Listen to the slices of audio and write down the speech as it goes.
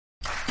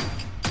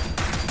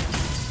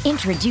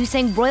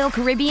Introducing Royal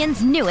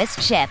Caribbean's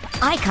newest ship,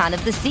 Icon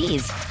of the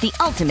Seas, the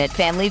ultimate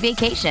family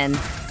vacation.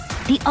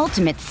 The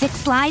ultimate 6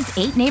 slides,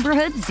 8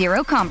 neighborhoods,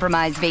 0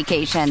 compromise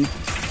vacation.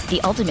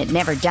 The ultimate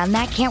never done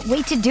that, can't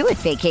wait to do it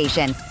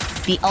vacation.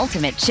 The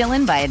ultimate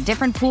chillin' by a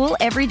different pool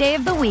every day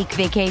of the week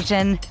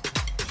vacation.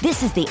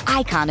 This is the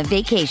Icon of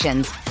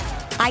vacations.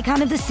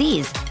 Icon of the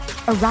Seas,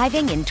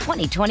 arriving in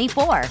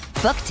 2024.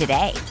 Book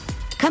today.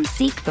 Come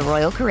seek the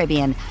Royal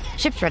Caribbean.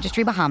 Ships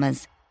Registry,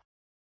 Bahamas.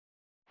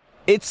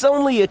 It's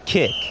only a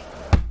kick,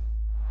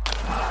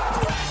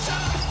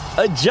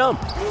 a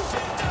jump,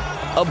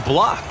 a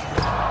block.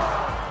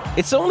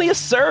 It's only a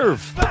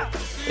serve.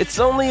 It's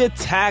only a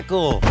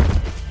tackle,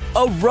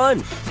 a run.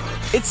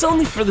 It's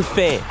only for the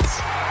fans.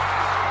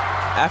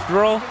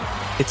 After all,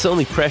 it's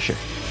only pressure.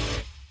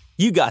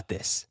 You got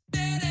this.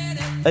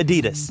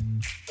 Adidas.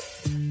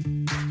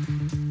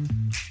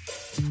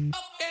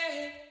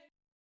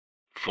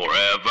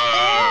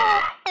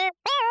 Forever.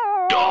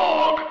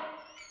 Dog.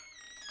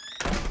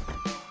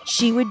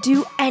 She would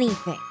do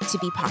anything to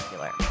be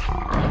popular.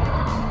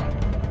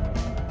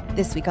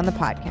 This week on the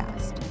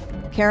podcast,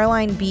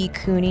 Caroline B.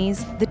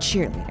 Cooney's The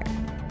Cheerleader.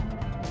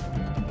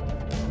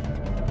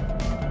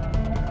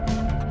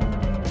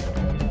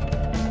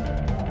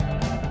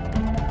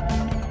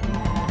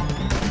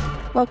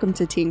 Welcome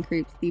to Teen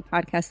Creeps, the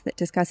podcast that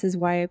discusses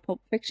YA pulp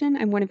fiction.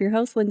 I'm one of your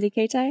hosts, Lindsay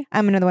Kaitai.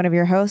 I'm another one of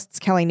your hosts,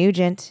 Kelly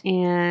Nugent.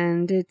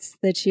 And it's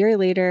The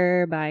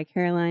Cheerleader by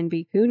Caroline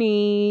B.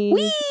 Cooney,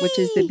 Whee! Which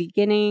is the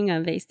beginning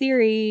of a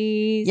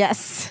series.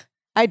 Yes,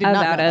 I did not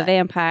about know a that.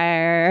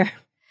 vampire.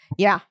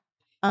 Yeah.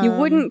 You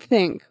wouldn't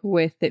think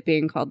with it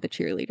being called The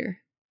Cheerleader.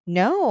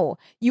 No,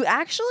 you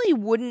actually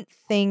wouldn't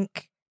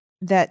think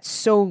that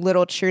so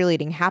little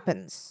cheerleading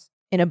happens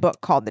in a book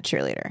called The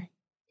Cheerleader.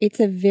 It's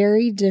a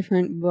very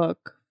different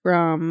book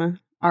from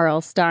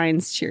R.L.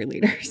 Stein's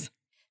Cheerleaders.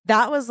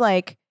 That was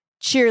like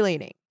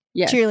cheerleading,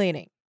 Yes.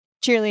 cheerleading,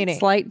 cheerleading,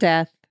 Slight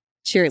death,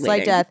 cheerleading.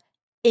 slight death,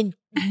 in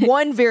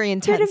one very Bit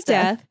intense of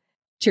death,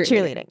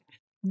 cheerleading.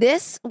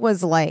 This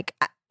was like,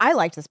 I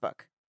liked this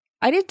book.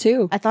 I did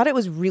too. I thought it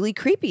was really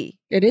creepy.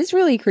 It is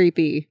really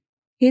creepy.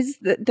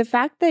 The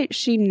fact that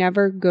she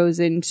never goes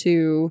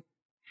into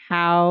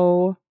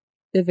how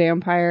the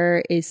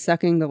vampire is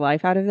sucking the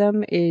life out of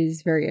them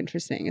is very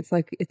interesting. It's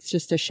like it's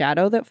just a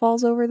shadow that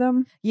falls over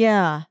them.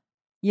 Yeah.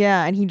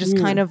 Yeah. And he just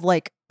kind of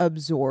like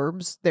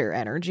absorbs their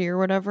energy or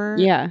whatever.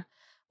 Yeah.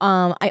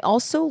 I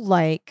also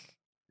like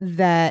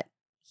that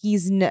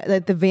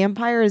that the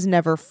vampire is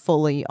never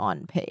fully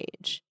on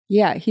page.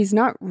 Yeah. He's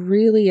not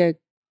really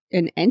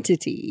an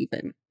entity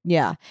even.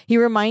 Yeah. He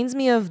reminds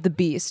me of the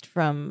Beast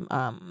from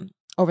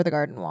Over the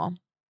Garden Wall.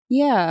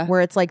 Yeah.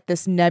 Where it's like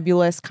this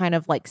nebulous kind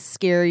of like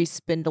scary,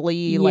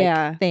 spindly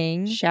like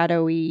thing.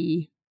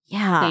 Shadowy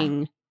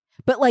thing.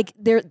 But like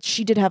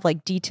she did have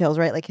like details,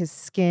 right? Like his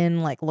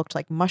skin like looked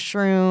like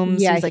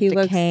mushrooms. Yeah, He's like he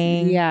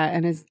decaying. looks,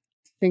 and his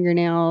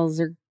fingernails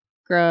are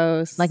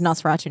gross. Like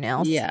Nosferatu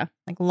nails. Yeah.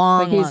 Like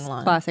long, but he's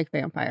long. classic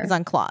vampire. He's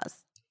on claws.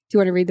 Do you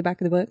want to read the back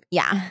of the book?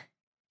 Yeah.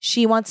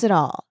 She wants it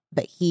all,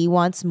 but he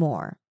wants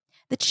more.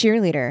 The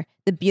cheerleader,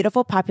 the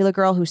beautiful popular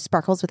girl who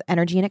sparkles with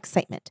energy and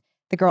excitement.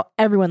 The girl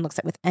everyone looks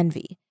at with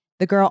envy.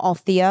 The girl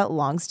Althea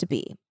longs to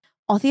be.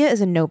 Althea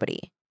is a nobody,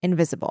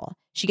 invisible.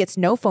 She gets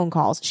no phone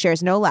calls,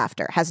 shares no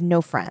laughter, has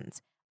no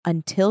friends.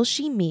 Until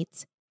she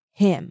meets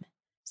him.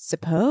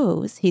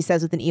 Suppose, he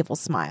says with an evil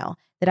smile,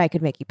 that I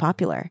could make you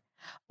popular.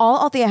 All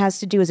Althea has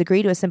to do is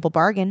agree to a simple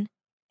bargain.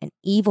 An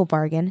evil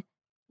bargain.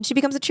 And she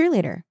becomes a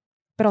cheerleader.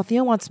 But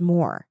Althea wants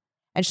more.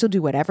 And she'll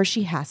do whatever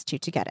she has to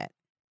get it.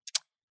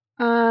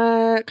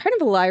 Kind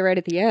of a lie right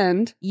at the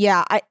end.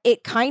 Yeah,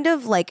 it kind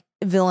of like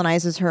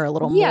villainizes her a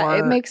little more. Yeah,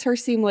 it makes her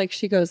seem like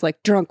she goes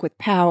like drunk with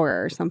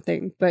power or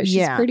something. But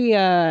she's pretty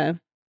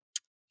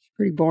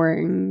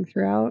boring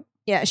throughout.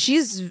 Yeah,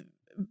 she's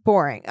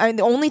boring. I mean,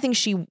 the only thing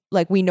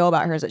we know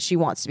about her is that she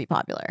wants to be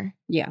popular.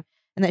 Yeah.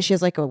 And that she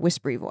has like a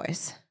whispery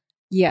voice.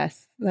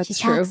 Yes, that's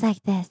she true. Talks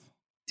like this.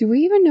 Do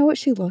we even know what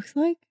she looks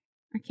like?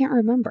 I can't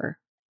remember.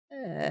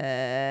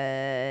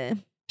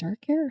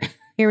 Dark hair?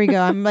 Here we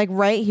go. I'm like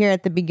right here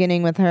at the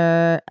beginning with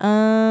her.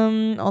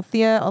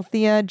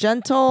 Althea,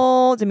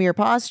 gentle, demure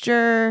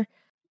posture.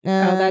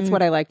 That's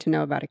what I like to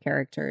know about a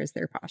character is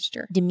their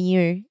posture.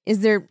 Demure. Is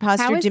their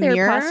posture How is demure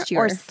their posture?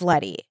 or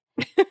slutty?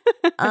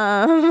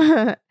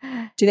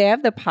 Do they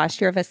have the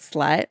posture of a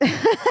slut?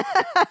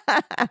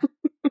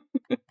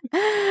 So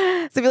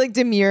I feel like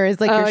demure is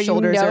like your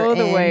shoulders are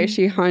the in. way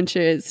she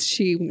hunches,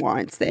 she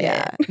wants it.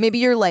 Yeah. Maybe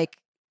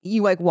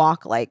you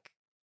walk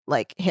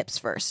like hips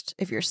first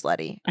if you're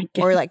slutty,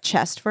 or like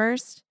chest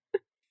first.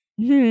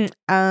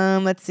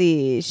 Let's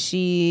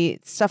see.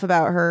 Stuff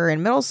about her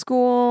in middle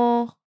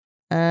school.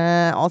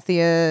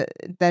 Althea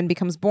then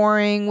becomes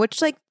boring,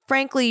 which like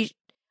frankly,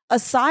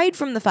 aside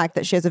from the fact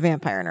that she has a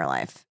vampire in her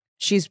life,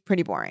 she's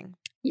pretty boring.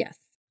 Yes.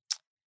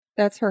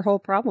 That's her whole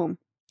problem.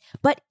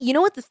 But you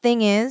know what the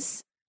thing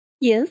is?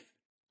 Yes.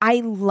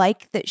 I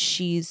like that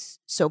she's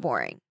so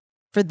boring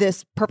for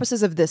this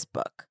purposes of this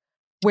book,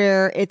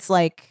 where it's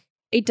like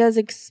it does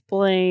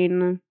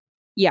explain.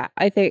 Yeah,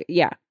 I think.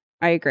 Yeah,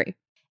 I agree.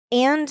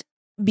 And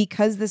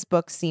because this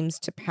book seems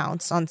to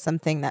pounce on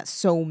something that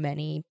so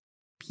many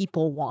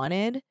people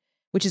wanted,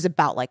 which is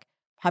about like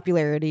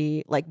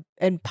popularity,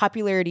 and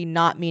popularity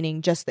not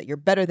meaning just that you're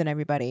better than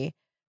everybody,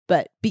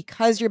 but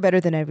because you're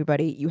better than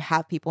everybody, you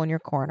have people in your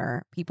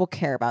corner. People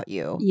care about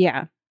you.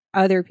 Yeah.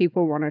 Other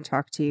people want to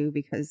talk to you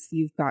because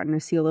you've gotten a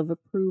seal of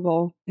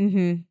approval.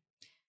 Mm-hmm.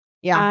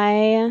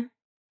 Yeah.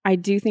 I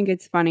do think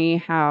it's funny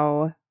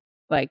how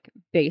like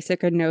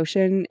basic a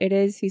notion it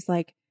is. He's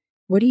like,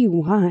 what do you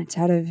want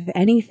out of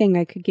anything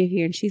I could give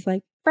you? And she's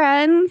like,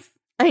 friends.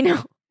 I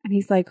know. And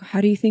he's like,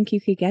 how do you think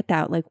you could get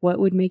that? Like, what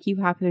would make you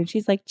happy? And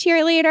she's like,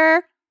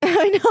 cheerleader.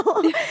 I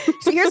know.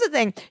 So here's the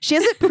thing. She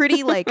has it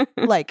pretty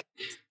like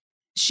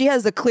she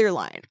has a clear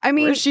line. I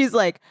mean, where she's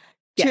like,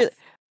 yes.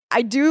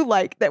 I do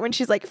like that when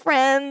she's like,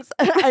 friends.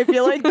 I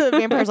feel like the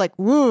vampire's like,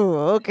 woo,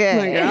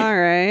 okay. Like, all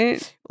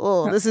right.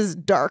 Oh, this is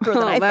darker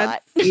than I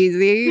thought. That's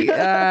easy.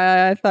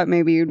 I thought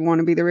maybe you'd want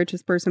to be the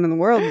richest person in the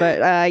world,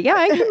 but yeah,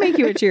 I can make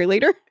you a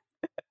cheerleader.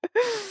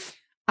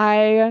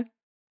 I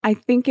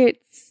think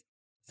it's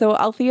so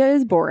Althea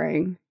is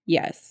boring.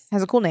 Yes,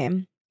 Has a cool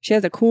name. she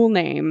has a cool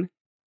name.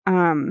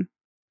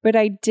 But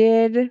I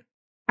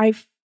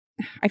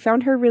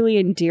found her really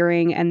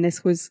endearing, and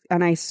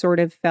I sort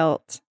of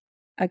felt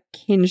a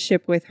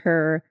kinship with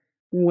her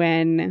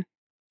when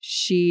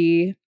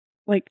she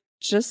like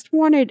just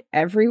wanted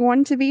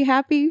everyone to be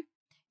happy.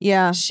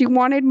 Yeah. She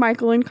wanted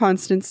Michael and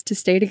Constance to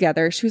stay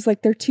together. She was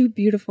like, they're too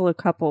beautiful a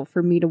couple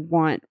for me to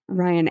want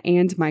Ryan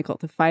and Michael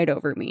to fight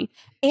over me.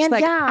 And She's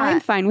like, yeah.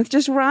 I'm fine with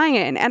just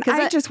Ryan. And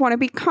I just want to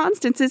be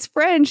Constance's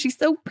friend. She's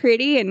so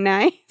pretty and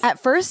nice. At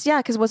first, yeah,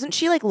 because wasn't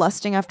she like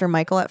lusting after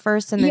Michael at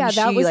first? And then Yeah,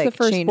 that she, was like, the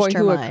first changed boy her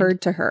who mind.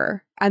 occurred to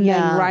her. And Yeah.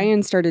 then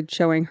Ryan started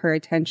showing her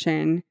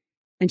attention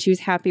and she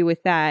was happy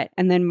with that.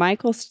 And then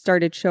Michael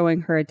started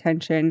showing her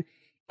attention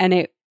and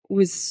it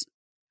was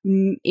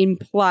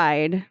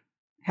implied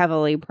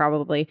heavily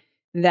probably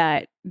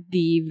that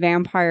the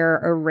vampire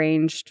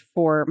arranged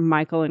for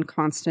Michael and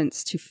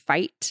Constance to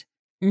fight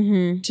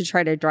to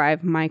try to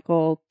drive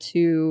Michael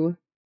to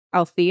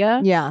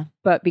Althea. Yeah.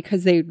 But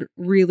because they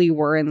really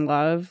were in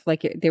love,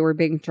 like they were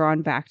being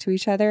drawn back to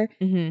each other.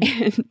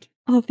 And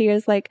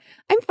Althea's like,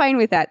 I'm fine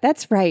with that.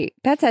 That's right.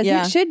 That's as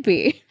Yeah. it should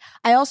be.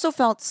 I also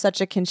felt such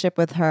a kinship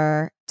with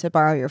her, to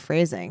borrow your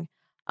phrasing.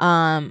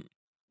 So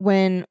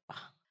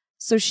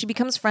she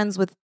becomes friends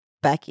with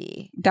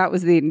Becky. That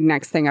was the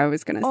next thing I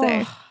was going to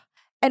say. Oh.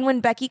 And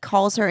when Becky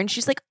calls her and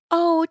she's like,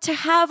 oh, to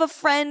have a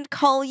friend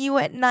call you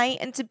at night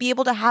and to be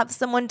able to have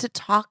someone to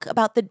talk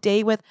about the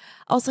day with,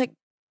 I was like,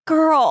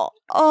 girl,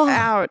 oh,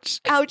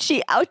 Ouch.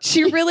 ouchie, ouchie.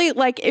 She really,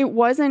 like, it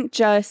wasn't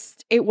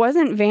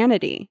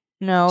vanity.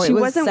 No, She it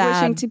was wasn't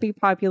sad. wishing to be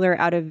popular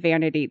out of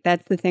vanity.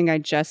 That's the thing I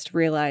just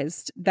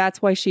realized.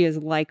 That's why she is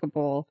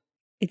likable.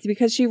 It's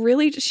because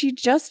she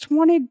just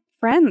wanted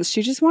friends.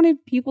 She just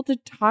wanted people to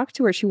talk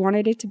to her. She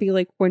wanted it to be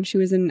like when she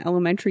was in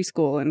elementary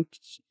school and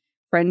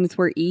friends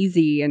were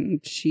easy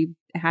and she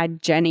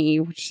had Jenny,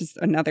 which is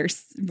another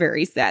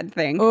very sad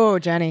thing. Oh,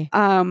 Jenny.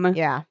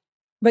 Yeah.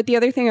 But the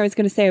other thing I was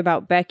going to say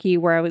about Becky,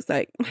 where I was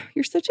like,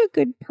 you're such a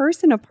good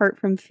person apart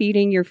from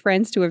feeding your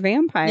friends to a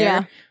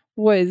vampire,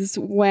 was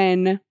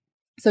when,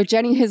 so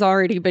Jenny has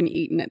already been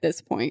eaten at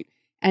this point,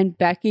 and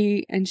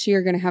Becky and she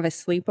are going to have a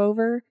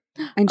sleepover.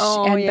 And,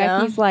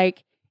 Becky's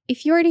like,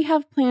 if you already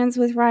have plans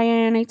with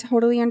Ryan, I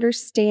totally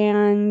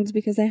understand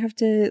because I have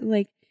to,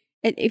 like,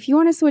 if you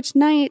want to switch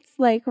nights,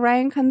 like,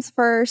 Ryan comes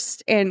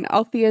first. And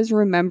Althea's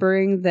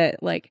remembering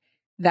that, like,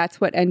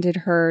 that's what ended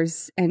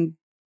hers and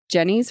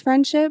Jenny's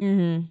friendship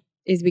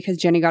is because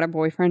Jenny got a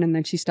boyfriend and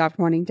then she stopped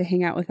wanting to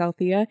hang out with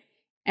Althea.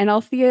 And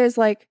Althea is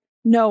like,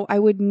 no, I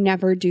would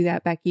never do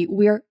that, Becky.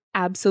 We're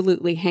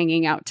absolutely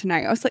hanging out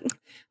tonight. I was like,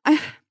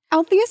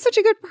 Althea's such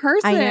a good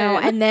person. I know.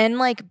 And then,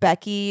 like,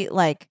 Becky,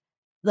 like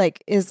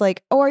is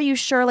like, oh, are you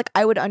sure? Like,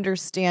 I would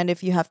understand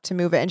if you have to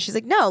move it. And she's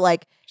like, no,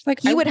 like, She's like,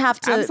 he would have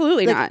to.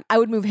 Absolutely like, not. I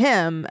would move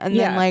him and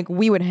then, like,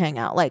 we would hang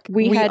out. Like,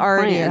 we had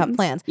already plans. have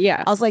plans.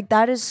 Yeah. I was like,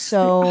 that is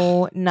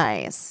so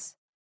nice.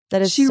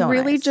 That is she so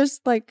really nice.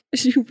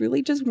 she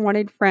really just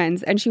wanted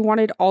friends and she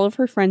wanted all of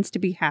her friends to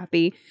be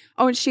happy.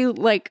 Oh, and she,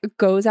 like,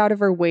 goes out of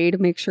her way to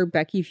make sure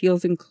Becky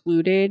feels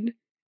included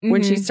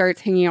when she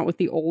starts hanging out with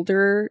the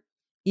older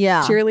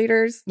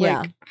cheerleaders.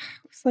 Like,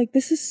 it's like,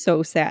 this is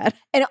so sad.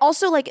 And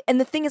also, like, and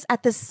the thing is,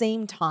 at the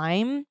same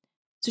time,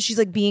 so she's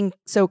like being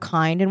so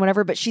kind and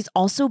whatever, but she's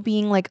also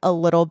being like a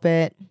little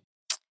bit,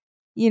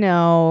 you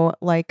know,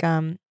 like,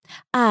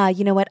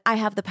 you know what? I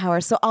have the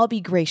power, so I'll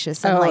be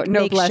gracious and like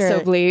make noblesse sure.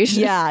 oblige.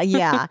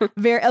 Yeah,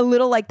 very a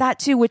little like that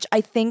too, which I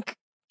think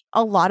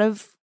a lot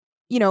of,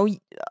 you know,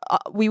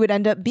 we would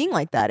end up being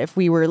like that if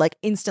we were like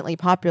instantly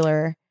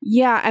popular.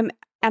 Yeah,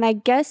 and I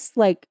guess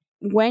like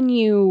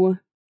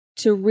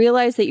to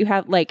realize that you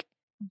have, like,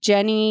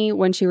 Jenny,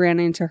 when she ran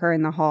into her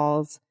in the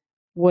halls,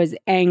 was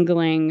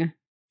angling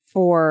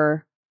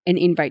for an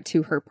invite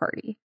to her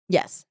party.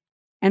 Yes.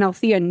 And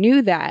Althea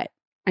knew that.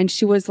 And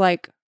she was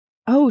like,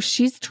 oh,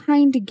 she's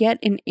trying to get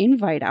an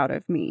invite out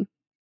of me.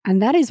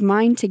 And that is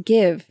mine to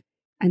give.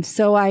 and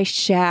so I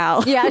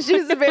shall. Yeah,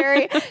 she's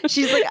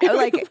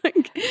like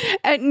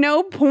at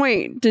no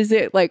point does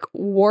it like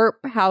warp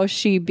how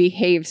she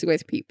behaves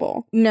with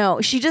people.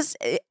 no, she just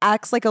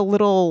acts like a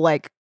little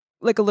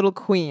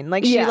queen.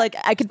 Like she Yeah. like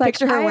I could Like,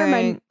 picture her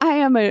wearing I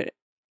am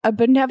a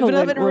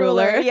benevolent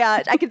ruler.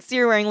 Yeah, I could see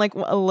her wearing like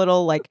a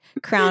little like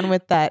crown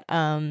with that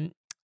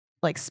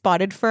like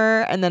spotted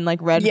fur and then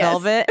like red Yes.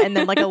 velvet and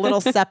then like a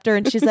little scepter,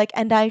 and she's like,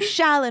 and I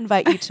shall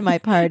invite you to my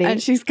party.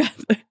 And she's got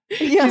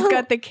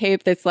the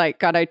cape that's like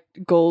got a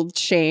gold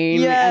chain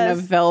and Yes.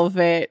 a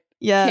velvet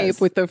yes.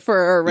 cape with the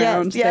fur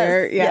around Yes,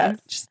 there. yes, Yeah, yes.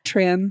 just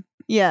trim.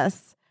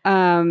 yes.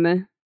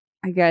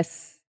 I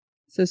guess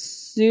so.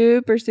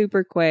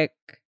 Super quick.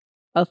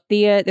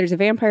 Althea, there's a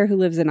vampire who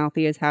lives in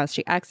Althea's house.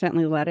 She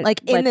accidentally lets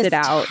in this it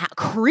out.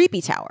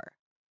 creepy tower.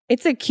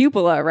 It's a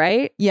cupola,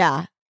 right?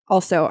 Yeah.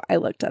 Also, I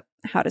looked up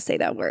how to say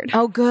that word.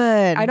 Oh,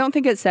 good. I don't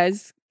think it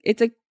says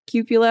it's a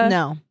cupola.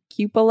 No.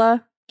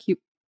 Cupola.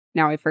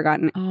 Now I've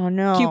forgotten. Oh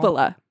no.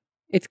 Cupola.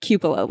 It's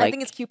cupola. Like I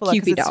think it's cupola.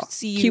 'cause Cupido. it's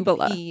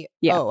Cupola.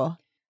 Yeah.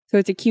 So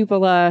it's a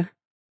cupola.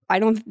 I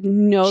don't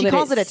know She that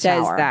calls it a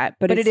says tower, that,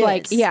 but it's it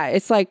like, is. yeah,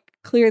 it's like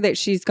clear that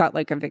she's got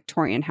like a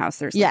Victorian house.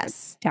 There's like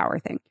Yes. a tower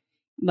thing,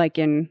 like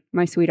in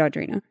My Sweet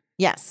Audrina.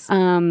 Yes.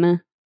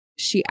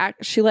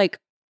 She like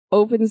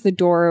opens the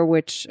door,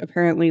 which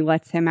apparently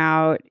lets him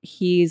out.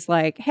 He's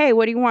like, "Hey,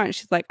 what do you want?"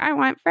 She's like, "I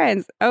want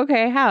friends."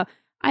 Okay, how?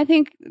 I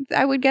think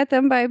I would get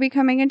them by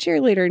becoming a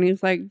cheerleader. And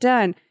he's like,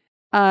 "Done.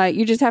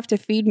 You just have to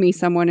feed me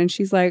someone." And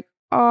she's like,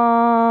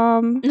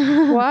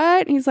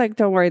 what? And he's like,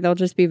 "Don't worry, they'll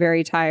just be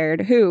very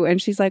tired." Who?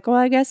 And she's like, "Well,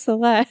 I guess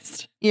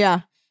Celeste."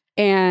 Yeah.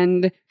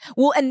 And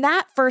Well, and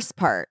that first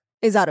part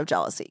is out of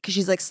jealousy because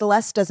she's like,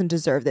 Celeste doesn't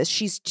deserve this.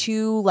 She's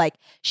too like,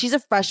 she's a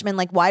freshman.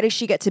 Like, why does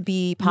she get to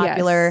be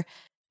popular? Yes.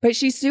 But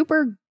she's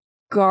super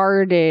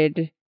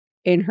guarded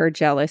in her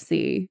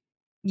jealousy.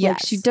 Yes.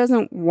 Like, she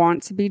doesn't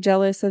want to be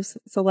jealous of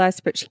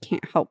Celeste, but she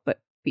can't help but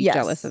be Yes.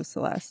 jealous of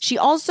Celeste. She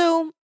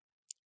also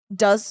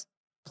does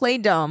play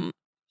dumb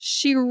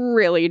She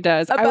really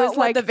does. about I was what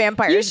like, the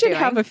vampire you is should doing.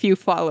 have a few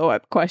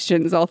follow-up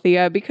questions,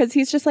 Althea, because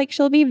he's just like,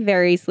 she'll be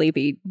very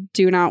sleepy.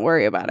 Do not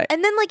worry about it.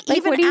 And then like, Like,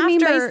 even what do you after mean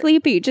by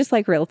sleepy? Just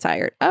like real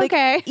tired. Like,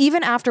 Okay.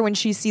 even after when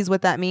she sees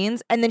what that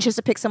means, and then she has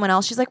to pick someone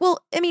else, she's like, well,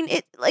 I mean,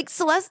 it like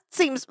Celeste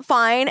seems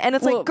fine. And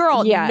it's Well, like,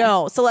 girl, yeah.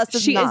 no, Celeste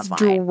is She not is fine.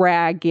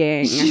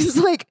 dragging. She's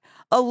like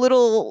a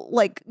little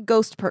like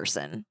ghost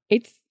person.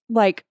 It's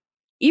like,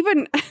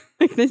 even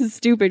like, this is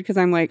stupid because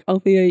I'm like,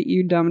 Althea,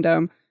 you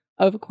dum-dum.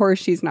 Of course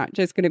she's not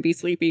just going to be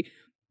sleepy.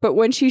 But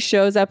when she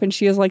shows up and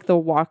she is like the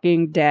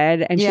Walking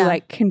Dead and she Yeah.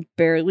 like can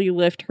barely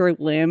lift her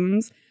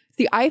limbs.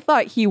 See, I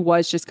thought he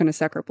was just going to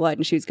suck her blood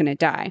and she was going to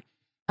die.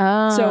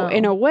 Oh. So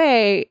in a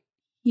way,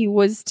 he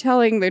was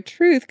telling the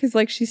truth because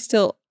like she's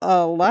still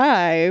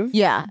alive,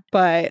 yeah.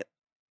 but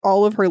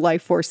all of her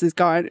life force is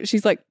gone.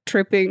 She's like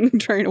tripping,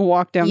 trying to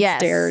walk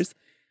downstairs.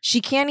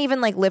 She can't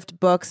even like lift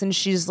books, and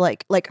she's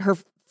like her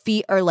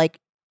feet are like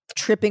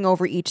tripping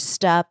over each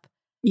step.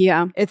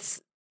 Yeah.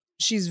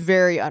 She's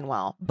very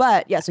unwell.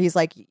 But yeah, so he's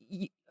like,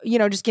 you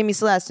know, just give me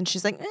Celeste, and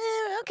she's like,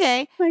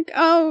 okay. Like,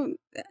 oh,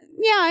 yeah,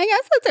 I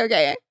guess that's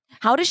okay.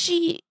 How does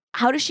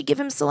she give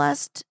him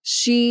Celeste?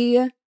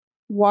 She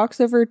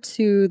walks over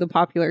to the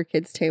popular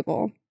kids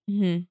table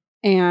Mm-hmm.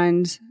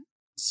 and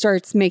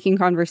starts making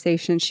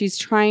conversation. She's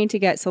trying to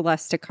get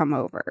Celeste to come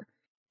over.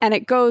 And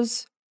it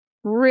goes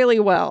really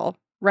well,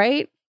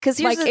 right? Because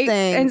here's like, the it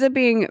thing. ends up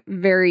being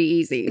very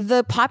easy.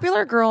 The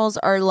popular girls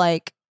are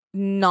like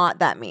not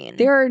that mean.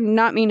 They're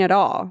not mean at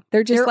all.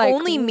 They're just They're like,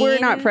 only we're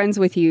not mean- friends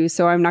with you,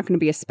 so I'm not going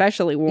to be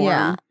especially warm.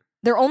 Yeah.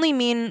 They're only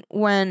mean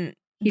when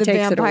He the takes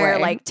it vampire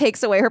away. like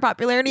takes away her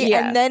popularity,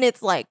 Yeah. and then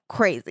it's like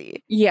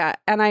crazy. Yeah,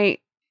 and I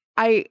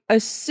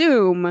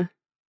assume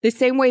the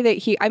same way that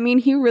he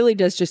really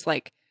does just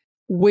like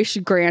wish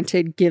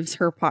granted gives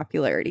her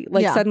popularity.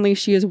 Like Yeah. suddenly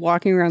she is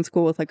walking around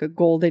school with like a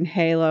golden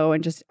halo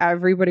and just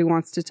everybody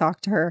wants to talk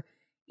to her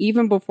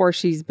even before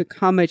she's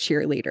become a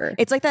cheerleader.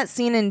 It's like that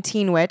scene in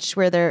Teen Witch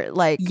where they're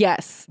like,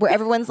 Yes. where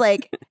everyone's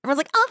like,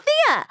 Althea,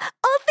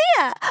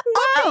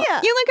 Wow,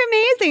 Althea, you look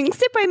amazing.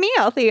 Sit by me,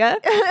 Althea.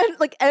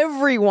 like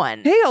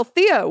everyone. Hey,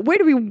 Althea, way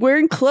to be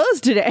wearing clothes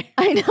today.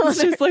 I know.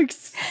 It's just like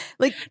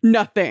like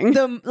nothing.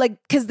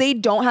 because they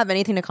don't have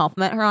anything to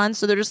compliment her on,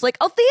 so they're just like,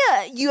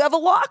 Althea, you have a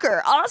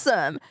locker,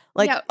 awesome.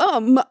 Like, yeah,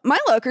 my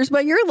locker's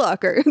by your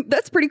locker.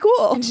 That's pretty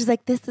cool. and she's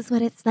like, this is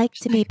what it's like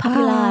to be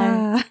popular.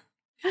 Ah.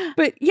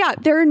 But yeah,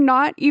 they're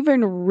not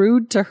even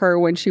rude to her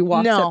when she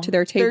walks No, up to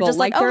their they're table. just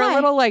like, Like, "Oh, they're hi." a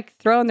little like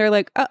thrown. They're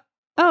like,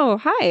 oh,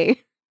 hi.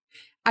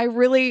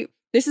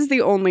 This is the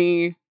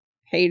only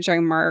page I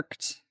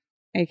marked,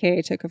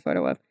 aka took a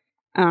photo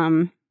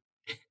of.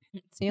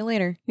 See you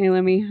later. Hey,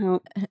 let me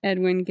help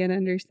Edwin get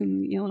under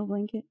some yellow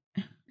blanket.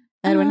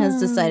 Edwin has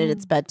decided Oh.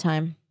 it's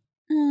bedtime.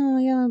 Oh,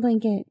 yellow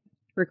blanket.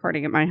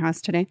 Recording at my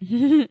house today.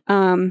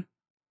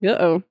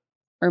 Uh-oh.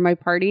 Are my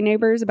party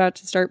neighbors about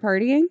to start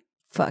partying?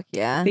 Fuck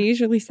yeah. They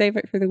usually save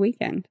it for the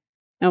weekend.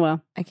 Oh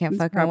well. I can't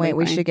It's fucking probably wait.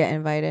 We fine. should get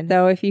invited.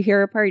 So if you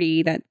hear a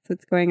party, that's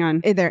what's going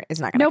on. It's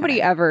not gonna Nobody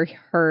come in. ever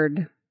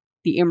heard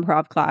the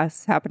improv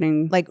class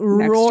happening like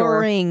next door.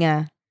 roaring.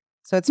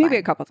 So it's Maybe fine.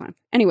 a couple times.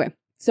 Anyway,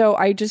 so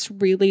I just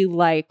really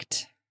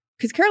liked,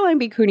 because Caroline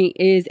B. Cooney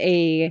is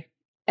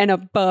an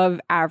above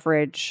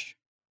average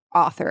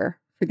author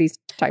for these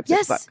types of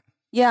Yes. books.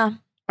 Yeah.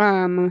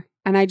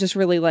 And I just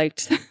really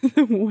liked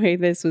the way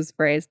this was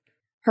phrased.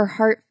 Her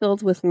heart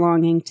filled with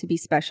longing to be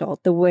special,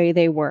 the way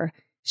they were.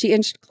 She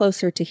inched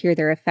closer to hear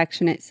their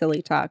affectionate,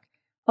 silly talk.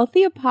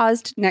 Althea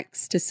paused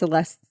next to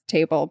Celeste's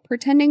table,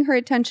 pretending her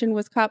attention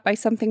was caught by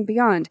something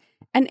beyond.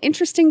 An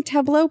interesting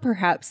tableau,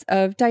 perhaps,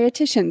 of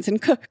dietitians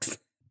and cooks.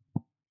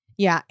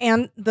 Yeah.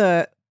 And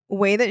the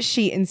way that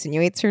she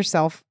insinuates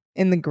herself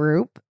in the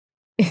group.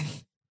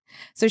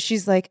 So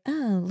she's like,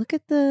 oh, look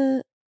at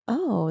this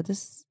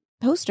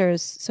poster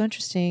is so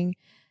interesting.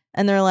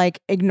 And they're like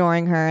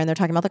ignoring her and they're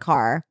talking about the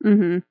car.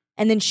 Mm-hmm.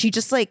 And then she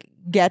just like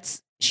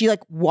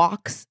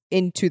walks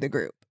into the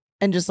group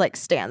and just like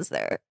stands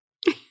there.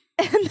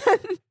 And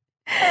then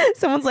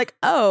someone's like,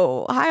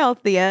 oh, hi,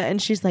 Althea.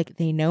 And she's like,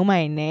 they know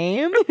my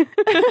name.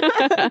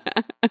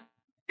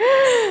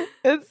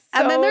 And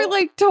then they're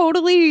like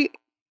totally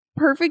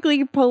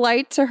perfectly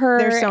polite to her.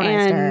 They're so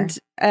nice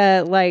to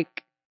and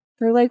like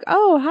they're like,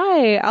 oh,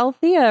 hi,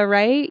 Althea,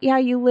 right? Yeah,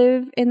 you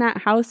live in that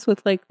house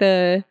with like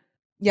the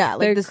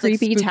this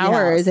creepy like,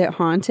 tower. house. Is it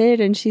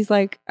haunted? And she's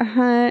like,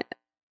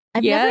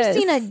 I've never yes.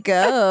 seen a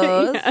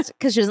ghost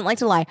because she doesn't like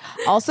to lie.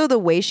 Also, the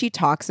way she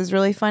talks is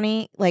really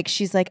funny. Like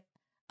she's like,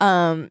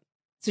 so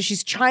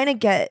she's trying to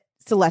get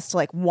Celeste to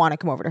like want to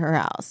come over to her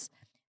house,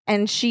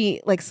 and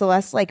she like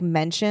Celeste like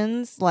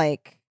mentions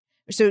like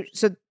so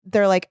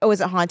they're like, oh,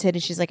 is it haunted?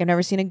 And she's like, I've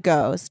never seen a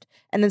ghost.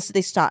 And then so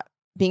they stop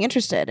being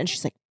interested, and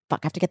she's like, fuck,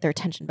 I have to get their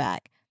attention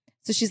back.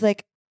 So she's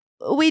like,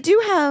 we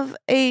do have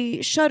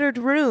a shuttered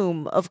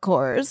room, of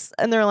course.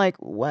 And they're like,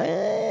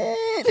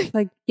 what?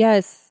 like,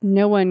 yes,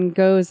 no one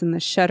goes in the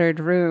shuttered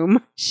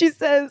room. She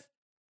says,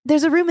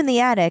 there's a room in the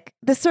attic,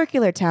 the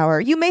circular tower.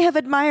 You may have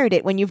admired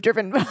it when you've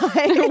driven by.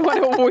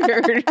 What a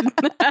weird.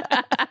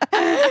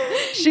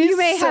 She's You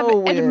may so have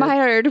weird.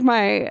 admired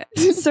my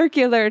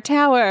circular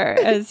tower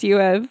as you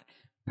have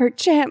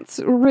perchance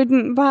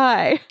ridden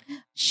by.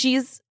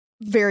 She's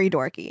very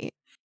dorky.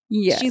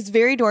 Yes. She's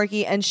very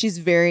dorky and she's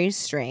very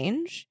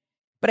strange.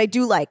 But I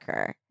do like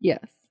her. Yes.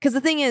 Because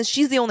the thing is,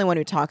 she's the only one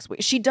who talks.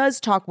 She does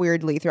talk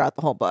weirdly throughout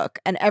the whole book,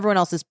 and everyone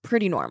else is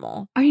pretty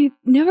normal. I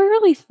never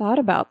really thought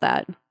about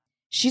that.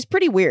 She's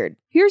pretty weird.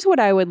 Here's what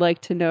I would like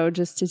to know,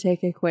 just to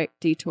take a quick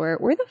detour.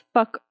 Where the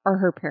fuck are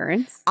her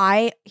parents?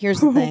 Here's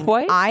the thing.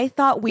 What? I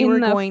thought we In were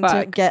the going to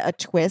fuck? get a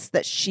twist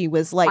that she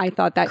was like I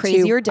thought that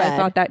crazy too. or dead. I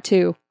thought that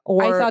too.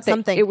 or I thought that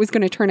something. it was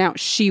going to turn out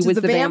she was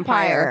the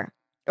vampire.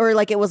 Or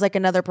like it was like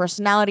another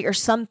personality or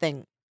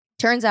something.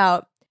 Turns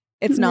out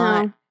it's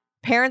not. No.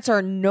 Parents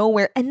are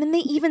nowhere. And then they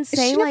even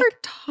say She like, never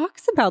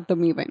talks about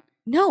them even.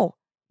 no,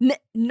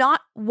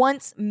 not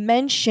once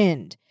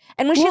mentioned.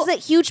 And when she has Well- that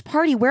huge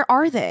party, where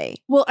are they?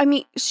 Well, I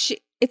mean,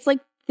 it's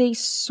like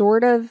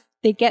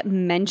they get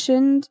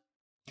mentioned.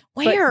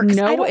 Where? 'Cause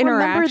no I don't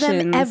remember them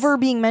interactions. ever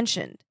being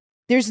mentioned.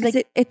 There's Is like,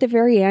 it at the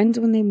very end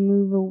when they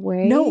move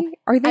away? No,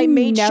 Are they I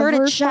made sure to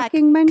never check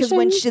fucking because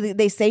when mentioned?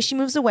 they say she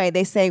moves away,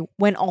 they say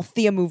when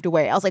Althea moved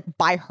away. I was like,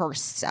 by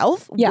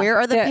herself? Yeah, Where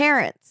are the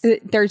parents?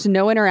 There's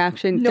no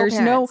interaction. There's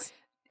no parents.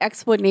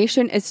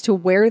 explanation as to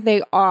where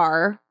they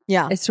are,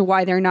 Yeah. as to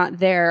why they're not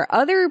there.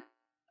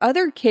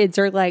 Other kids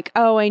are like,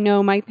 oh, I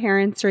know my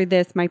parents are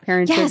this, my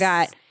parents are Yes.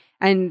 that.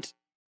 And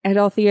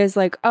Althea's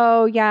like,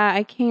 oh yeah,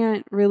 I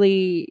can't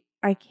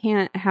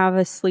have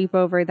a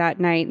sleepover that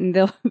night. And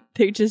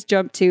they just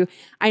jump to,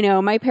 I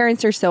know my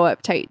parents are so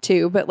uptight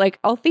too, but like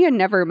Althea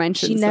never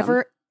mentions She them.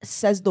 never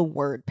says the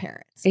word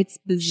parents. It's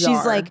bizarre.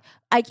 She's like,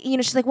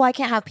 she's like, well, I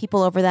can't have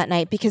people over that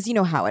night because you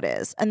know how it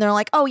is. And they're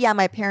like, oh yeah,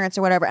 my parents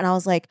or whatever. And I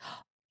was like,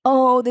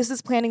 oh, this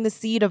is planting the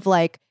seed of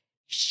like,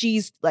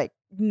 she's like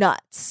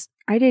nuts.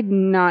 I did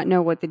not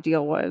know what the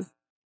deal was.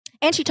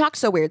 And she talks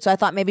so weird. So I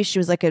thought maybe she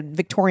was like a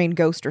Victorian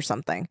ghost or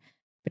something,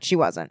 but she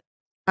wasn't.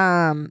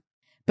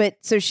 But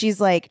so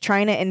she's like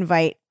trying to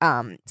invite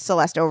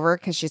Celeste over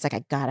because she's like,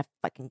 I gotta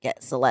fucking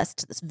get Celeste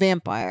to this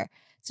vampire.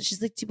 So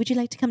she's like, would you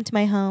like to come to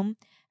my home?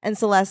 And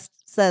Celeste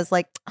says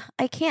like,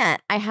 I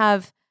can't. I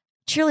have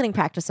cheerleading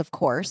practice, of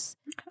course.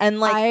 And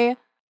like I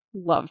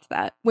loved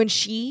that. when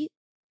she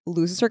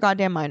loses her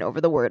goddamn mind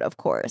over the word of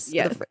course,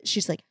 Yes.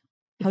 she's like,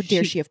 how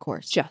dare she, of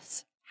course.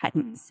 Just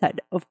hadn't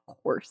said, of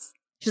course.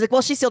 She's like,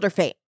 well, she sealed her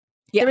fate.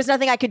 Yeah. There was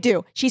nothing I could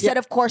do. She said,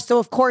 of course. So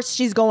of course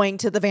she's going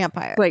to the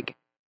vampire. Like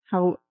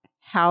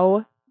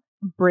how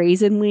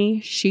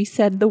brazenly she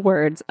said the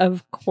words,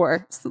 of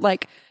course.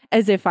 Like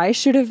as if I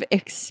should have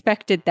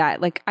expected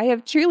that. Like I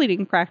have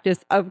cheerleading practice,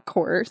 of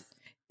course.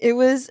 It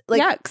was like,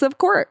 Yeah, of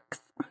course.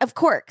 of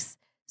course.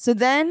 So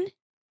then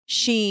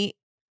she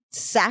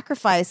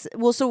sacrifices.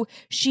 Well, so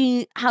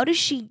she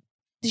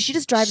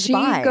just drives She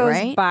by, goes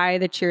right? by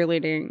the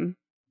cheerleading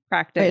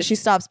practice. Right, she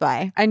stops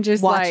by. and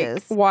just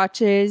watches.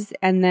 watches,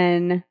 and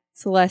then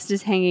Celeste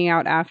is hanging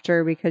out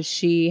after because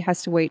she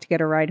has to wait to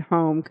get a ride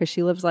home because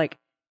she lives like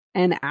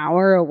an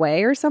hour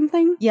away or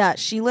something. Yeah,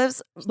 she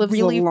lives Lives a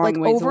really long like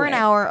ways over an away.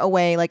 hour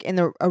away, like in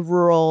a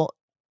rural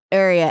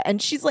area.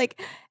 And she's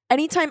like,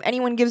 anytime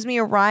anyone gives me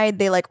a ride,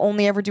 they like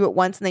only ever do it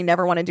once and they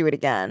never want to do it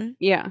again.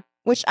 Yeah.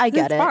 Which I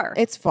get It's it. far.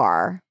 It's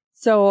far.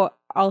 So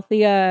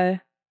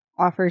Althea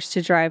offers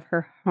to drive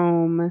her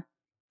home,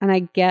 and I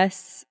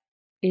guess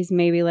is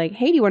maybe like,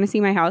 hey, do you want to see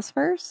my house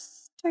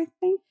first? I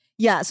think.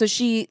 Yeah, so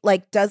she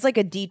like does like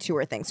a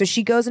detour thing. So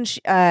she goes and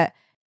she And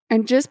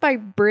just by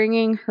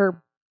bringing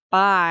her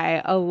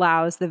by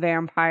allows the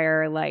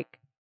vampire like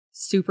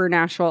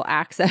supernatural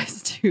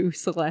access to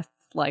Celeste's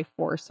life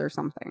force or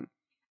something.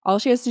 All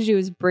she has to do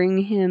is bring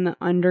him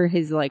under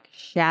his like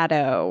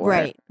shadow.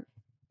 right.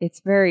 It's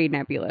very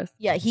nebulous.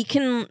 Yeah, he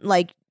can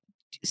like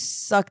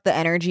suck the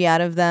energy out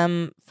of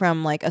them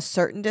from like a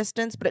certain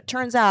distance, but it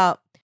turns out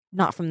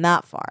not from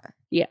that far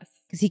Yes.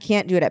 because he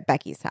can't do it at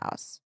Becky's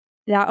house.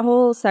 That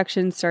whole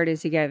section started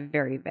to get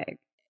very vague.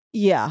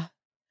 Yeah.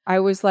 I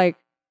was like,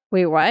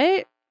 wait,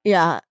 what?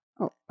 Yeah.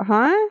 Oh,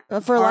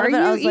 huh? For a lot Are of it,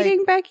 you I was eating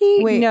like,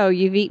 Becky? wait. No,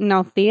 you've eaten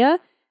Althea.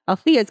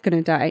 Althea's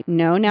gonna die.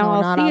 No, now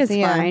No, not Althea's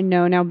Althea. fine.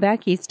 No, now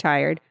Becky's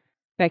tired.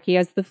 Becky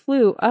has the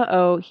flu.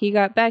 Uh-oh, he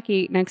got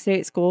Becky. Next day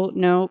at school,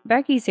 no,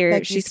 Becky's here.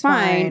 Becky's She's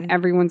fine. fine.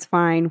 Everyone's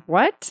fine.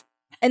 What?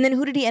 and then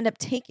who did he end up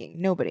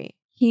taking? Nobody.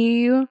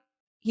 He,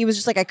 He was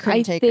just like, I couldn't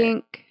I take her.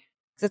 think,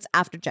 Because it's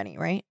after Jenny,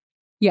 right?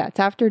 yeah, it's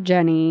after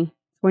Jenny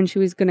when she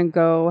was gonna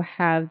go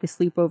have the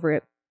sleepover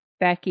at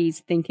Becky's,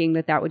 thinking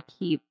that that would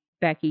keep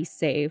Becky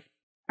safe.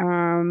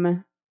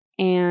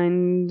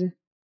 And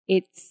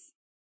it's,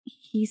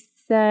 he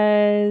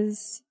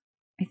says,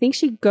 I think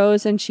she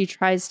goes and she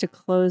tries to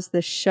close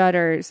the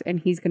shutters and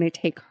he's going to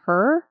take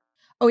her.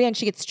 Oh, yeah. And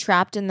she gets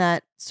trapped in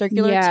that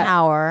circular Yeah,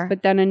 tower.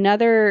 But then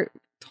another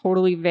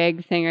totally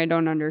vague thing I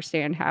don't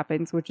understand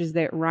happens, which is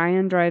that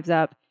Ryan drives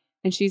up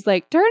and she's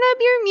like, turn up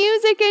your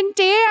music and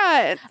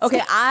dance.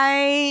 okay,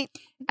 I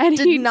and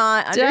did he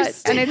not does-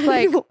 understand. And it's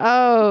like,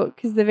 oh,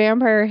 because the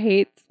vampire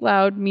hates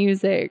loud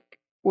music,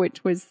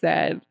 which was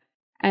said.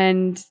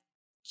 And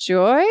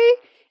Joy?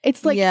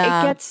 It's like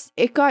Yeah.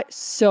 it got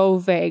so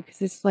vague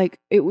because it's like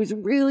it was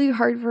really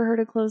hard for her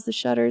to close the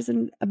shutters,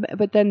 and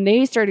but then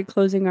they started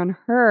closing on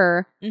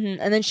her, Mhm.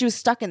 And then she was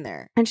stuck in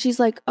there. and she's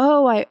like,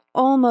 "Oh, I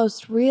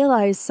almost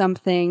realized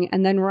something."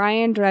 And then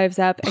Ryan drives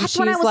up, and That's she's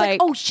when I was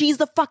like, oh, she's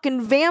the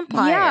fucking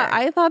vampire. yeah,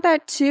 I thought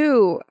that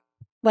too.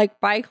 Like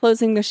by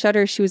closing the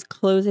shutter, she was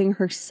closing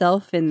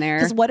herself in there.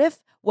 Because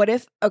what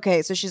if,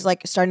 okay, so she's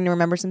like starting to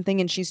remember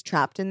something and she's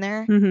trapped in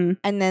there. Mm-hmm.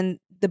 And then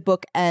the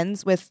book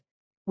ends with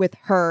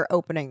her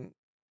opening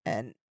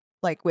and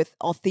like with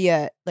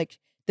Althea, like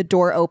the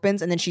door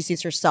opens and then she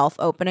sees herself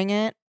opening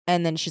it.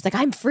 And then she's like,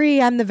 I'm free,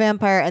 I'm the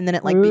vampire. And then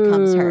it like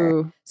becomes her.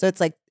 Ooh, So it's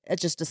like,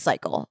 it's just a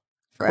cycle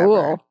forever.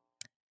 cool.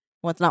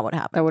 Well, it's not what That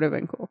happened. would have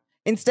been cool.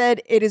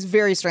 Instead, it is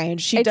very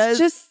strange. She It's does.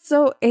 just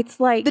so. It's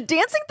like The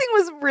dancing thing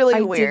was really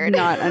I weird. did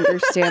not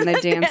understand the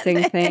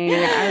dancing thing.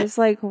 I was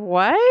like,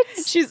 what?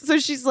 She's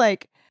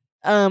like,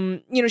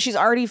 she's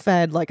already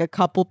fed like a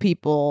couple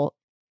people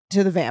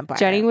to the vampire.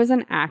 Jenny was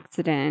an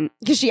accident.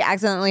 because she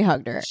accidentally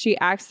hugged her. She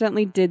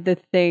accidentally did the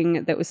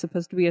thing that was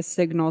supposed to be a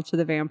signal to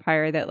the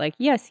vampire that, like,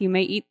 yes, you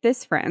may eat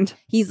this friend.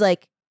 He's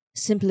like,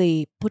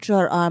 simply put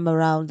your arm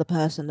around the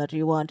person that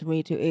you want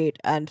me to eat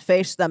and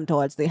face them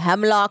towards the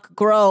hemlock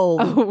grove.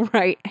 Oh,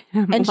 right.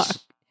 and Hemlock.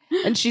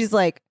 and she's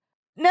like,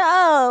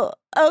 no,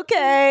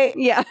 okay.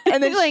 Yeah.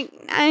 And then like,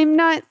 I'm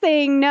not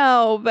saying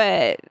no,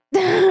 but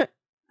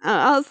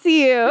I'll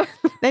see you.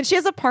 Then she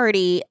has a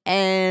party,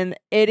 and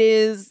it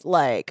is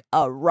like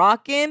a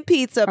rockin'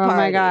 pizza party. Oh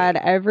my God.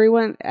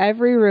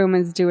 Every room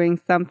is doing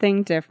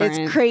something different.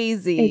 It's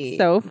crazy. It's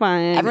so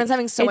fun. Everyone's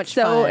having so much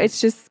fun.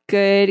 It's just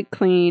good,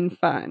 clean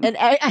fun. And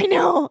I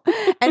know.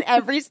 And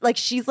every like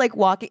she's like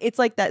walking. It's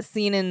like that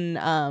scene in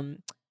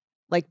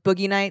like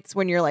Boogie Nights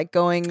when you're like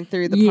going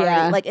through the party.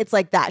 Yeah. Like it's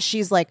like that.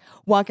 She's like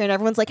walking and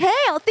everyone's like, hey,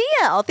 Althea.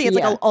 It's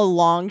Yeah. like a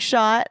long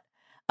shot.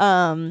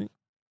 And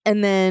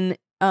then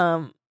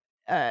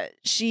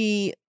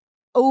she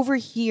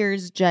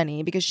overhears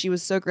Jenny because she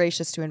was so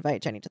gracious to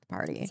invite Jenny to the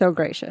party. So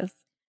gracious.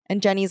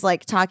 And Jenny's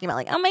like talking about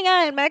like, oh my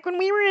God, back when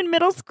we were in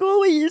middle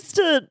school, we used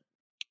to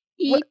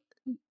Eat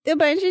a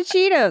bunch of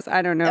Cheetos.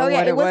 I don't know Oh, yeah,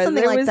 what it was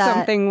something It like was that.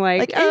 something like,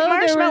 like oh, eat there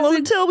marshmallows was a-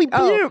 until we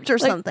puked or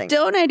like something.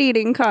 donut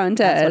eating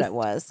contest. That's what it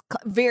was.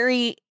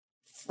 Very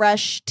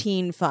fresh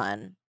teen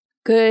fun.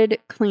 Good,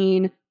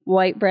 clean,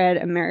 white bread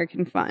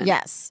American fun.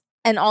 Yes.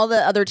 And all the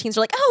other teens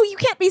are like, oh, you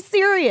can't be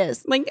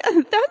serious. Like,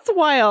 that's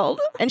wild.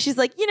 And she's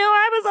like,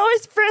 I was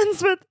always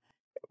friends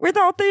with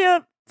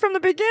Althea from the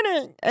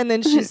beginning. And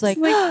then she's It's like,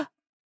 like-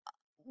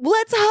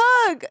 let's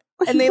hug.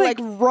 And they like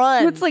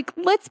run. It's like,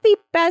 let's be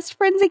best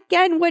friends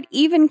again. What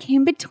even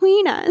came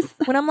between us?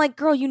 when I'm like,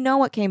 girl, you know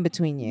what came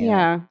between you.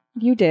 Yeah,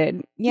 you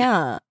did.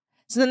 Yeah.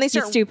 So then they You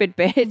start stupid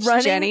bitch,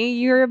 running- Jenny.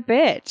 You're a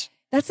bitch.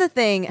 That's the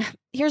thing.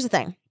 Here's the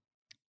thing.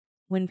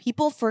 When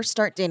people first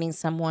start dating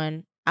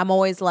someone, I'm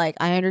always like,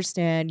 I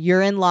understand.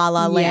 You're in La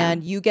La Yeah.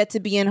 Land. You get to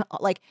be in,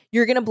 like,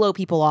 you're going to blow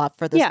people off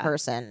for this Yeah.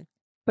 person.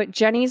 But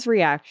Jenny's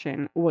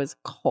reaction was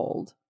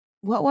cold.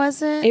 What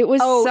was it? It was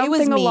something it was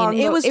mean. along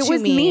It was it too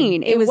was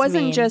mean. It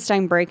wasn't mean. just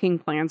I'm breaking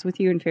plans with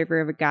you in favor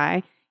of a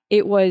guy.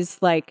 It was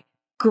like,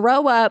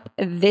 grow up.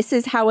 This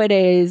is how it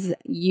is.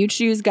 You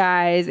choose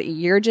guys.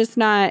 You're just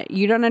not.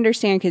 You don't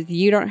understand because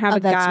you don't have a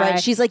that's guy. right.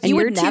 She's like, and you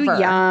you're would never.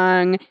 too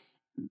young.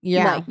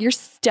 Yeah. Like, you're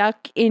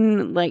stuck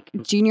in like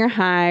junior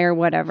high or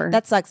whatever.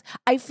 That sucks.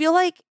 I feel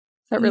like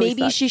That really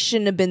maybe sucks. she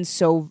shouldn't have been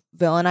so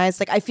villainized.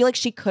 Like, I feel like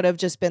she could have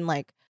just been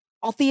like,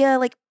 Althea,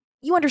 like,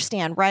 you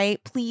understand, right?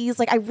 Please,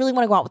 like, I really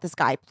want to go out with this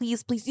guy.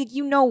 Please, please.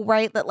 You know,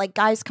 right? That, like,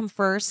 guys come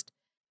first.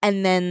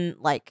 And then,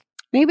 like,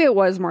 Maybe it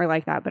was more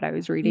like that, but I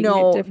was reading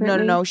it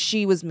differently. No.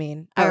 She was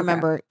mean. I Okay.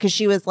 remember. Because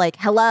she was like,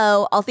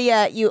 hello,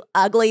 Althea, you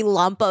ugly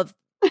lump of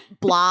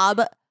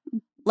blob.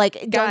 Like,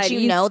 God, don't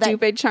you know that?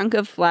 stupid chunk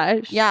of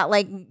flesh? Yeah,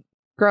 like,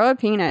 Grow a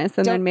penis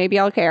and Don't- then maybe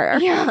I'll care.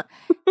 yeah.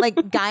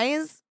 Like,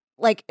 guys,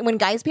 like, when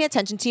guys pay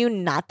attention to you,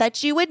 not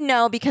that you would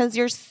know because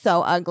you're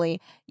so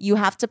ugly, you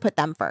have to put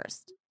them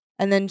first.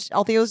 And then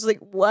Althea was just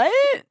like, what?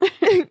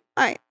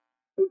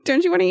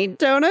 Don't you want to eat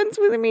donuts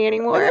with me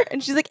anymore?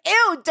 And she's like,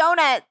 ew,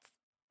 donuts.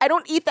 I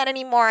don't eat that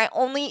anymore. I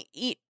only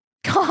eat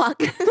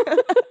cock.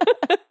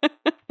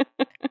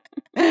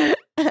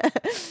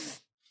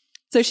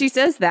 So she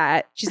says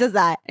that. She says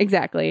that.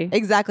 Exactly.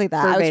 Exactly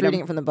that. I was Verbatim. reading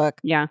it from the book.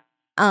 Yeah.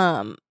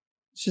 It's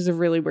Which is a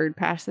really weird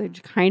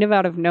passage, kind of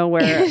out of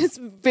nowhere. it's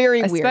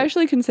very weird.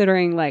 Especially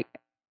considering, like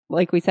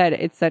we said,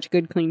 it's such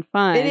good, clean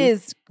fun. It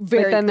is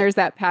very But then good. there's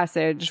that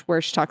passage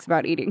where she talks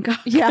about eating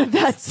cock. Yeah,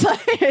 that's like,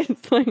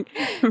 It's like,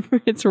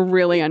 it's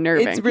really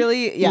unnerving. it's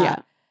really, yeah.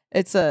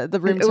 It's the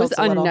room It was tilts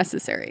a little.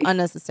 unnecessary.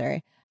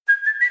 Unnecessary.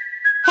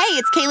 Hey,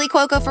 it's Kaylee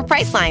Cuoco for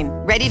Priceline.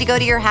 Ready to go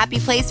to your happy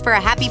place for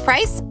a happy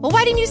price? Well,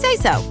 why didn't you say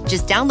so?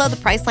 Just download the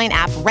Priceline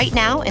app right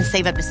now and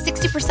save up to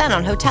 60%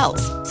 on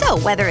hotels. So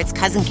whether it's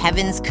Cousin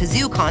Kevin's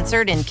Kazoo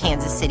Concert in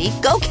Kansas City,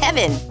 go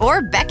Kevin,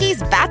 or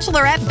Becky's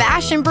Bachelorette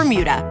Bash in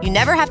Bermuda, you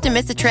never have to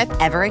miss a trip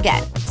ever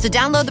again. So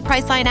download the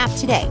Priceline app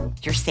today.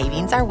 Your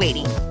savings are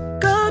waiting.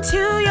 Go to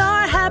your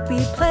happy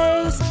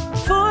place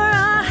for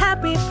a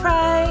happy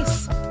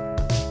price.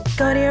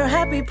 Go to your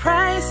happy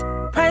price,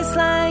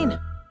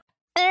 Priceline.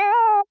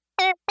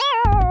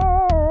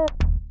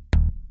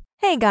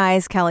 Hey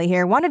guys, Kelly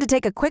here. Wanted to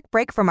take a quick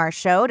break from our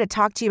show to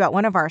talk to you about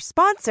one of our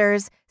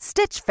sponsors,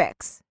 Stitch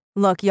Fix.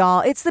 Look,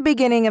 y'all, it's the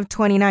beginning of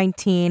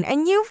 2019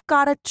 and you've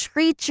got to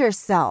treat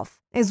yourself.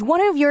 Is one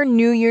of your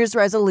New Year's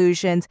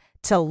resolutions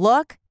to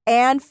look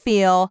and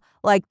feel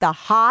like the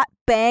hot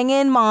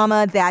banging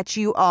mama that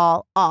you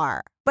all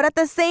are. But at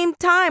the same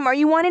time, are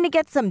you wanting to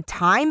get some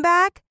time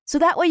back? So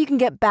that way you can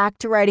get back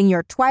to writing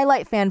your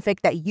Twilight fanfic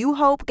that you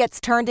hope gets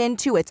turned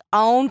into its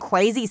own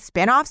crazy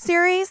spin-off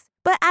series?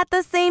 But at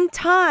the same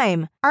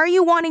time, are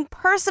you wanting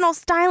personal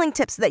styling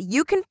tips so that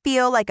you can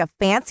feel like a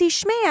fancy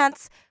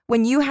schmance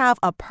when you have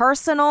a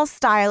personal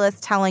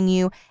stylist telling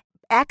you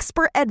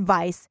expert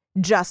advice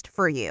just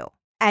for you?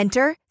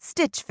 Enter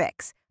Stitch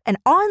Fix, an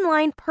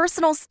online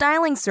personal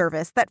styling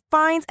service that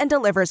finds and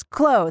delivers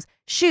clothes,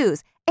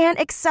 shoes, and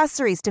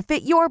accessories to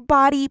fit your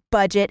body,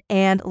 budget,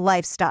 and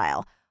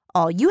lifestyle.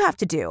 All you have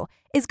to do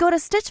is go to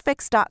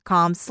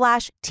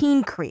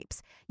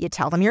stitchfix.com/teencreeps. You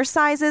tell them your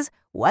sizes,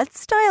 what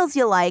styles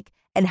you like,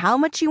 and how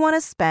much you want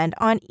to spend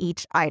on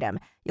each item.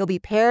 You'll be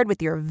paired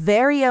with your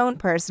very own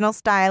personal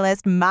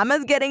stylist,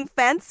 Mama's Getting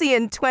Fancy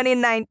in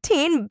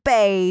 2019,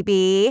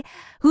 baby,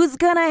 who's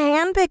gonna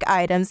handpick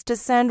items to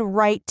send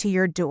right to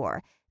your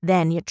door.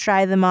 Then you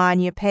try them on,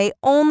 you pay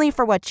only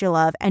for what you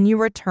love, and you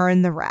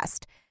return the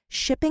rest.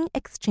 Shipping,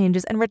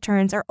 exchanges, and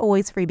returns are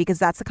always free because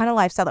that's the kind of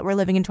lifestyle that we're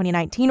living in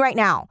 2019 right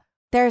now.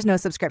 There's no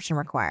subscription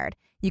required.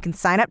 You can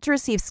sign up to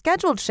receive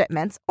scheduled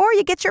shipments, or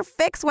you get your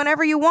fix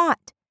whenever you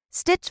want.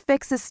 Stitch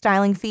Fix's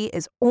styling fee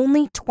is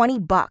only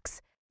 $20,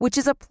 which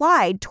is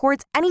applied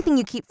towards anything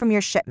you keep from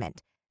your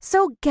shipment.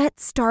 So get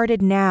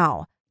started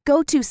now.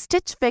 Go to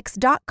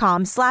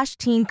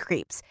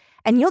stitchfix.com/teencreeps,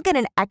 and you'll get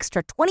an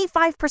extra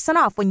 25%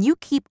 off when you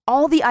keep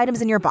all the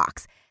items in your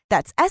box.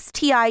 That's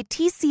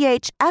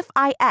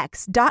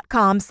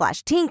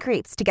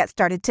stitchfix.com/teencreeps to get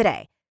started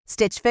today.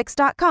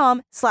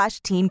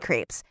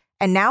 stitchfix.com/teencreeps.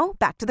 And now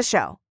back to the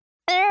show.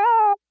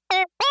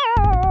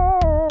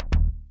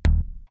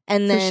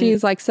 And So then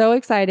she's like so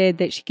excited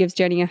that she gives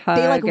Jenny a hug.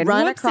 they like and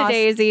run whoops-a across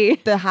daisy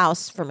the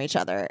house from each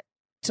other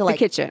to the like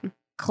kitchen.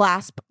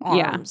 clasp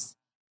Yeah. arms.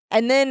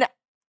 And then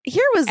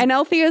here was And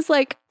Althea's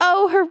like,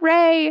 oh,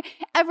 hooray.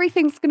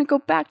 Everything's going to go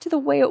back to the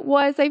way it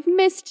was. I've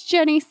missed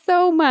Jenny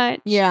so much.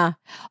 yeah.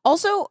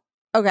 Also,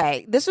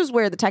 okay, this was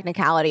where the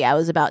technicality I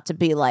was about to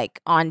be like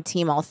on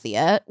Team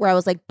Althea, where I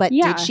was like, but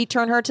Yeah. did she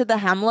turn her to the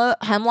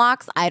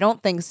hemlocks? I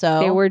don't think so.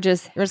 They were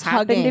just There's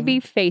happened to hugging. be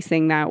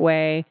facing that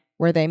way.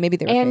 Were they? Maybe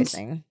they were And-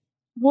 facing.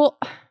 Well,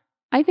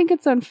 I think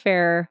it's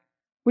unfair.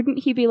 Wouldn't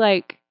he be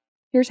like,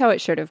 here's how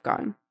it should have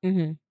gone?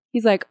 Mm-hmm.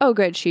 He's like, oh,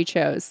 good, she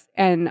chose.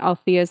 And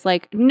Althea's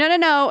like,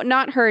 no,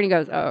 not her. And he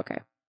goes, oh, okay.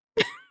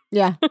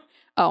 Yeah.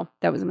 Oh,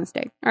 that was a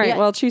mistake. All right, Yeah.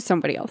 well, choose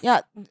somebody else.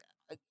 Yeah.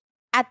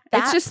 At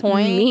that It's just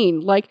point, mean.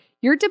 Like,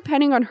 you're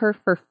depending on her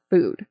for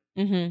food.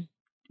 Mhm.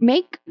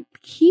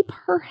 Keep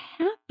her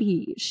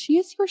happy. She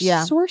is your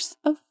Yeah. source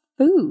of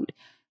food.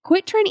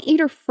 Quit trying to eat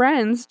her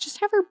friends. Just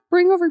have her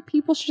bring over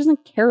people she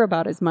doesn't care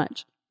about as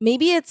much.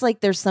 Maybe it's like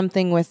there's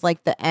something with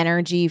like the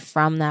energy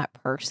from that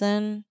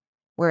person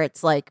where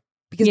it's like,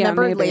 because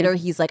remember maybe. later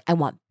he's like, I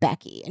want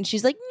Becky. And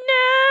she's like,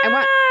 no. I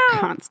want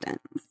Constance.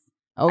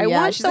 Oh, I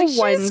yeah. want She's the like, she's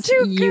ones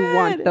too you good.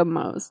 want the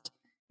most.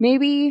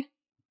 Maybe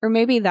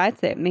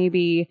that's it.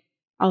 Maybe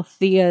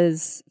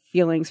Althea's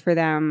feelings for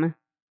them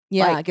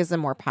Yeah, like, it gives them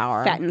more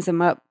power. fattens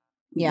them up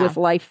Yeah. with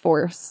life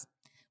force.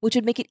 Which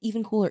would make it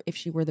even cooler if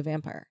she were the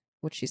vampire,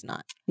 which she's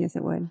not. Yes,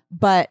 it would.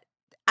 But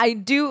I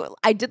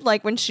did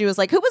like when she was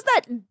like, who was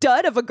that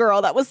dud of a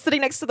girl that was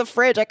sitting next to the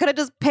fridge? I could have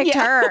just picked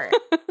her.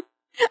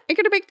 I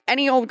could have picked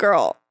any old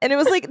girl. And it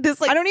was like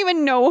this like I don't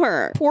even know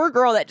her. poor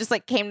girl that just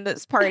like came to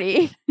this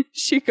party.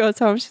 She goes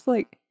home. She's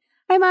like,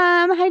 hi,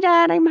 Mom. Hi,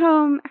 Dad. I'm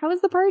home. How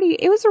was the party?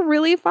 It was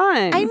really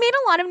fun. I made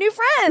a lot of new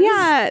friends.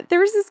 Yeah, there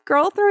was this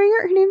girl throwing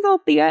her name's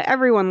Althea.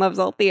 Everyone loves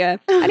Althea.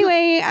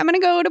 Anyway, I'm going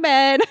to go to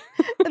bed.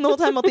 And the whole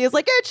time Althea's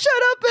like, it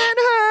should have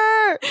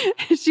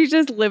been her. She's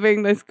just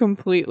living this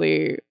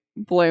completely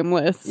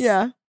blameless,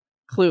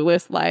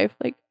 clueless life.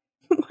 Like,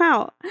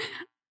 wow.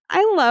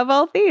 I love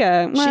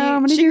Althea. Well,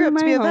 I'm gonna she do grew up to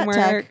my be a vet homework.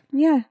 tech.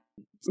 Yeah.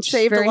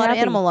 Saved a very lot happy.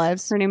 of animal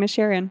lives. Her name is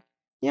Sharon.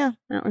 Yeah.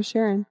 That was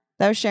Sharon.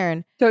 That was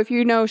Sharon. So if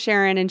you know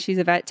Sharon and she's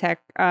a vet tech,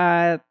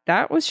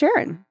 that was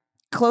Sharon.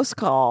 Close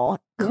call.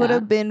 Could Yeah.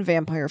 have been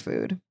vampire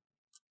food.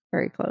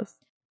 Very close.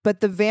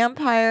 But the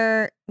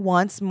vampire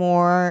wants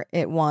more.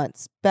 It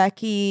wants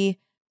Becky.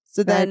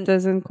 So That then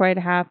doesn't quite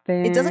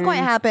happen. it doesn't quite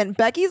happen.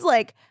 Becky's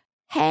like,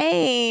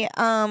 hey,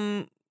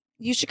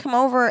 you should come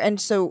over. And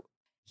so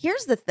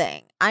here's the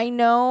thing. I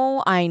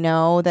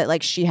know that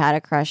like she had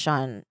a crush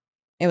on,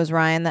 it was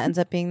Ryan that ends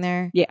up being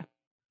there. Yeah.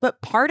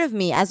 But part of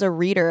me as a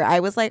reader, I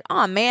was like,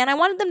 oh man, I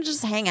wanted them to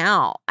just hang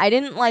out. I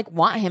didn't like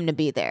want him to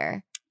be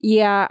there.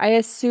 Yeah, I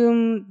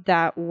assume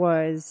that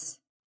was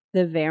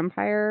the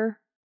vampire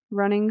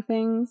running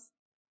things.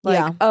 Like,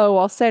 Yeah. oh,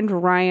 I'll send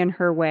Ryan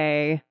her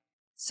way.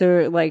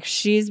 So, like,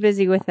 she's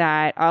busy with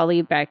that. I'll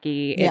leave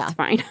Becky. Yeah. It's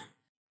fine.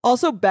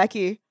 Also,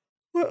 Becky,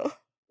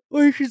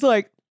 where she's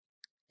like,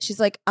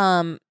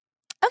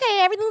 okay,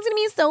 everything's gonna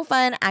be so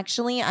fun.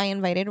 Actually, I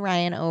invited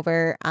Ryan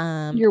over. You're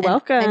and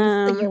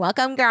welcome. You're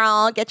welcome,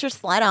 girl. Get your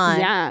slut on.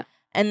 Yeah.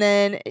 And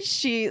then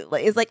she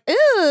is like,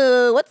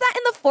 ooh, what's that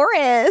in the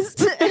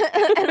forest?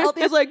 And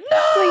Althea's like, no.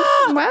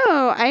 Like,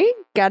 wow, I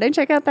gotta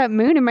check out that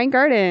moon in my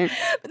garden.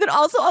 But then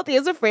also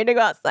Althea's afraid to go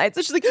outside.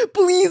 So she's like,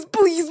 please,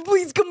 please,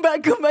 please come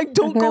back. Don't And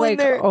they're go like, in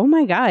there. oh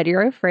my God,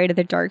 you're afraid of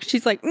the dark.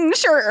 She's like,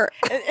 sure.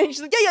 And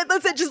she's like, yeah,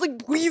 that's it. Just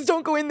like, please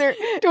don't go in there.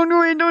 Don't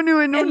do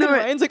it. And then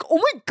Ryan's like, oh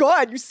my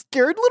God, you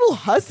scared little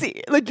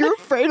hussy. Like, you're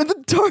afraid of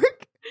the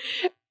dark.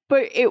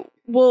 But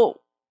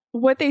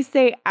what they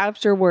say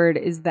afterward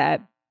is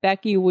that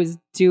Becky was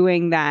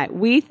doing that.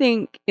 We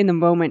think in the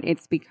moment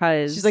it's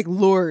because She's like,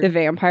 lured. the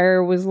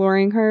vampire was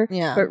luring her.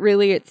 Yeah. But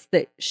really it's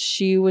that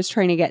she was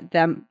trying to get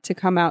them to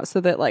come out so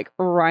that like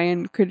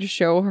Ryan could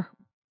show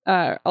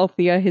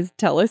Althea his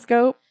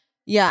telescope.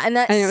 Yeah, and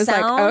And it was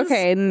like,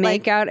 okay,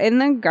 make out in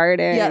the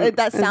garden. Yeah,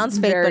 that sounds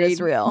fake, but very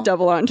it's real.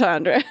 Double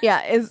entendre.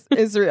 Yeah,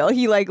 is real.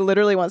 He like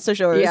literally wants to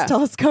show her Yeah. his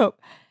telescope.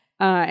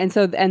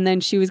 And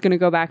then she was going to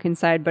go back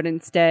inside, but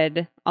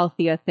instead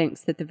Althea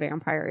thinks that the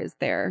vampire is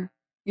there.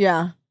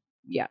 Yeah.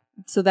 Yeah.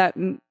 So that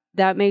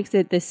makes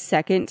it the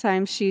second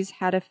time she's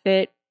had a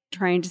fit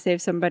trying to save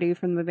somebody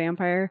from the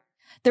vampire.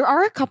 There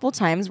are a couple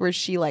times where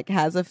she like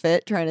has a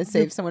fit trying to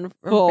save someone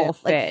from Full like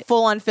fit.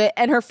 full on fit,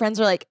 and her friends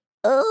are like,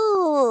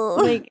 oh,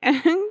 Like,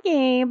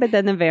 okay. But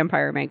then the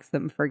vampire makes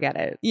them forget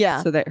it.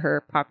 Yeah. So that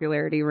her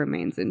popularity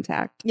remains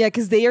intact. yeah,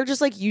 because they are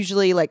just like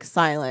usually like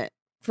silent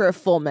for a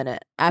full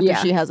minute after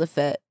Yeah. she has a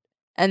fit,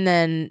 and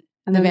then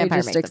And the then they vampire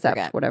just makes them accept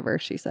forget. whatever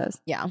she says.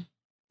 Yeah.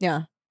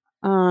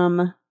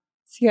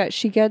 So yeah,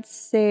 she gets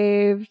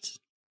saved.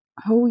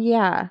 Oh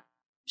yeah.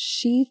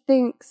 She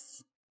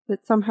thinks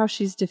that somehow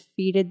she's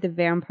defeated the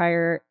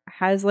vampire,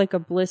 has like a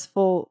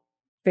blissful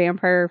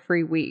vampire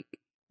free week.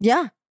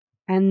 Yeah.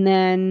 And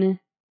then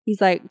he's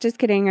like, just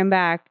kidding, I'm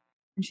back.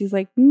 And she's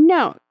like,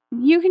 no,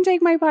 you can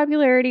take my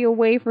popularity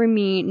away from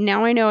me.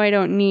 Now I know I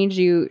don't need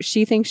you.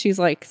 She thinks she's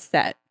like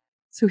set.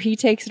 So he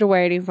takes it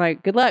away and he's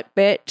like, good luck,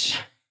 bitch.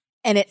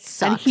 And it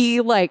sucks.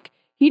 And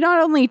he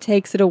not only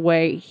takes it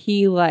away,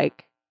 he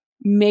like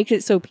makes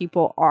it so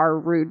people are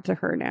rude to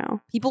her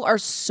now. People are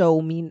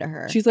so mean to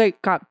her. She's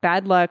like got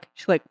bad luck.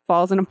 She like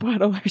falls in a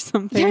puddle or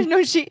something. yeah,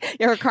 no,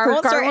 her car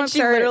won't start, and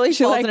she literally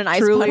She, falls like, in an ice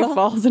truly puddle.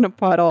 falls in a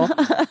puddle.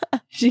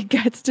 She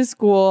gets to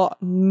school.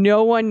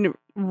 No one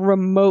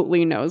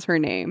remotely knows her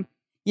name.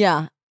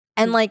 Yeah.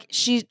 And like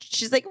she's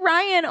like,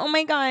 Ryan, oh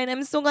my God,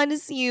 I'm so glad to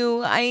see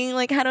you. I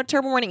like had a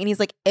terrible morning. And he's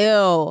like,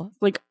 ew.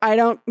 Like, I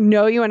don't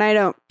know you and I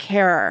don't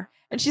care.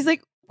 And she's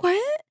like,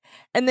 what?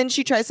 And then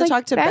she tries It's to like,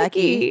 talk to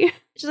Becky.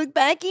 She's like,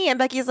 Becky. And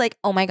Becky's like,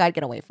 oh my God,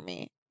 get away from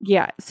me.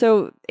 Yeah.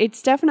 So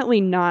it's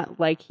definitely not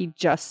like he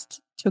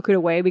just took it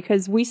away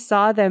because we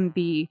saw them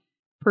be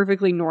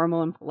perfectly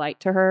normal and polite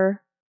to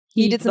her.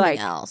 He did something like,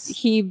 else.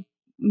 He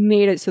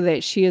made it so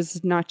that she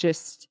is not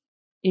just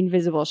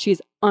invisible,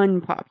 she's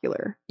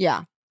unpopular.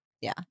 Yeah.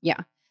 Yeah. Yeah.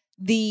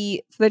 So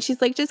that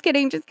she's like, just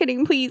kidding,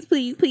 please,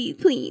 please, please,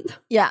 please.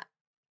 Yeah.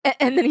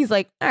 And then he's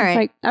like, all right.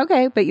 Like,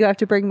 okay, but you have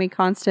to bring me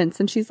Constance.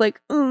 And she's like,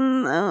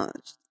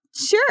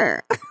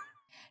 sure.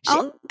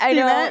 I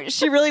know.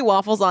 She really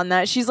waffles on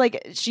that. She's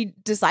like, she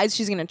decides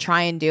she's going to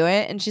try and do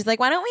it. And she's like,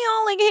 why don't we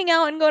all like hang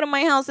out and go to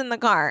my house in the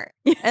car?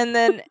 And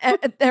then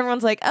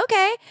everyone's like,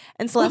 okay.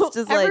 And Celeste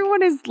is like,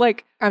 everyone is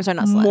like, I'm sorry,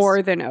 not Celeste.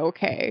 More than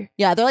okay.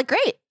 Yeah. They're like,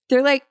 great.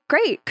 They're like,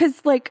 great.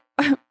 Cause like,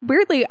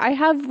 weirdly, I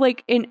have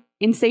like an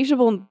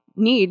insatiable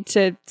need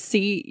to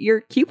see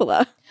your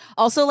cupola.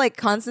 Also, like,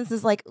 Constance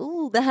is like,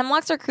 ooh, the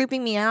hemlocks are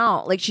creeping me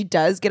out. Like, she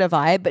does get a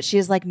vibe, but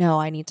she's like, no,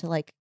 I need to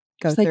like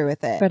go She's through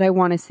like, with it. But I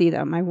want to see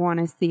them. I want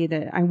to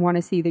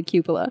see the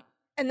cupola.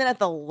 And then at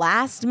the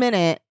last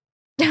minute,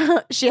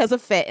 she has a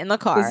fit in the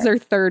car. This is her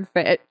third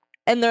fit.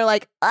 And they're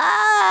like,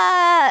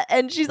 ah,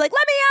 and she's like,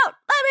 let me out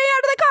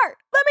of the car,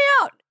 let me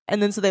out.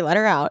 And then so they let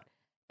her out.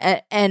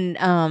 And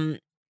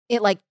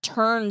it like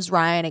turns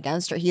Ryan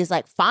against her. He's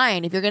like,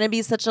 fine, if you're gonna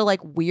be such a like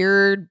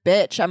weird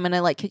bitch, I'm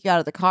gonna like kick you out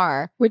of the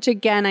car. Which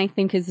again, I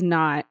think is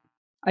not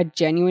a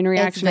genuine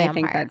reaction. I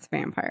think vampire. that's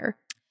vampire.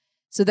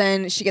 So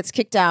then she gets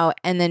kicked out,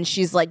 and then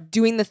she's like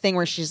doing the thing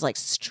where she's like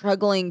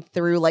struggling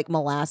through like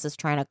molasses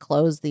trying to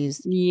close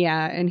these.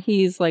 Yeah, and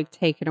he's like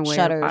taken away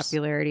Shutters. her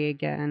popularity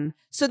again.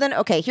 So then,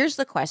 okay, here's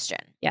the question.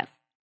 Yes.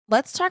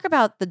 Let's talk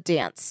about the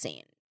dance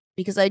scene,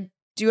 because I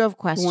do have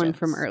questions. One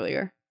from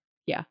earlier.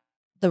 Yeah.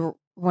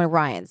 When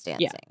Ryan's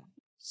dancing. Yeah.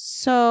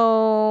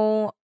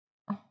 So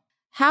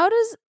how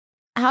does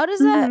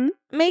that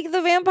make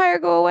the vampire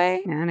go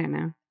away? I don't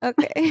know.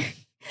 Okay.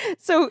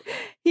 So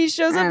he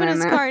shows up in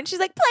his car and she's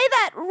like, play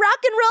that rock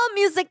and roll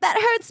music that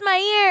hurts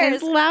my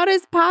ears. As loud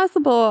as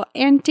possible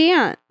and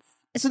dance.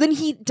 So then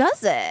he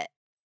does it.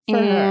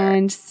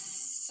 And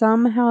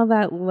somehow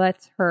that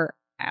lets her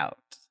out.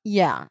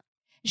 Yeah.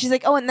 She's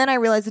like, oh, and then I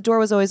realized the door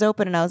was always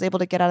open and I was able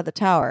to get out of the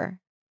tower.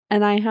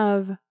 And I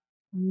have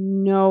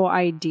no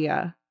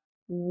idea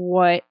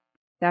what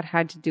that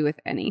had to do with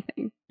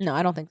anything. No,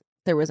 I don't think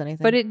there was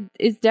anything. But it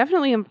is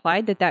definitely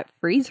implied that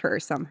frees her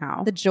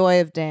somehow. The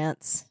joy of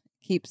dance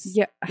keeps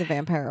Yeah. the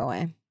vampire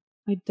away.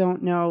 I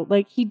don't know.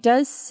 Like, he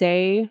does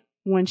say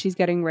when she's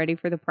getting ready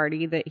for the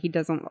party that he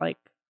doesn't like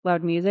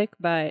loud music,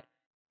 but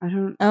I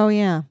don't Oh,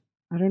 yeah.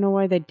 know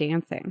why they're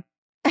dancing.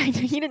 He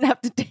didn't have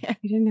to dance.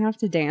 He didn't have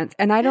to dance.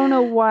 And I don't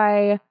know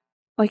why,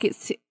 like,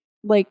 it's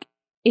like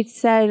it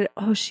said,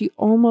 oh, she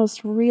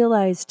almost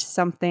realized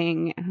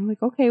something. And I'm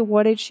like, okay,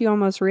 what did she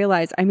almost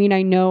realize? I mean,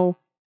 I know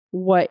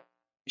what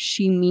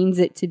she means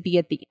it to be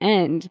at the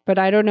end, but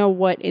I don't know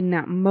what in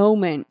that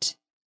moment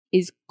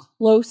is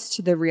close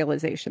to the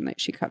realization that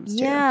she comes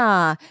to.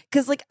 Yeah.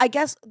 Because, like, I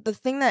guess the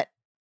thing that,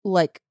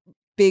 like,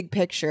 big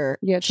picture,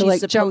 Yeah, to she's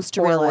like jump supposed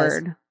to realize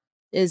forward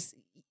is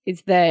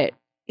is that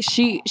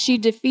she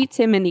defeats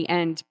him in the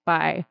end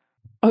by,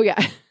 oh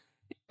yeah,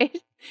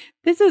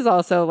 this is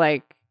also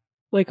like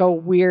a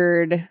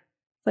weird,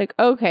 like,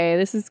 okay,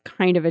 this is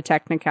kind of a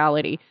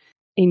technicality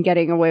in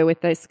getting away with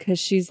this, because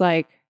she's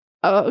like,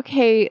 oh,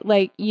 okay,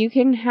 like, you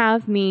can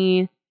have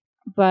me,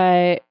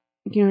 but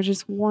you know,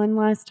 just one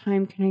last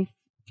time, can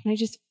I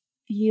just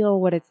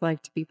feel what it's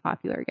like to be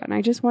popular again?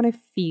 I just want to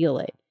feel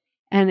it.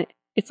 And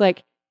it's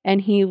like,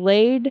 and he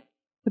laid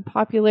the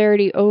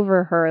popularity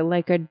over her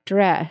like a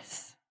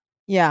dress.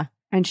 yeah.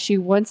 And she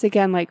once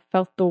again like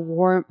felt the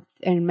warmth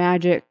and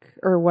magic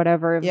or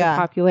whatever of the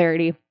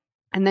popularity.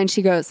 And then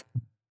she goes,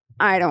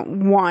 I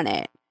don't want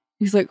it.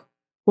 He's like,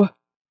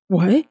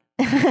 what?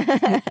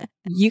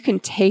 You can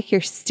take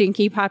your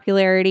stinky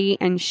popularity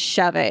and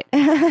shove it.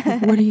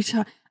 What are you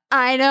talking?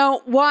 I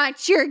don't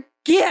want your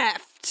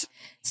gift.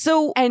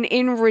 So, And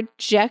in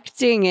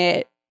rejecting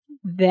it,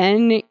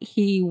 then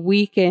he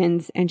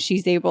weakens and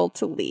she's able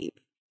to leave.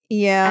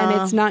 yeah.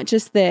 And it's not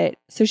just that.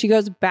 So she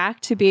goes back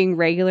to being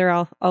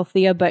regular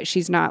Althea, but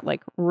she's not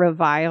like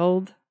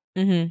reviled.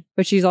 Mm-hmm.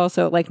 But she's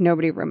also like,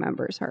 nobody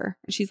remembers her.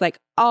 She's like,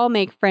 I'll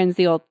make friends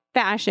the old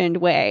fashioned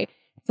way.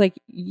 It's like,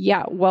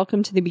 yeah,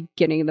 welcome to the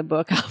beginning of the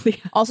book, Althea.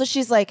 Also,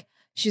 she's like,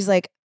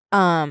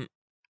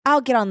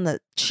 I'll get on the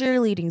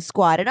cheerleading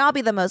squad and I'll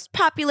be the most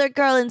popular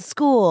girl in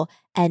school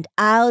and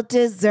I'll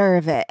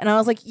deserve it. And I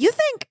was like, you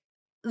think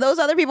those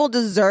other people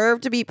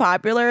deserve to be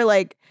popular?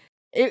 Like,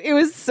 it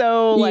was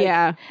so, like,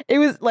 yeah. it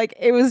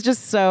was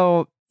just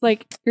so,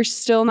 Like, you're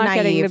still not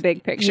getting the naive.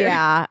 big picture.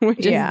 Yeah.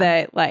 Which yeah. is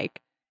that, like,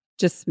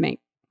 just make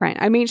friends.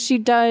 I mean, she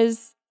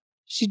does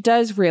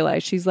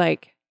realize, she's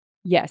like,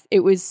 yes, it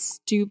was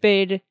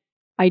stupid.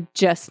 I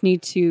just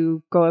need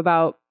to go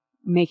about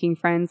making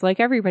friends like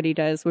everybody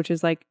does, which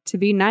is like to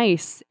be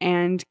nice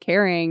and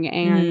caring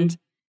and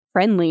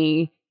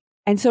friendly.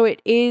 And so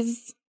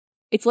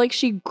it's like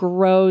she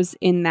grows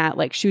in that.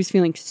 Like, she was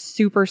feeling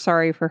super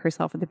sorry for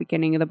herself at the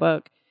beginning of the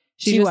book.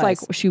 She just was. like,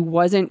 she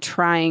wasn't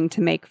trying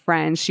to make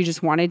friends. She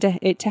just wanted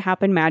it to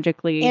happen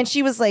magically. And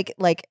she was like,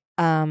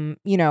 you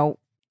know,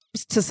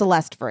 to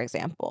Celeste, for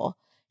example,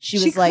 she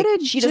was like,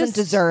 coulda she doesn't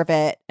deserve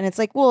it. And it's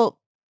like, well,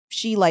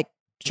 she like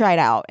tried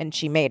out and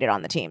she made it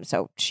on the team,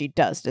 so she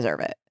does deserve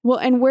it. Well,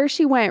 and where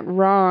she went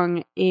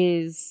wrong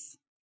is,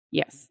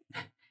 yes,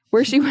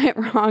 Where she went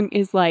wrong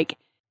is like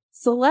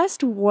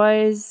Celeste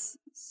was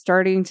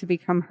starting to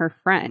become her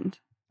friend.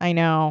 I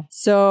know.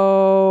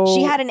 So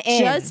She had an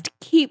in. Just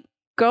keep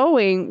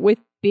going with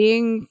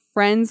being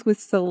friends with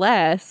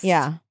Celeste.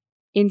 Yeah.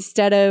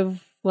 Instead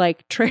of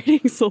like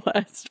trading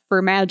Celeste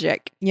for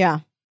magic. Yeah.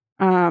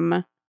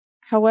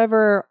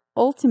 However,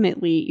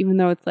 ultimately, even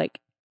though it's like,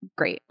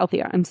 great,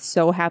 Althea, I'm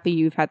so happy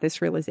you've had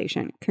this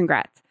realization.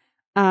 Congrats.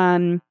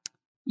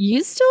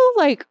 You still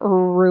like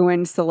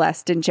ruined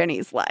Celeste and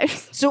Jenny's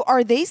lives. So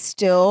are they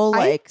still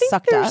like I think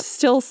sucked they're up?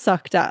 still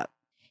sucked up.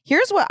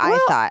 Here's what I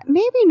thought.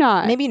 Maybe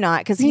not. Maybe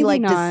not, because he Maybe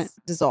like not.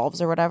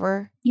 dissolves or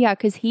whatever. Yeah,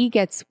 because he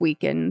gets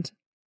weakened.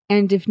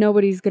 And if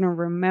nobody's going to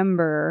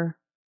remember,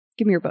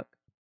 give me your book.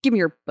 Give me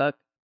your book.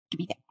 Give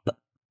me that book.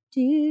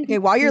 Okay,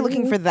 while you're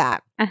looking for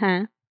that,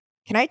 Uh-huh.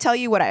 can I tell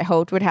you what I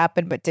hoped would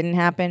happen but didn't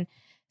happen?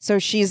 So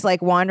she's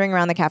like wandering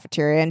around the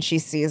cafeteria and she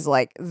sees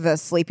like the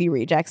Sleepy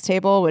Rejects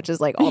table, which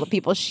is like all the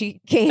people she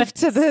gave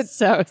to the.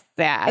 So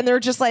sad. And they're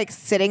just like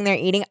sitting there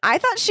eating. I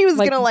thought she was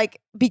Like- gonna like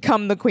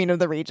become the queen of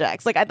the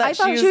rejects. Like I thought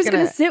she was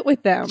going to sit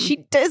with them. She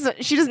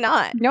doesn't. She does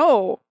not.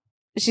 No.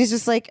 She's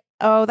just like,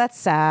 oh, that's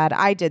sad.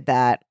 I did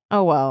that.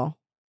 Oh well.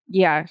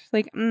 Yeah. She's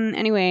like,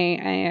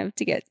 anyway, I have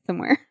to get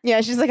somewhere.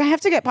 Yeah. She's like, I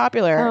have to get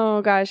popular.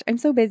 Oh, gosh. I'm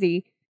so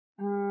busy.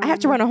 I have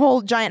to run a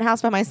whole giant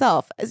house by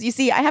myself. As you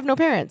see, I have no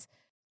parents.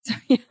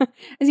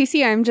 As you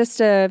see, I'm just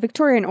a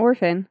Victorian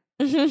orphan.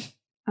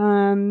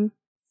 Mhm.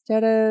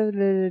 Instead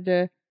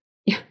of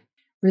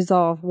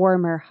resolve,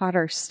 warmer,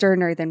 hotter,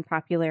 sterner than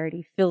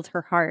popularity filled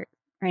her heart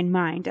and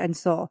mind and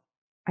soul.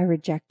 I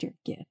reject your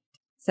gift,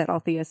 said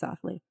Althea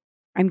softly.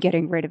 I'm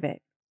getting rid of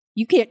it.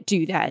 You can't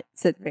do that,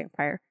 said the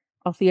vampire.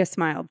 Althea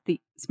smiled. The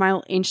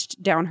smile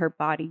inched down her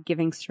body,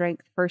 giving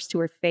strength first to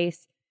her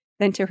face,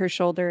 then to her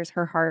shoulders,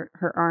 her heart,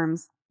 her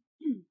arms.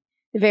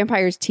 The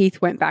vampire's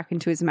teeth went back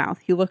into his mouth.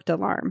 He looked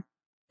alarmed.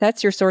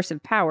 That's your source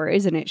of power,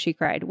 isn't it? She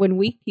cried. When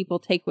weak people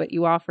take what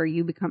you offer,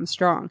 you become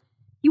strong.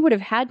 You would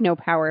have had no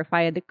power if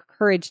I had the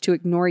courage to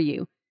ignore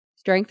you.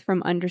 Strength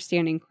from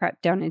understanding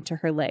crept down into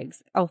her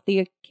legs.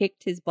 Althea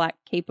kicked his black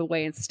cape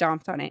away and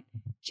stomped on it.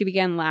 She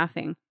began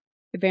laughing.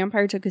 The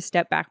vampire took a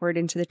step backward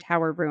into the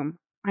tower room.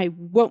 I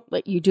won't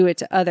let you do it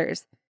to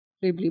others.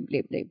 Blee, blee,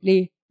 blee, blee,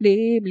 blee,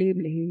 blee, blee,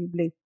 blee,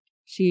 blee.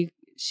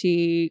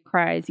 She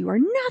cries, you are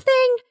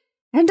nothing,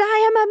 and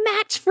I am a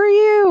match for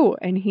you.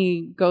 And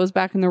he goes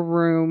back in the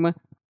room.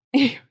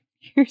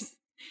 Here's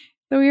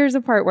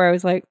a part where I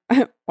was like,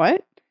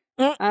 what?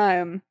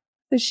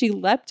 So she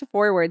leapt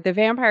forward. The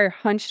vampire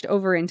hunched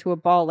over into a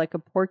ball like a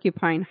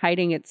porcupine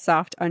hiding its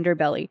soft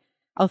underbelly.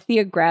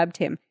 Althea grabbed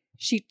him.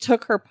 She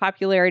took her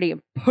popularity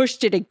and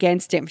pushed it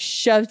against him,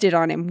 shoved it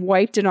on him,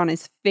 wiped it on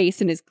his face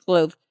and his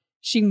clothes.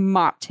 She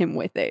mopped him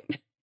with it. I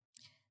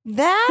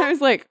That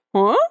was like,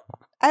 huh?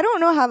 I don't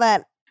know how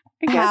that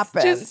I guess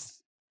happens.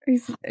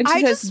 And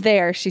she says,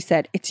 there, she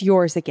said, it's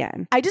yours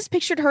again. I just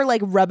pictured her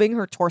like rubbing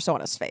her torso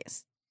on his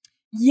face.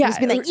 Yeah. Just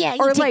being like, yeah,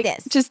 you or take like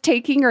this. just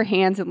taking her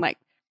hands and like,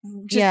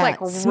 just Yeah, like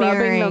rubbing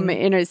smearing. them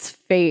in his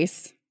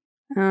face.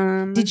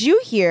 Did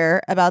you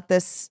hear about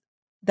this?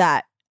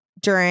 That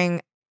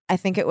during, I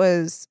think it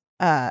was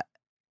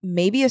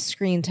maybe a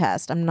screen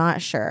test. I'm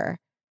not sure.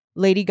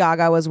 Lady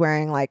Gaga was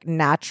wearing like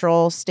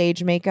natural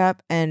stage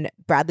makeup and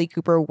Bradley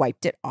Cooper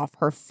wiped it off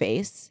her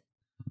face.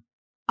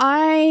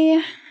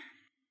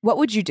 What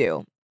would you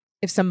do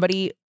if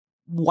somebody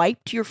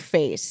wiped your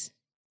face?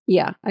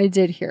 Yeah, I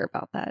did hear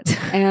about that.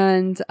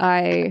 And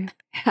I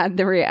had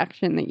the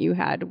reaction that you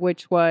had,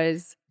 which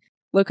was,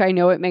 look, I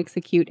know it makes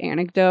a cute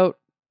anecdote,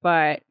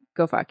 but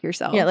go fuck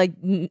yourself. Yeah, like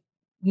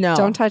no.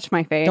 Don't touch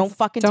my face. Don't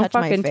fucking Don't touch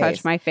my fucking face.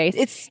 touch my face.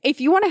 It's If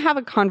you want to have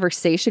a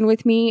conversation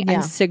with me Yeah.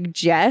 and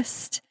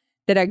suggest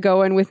that I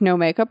go in with no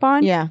makeup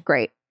on, Yeah.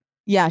 great.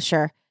 yeah,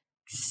 sure.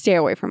 Stay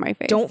away from my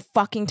face. Don't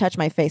fucking touch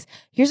my face.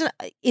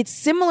 It's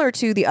similar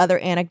to the other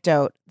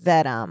anecdote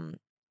that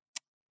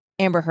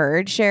Amber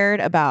Heard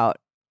shared about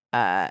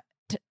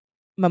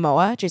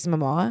Momoa, Jason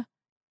Momoa,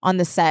 on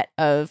the set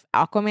of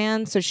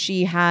Aquaman. So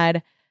she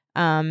had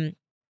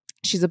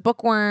she's a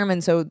bookworm,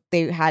 and so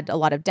they had a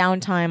lot of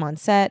downtime on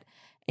set,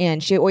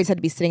 and she always had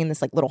to be sitting in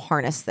this like little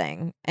harness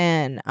thing.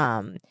 And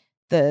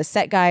the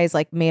set guys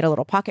like made a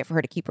little pocket for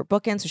her to keep her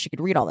book in so she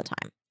could read all the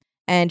time.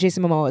 And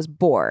Jason Momoa was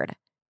bored.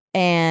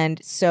 And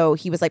so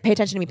he was like, pay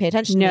attention to me, pay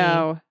attention to me.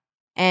 No.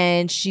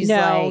 And she's No,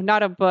 like,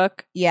 not a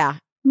book. yeah,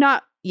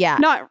 Not yeah.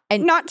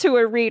 And- not to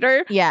a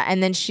reader. Yeah.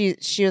 And then she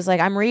was like,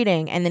 I'm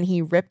reading. And then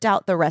he ripped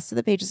out the rest of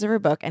the pages of her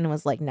book and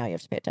was like, now you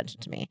have to pay attention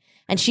to me.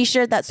 And she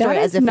shared that story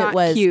That as is if not it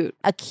was cute.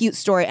 a cute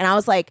story. And I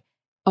was like,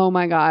 Oh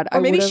my God. or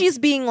maybe would've she's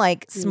being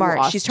like smart.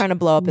 lost She's trying to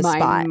blow up his my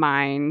spot.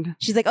 mind.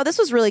 She's like, oh, this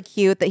was really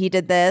cute that he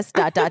did this, ...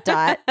 And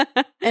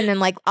then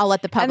like, I'll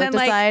let the and public then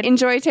decide. like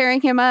enjoy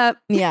tearing him up.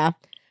 Yeah.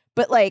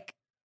 But like,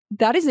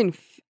 That is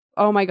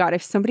oh my God.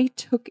 If somebody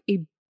took a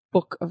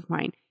book of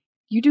mine,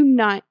 you do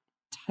not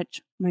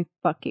touch my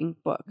fucking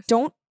books.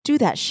 don't do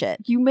that shit.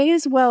 You may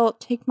as well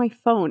take my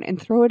phone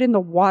and throw it in the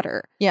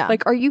water. Yeah.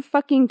 Like, are you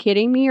fucking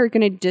kidding me? You're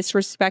going to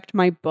disrespect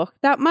my book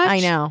that much? I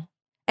know.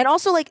 And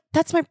also like,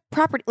 that's my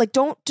property. Like,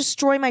 don't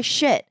destroy my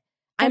shit.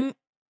 I'm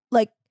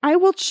like, I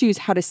will choose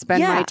how to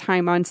spend Yeah. my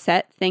time on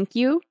set. Thank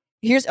you.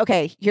 here's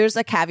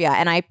a caveat.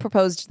 And I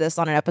proposed this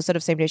on an episode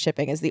of Same Day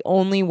Shipping is the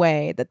only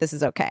way that this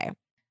is okay.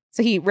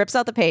 So he rips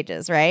out the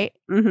pages, right?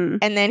 Mm-hmm.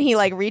 And then he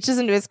like reaches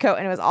into his coat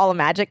and it was all a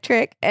magic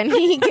trick. And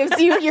he gives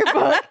you your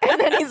book. And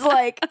then he's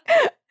like,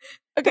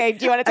 okay,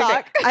 do you want to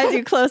talk? Okay, I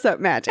do close-up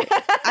magic.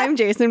 I'm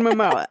Jason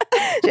Momoa.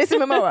 Jason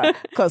Momoa,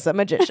 close-up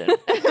magician.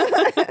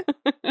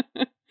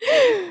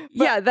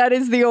 Yeah, that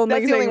is the only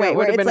That's the only thing way that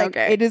where would have it's been like,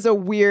 okay. it is a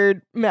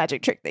weird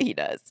magic trick that he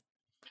does.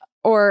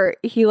 Or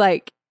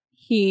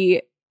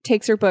he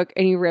takes her book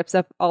and he rips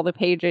up all the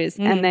pages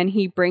Mhm. and then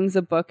he brings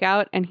a book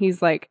out and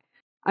he's like,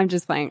 I'm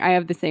just playing. I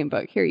have the same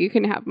book. Here, you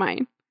can have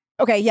mine.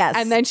 Okay, yes.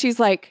 And then she's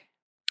like,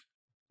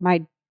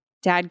 my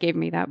dad gave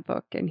me that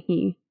book and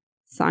he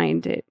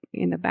signed it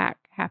in the back,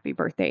 Happy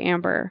Birthday,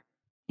 Amber.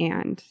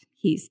 And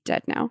he's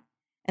dead now.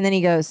 And then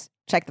he goes,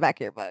 check the back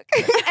of your book.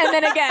 And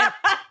then again,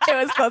 it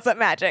was close-up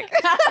magic.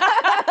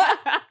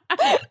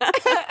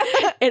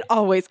 It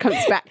always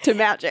comes back to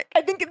magic.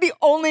 I think the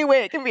only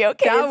way it can be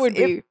okay That is would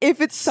be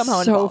if it's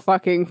somehow so involved.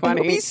 fucking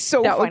funny. It would be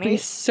so that funny. would be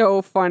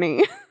so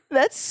funny.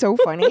 That's so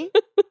funny.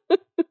 I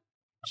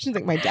should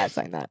think my dad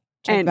signed that.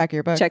 Check the And back of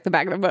your book. Check the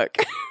back of the book.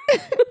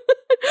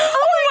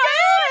 Oh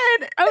my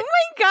god! Oh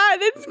my god,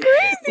 that's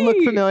crazy. Look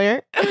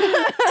familiar.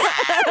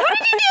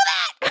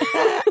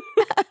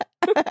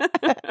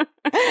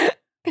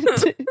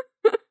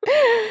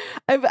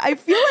 I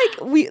feel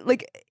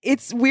like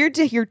it's weird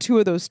to hear two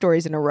of those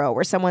stories in a row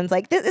where someone's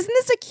like, isn't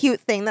this a cute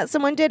thing that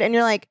someone did? And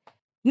you're like,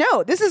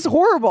 no, this is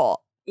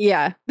horrible.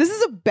 Yeah. This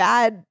is a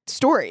bad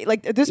story.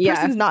 Like this Yeah.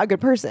 person's not a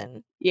good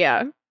person.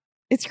 Yeah.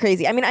 It's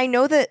crazy. I mean, I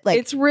know that like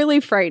It's really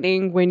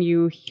frightening when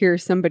you hear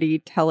somebody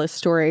tell a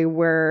story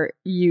where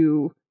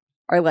you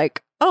are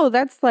like, oh,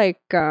 that's like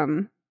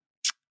the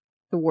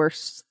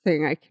worst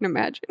thing I can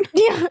imagine.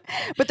 yeah,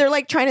 but they're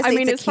like trying to say I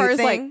mean, it's as a far cute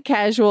as thing. like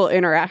casual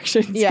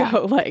interactions Yeah.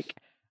 go, like,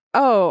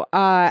 oh,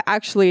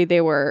 actually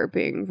they were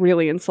being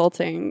really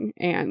insulting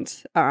and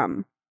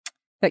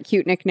that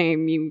cute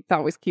nickname you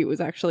thought was cute was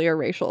actually a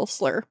racial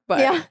slur.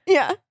 But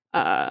yeah,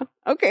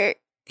 okay.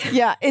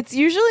 yeah. It is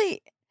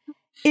usually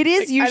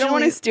I don't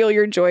want to steal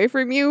your joy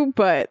from you,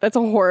 but that's a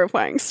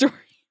horrifying story.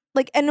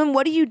 like, and then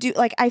what do you do?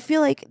 Like, I feel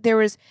like there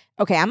was,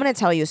 okay, I'm going to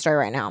tell you a story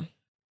right now.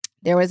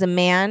 There was a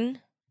man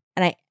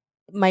and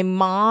my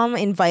mom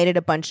invited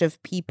a bunch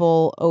of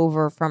people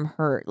over from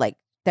her, like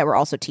that were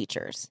also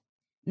teachers.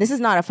 This is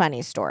not a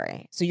funny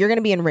story. So you're going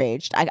to be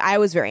enraged. I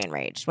was very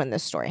enraged when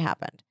this story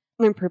happened.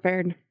 I'm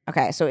prepared.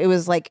 Okay. So it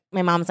was like,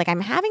 my mom's like, I'm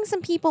having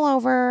some people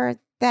over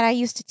that I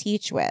used to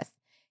teach with.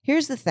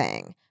 Here's the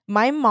thing.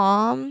 My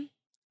mom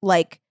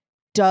like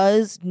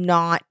does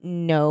not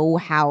know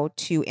how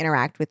to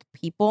interact with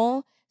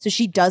people. So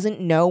she doesn't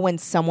know when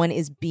someone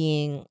is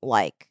being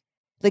like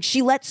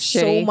she lets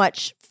so Shitty.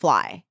 much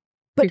fly.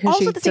 But Because also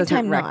she at the same doesn't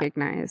time not.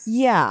 recognize.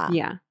 Yeah.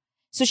 Yeah.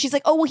 So she's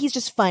like, oh, well, he's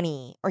just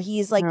funny. Or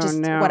he's like Oh, just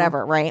no.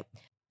 whatever, right?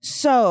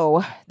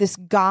 So this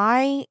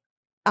guy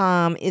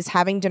is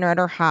having dinner at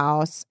her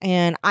house.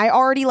 And I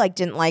already like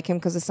didn't like him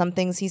because of some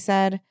things he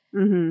said.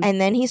 Mm-hmm. And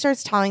then he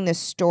starts telling this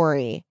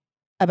story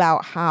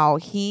about how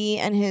he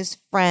and his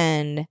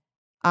friend,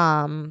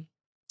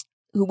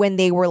 who when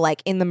they were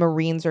like in the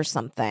Marines or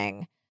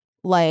something,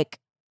 like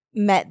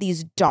met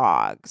these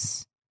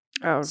dogs.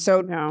 Oh,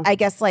 So no. I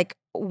guess like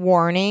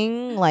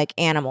warning, like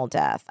animal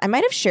death. I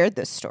might have shared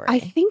this story. I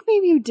think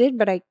maybe you did,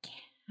 but I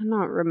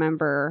cannot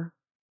remember.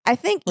 I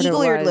think what it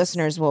eagle-eared was.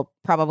 listeners will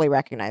probably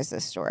recognize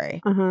this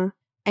story. Uh-huh.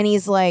 And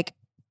he's like,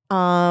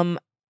 and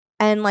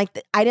like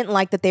I didn't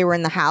like that they were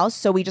in the house,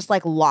 so we just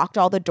like locked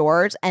all the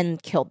doors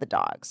and killed the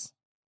dogs.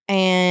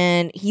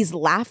 And he's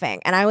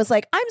laughing, and I was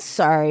like, I'm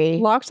sorry,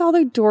 Locked all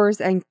the doors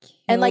and killed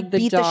and like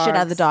beat the shit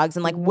out of the dogs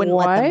and like wouldn't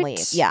let them What?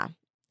 leave. Yeah,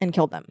 and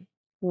killed them.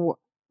 Wh-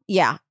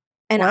 Yeah.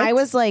 And I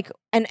What? was like,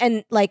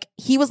 and like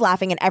he was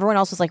laughing, and everyone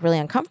else was like really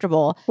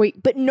uncomfortable,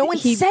 Wait, but no one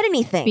he said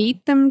anything.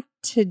 beat them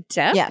to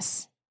death?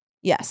 Yes,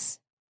 yes.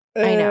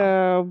 I know.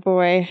 Oh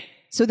boy.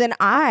 So then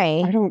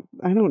I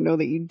don't know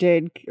that you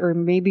did, or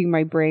maybe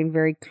my brain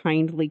very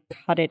kindly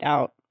cut it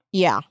out.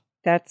 yeah.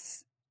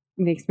 That's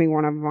makes me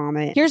want to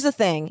vomit. Here's the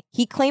thing: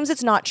 he claims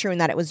it's not true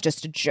and that it was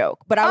just a joke.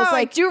 But I was I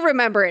like, do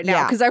remember it now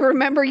Yeah. because I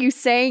remember you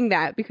saying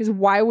that. Because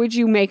why would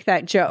you make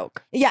that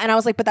joke? yeah, and I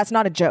was like, but that's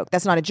not a joke.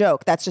 That's not a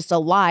joke. That's just a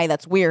lie.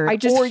 That's weird.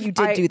 Or you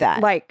did do that.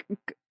 Like,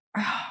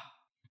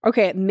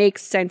 okay, it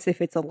makes sense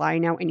if it's a lie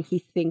now, and he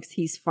thinks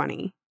he's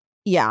funny.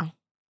 Yeah,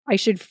 I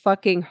should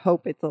fucking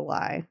hope it's a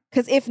lie.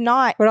 because if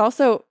not, But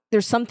also,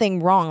 there's something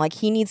wrong. Like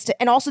he needs to.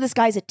 And also, this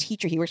guy's a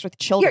teacher. He works with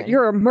children.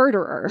 you're a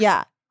murderer.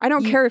 yeah. I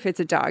don't You- care if it's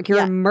a dog. You're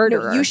Yeah. a No,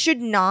 murderer. you should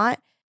not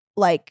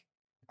like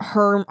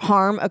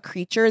harm a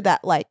creature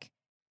that like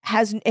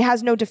has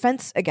no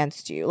defense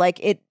against you.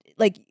 Like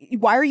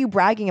why are you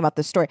bragging about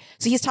this story?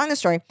 So he's telling the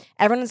story.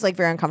 Everyone is like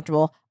very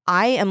uncomfortable.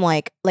 I am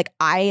like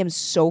I am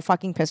so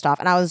fucking pissed off.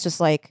 And I was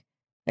just like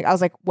I was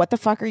like, what the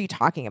fuck are you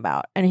talking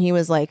about? And he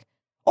was like,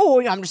 oh,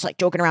 yeah, I'm just like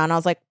joking around. And I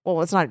was like,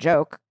 well, it's not a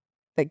joke.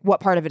 Like, what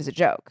part of it is a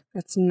joke?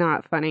 That's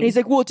not funny. And he's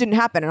like, well, it didn't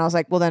happen. And I was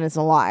like, well, then it's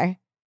a lie.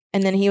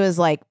 And then he was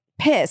like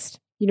pissed.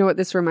 You know what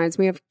this reminds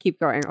me of? Keep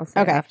going. I'll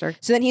say it after.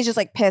 So then he's just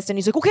like pissed and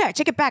he's like, okay, I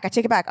take it back.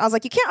 I was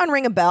like, you can't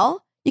unring a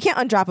bell. You can't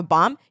undrop a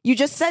bomb. You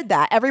just said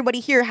that.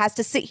 Everybody here has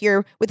to sit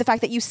here with the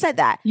fact that you said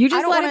that. You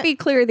just let it be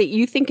clear that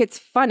you think it's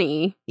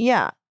funny.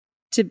 Yeah.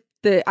 To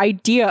the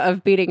idea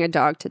of beating a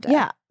dog to death.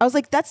 Yeah. I was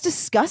like, that's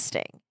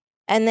disgusting.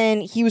 And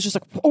then he was just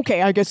like,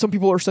 okay, I guess some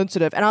people are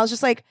sensitive. And I was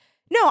just like,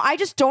 no, I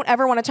just don't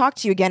ever want to talk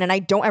to you again. And I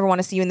don't ever want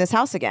to see you in this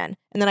house again.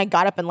 And then I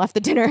got up and left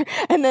the dinner.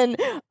 And then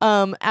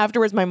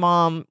afterwards, my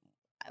mom,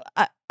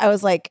 I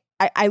was like,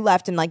 I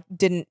left and like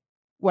didn't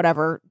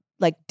whatever,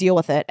 like deal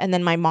with it. And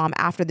then my mom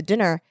after the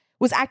dinner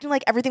was acting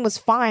like everything was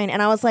fine.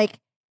 And I was like,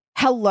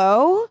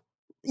 hello?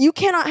 You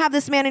cannot have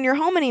this man in your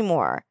home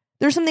anymore.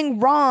 There's something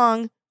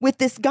wrong with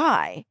this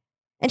guy.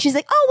 And she's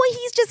like, oh, well,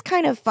 he's just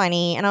kind of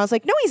funny. And I was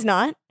like, no, he's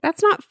not.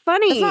 That's not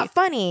funny. That's not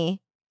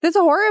funny. That's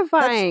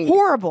horrifying. That's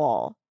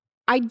horrible.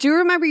 I do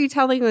remember you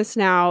telling this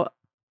now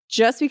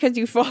just because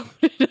you followed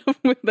it up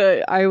with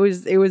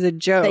it was a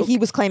joke. That he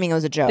was claiming it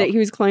was a joke. That he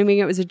was claiming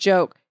it was a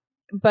joke.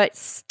 But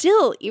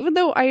still, even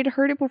though I had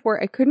heard it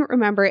before, I couldn't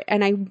remember it.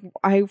 And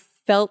I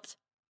felt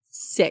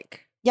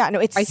sick. Yeah, no,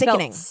 it's sickening. I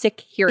felt sick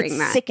hearing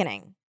that.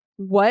 Sickening.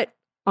 What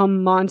a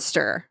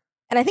monster.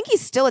 And I think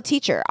he's still a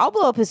teacher. I'll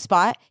blow up his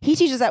spot. He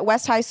teaches at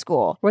West High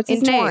School. What's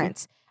his name?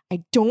 Torrance.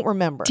 I don't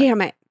remember.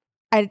 Damn it.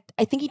 I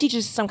think he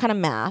teaches some kind of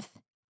math.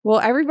 Well,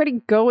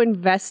 everybody go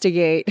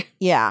investigate.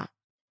 Yeah.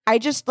 I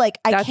just I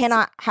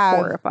cannot have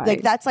horrifying.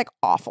 Like that's like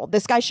awful.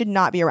 This guy should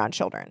not be around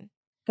children.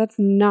 That's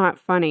not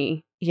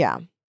funny. Yeah.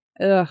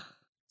 Ugh.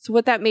 So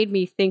what that made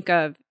me think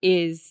of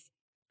is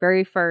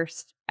very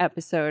first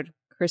episode,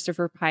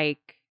 Christopher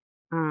Pike,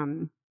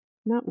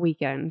 not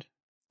Weekend,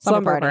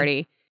 Slumber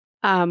Party.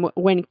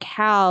 When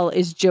Cal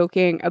is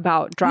joking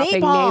about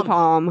dropping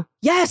napalm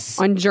yes,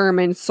 on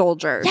German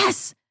soldiers.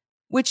 Yes.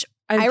 Which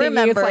I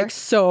remember it's like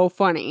so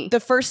funny. The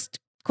first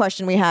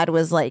question we had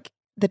was like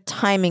the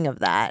timing of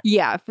that.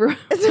 Yeah.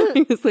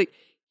 It's like,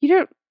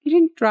 you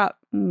didn't drop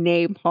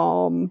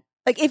napalm.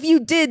 Like if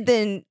you did,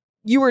 then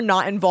you were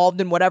not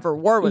involved in whatever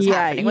war was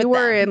happening. You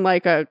were in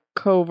like a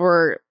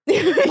covert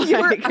you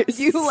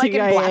like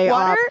in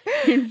Blackwater?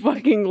 In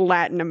fucking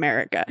Latin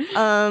America.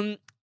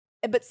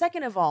 But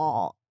second of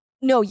all,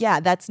 no, yeah,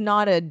 that's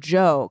not a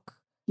joke.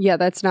 Yeah,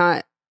 that's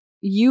not.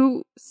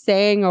 You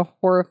saying a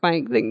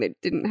horrifying thing that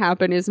didn't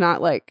happen is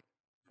not like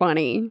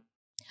funny.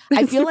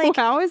 I feel like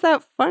how is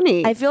that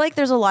funny? I feel like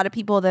there's a lot of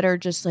people that are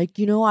just like,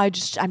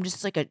 I'm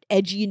just like an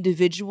edgy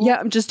individual. Yeah,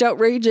 I'm just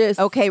outrageous.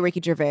 Okay,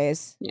 Ricky Gervais.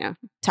 Yeah.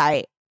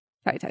 Tight.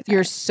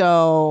 You're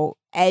so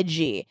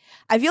edgy.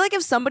 I feel like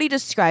if somebody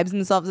describes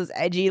themselves as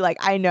edgy, like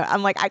I know,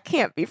 I'm like, I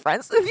can't be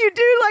friends with you,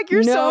 dude. Like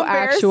you're so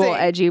embarrassing. No actual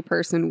edgy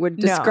person would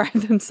describe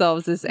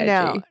themselves as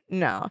edgy.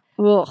 No.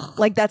 Ugh.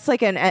 Like that's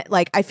like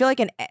I feel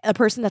like a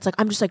person that's like,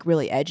 I'm just like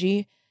really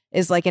edgy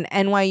is like an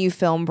NYU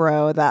film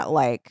bro that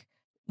like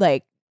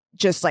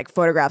just like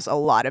photographs a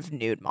lot of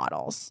nude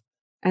models.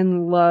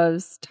 And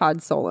loves Todd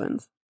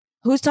Solondz.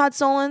 Who's Todd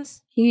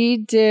Solondz? He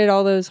did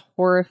all those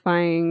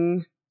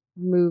horrifying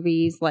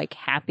movies like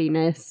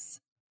Happiness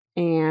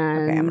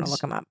and okay, I'm gonna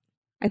look him up.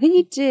 I think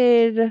he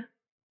did.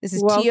 This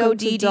is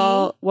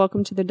TODD.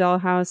 Welcome to the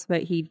Dollhouse,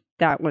 but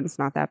that one's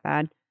not that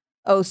bad.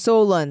 Oh,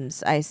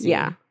 Solondz, I see.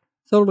 Yeah,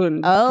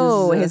 Solondz.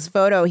 Oh, his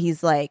photo.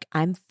 He's like,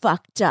 I'm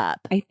fucked up.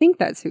 I think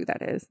that's who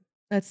that is.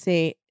 Let's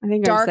see. I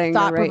think dark,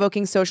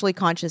 thought-provoking, socially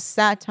conscious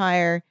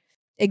satire.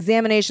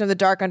 Examination of the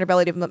dark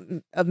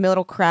underbelly of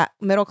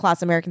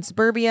middle-class American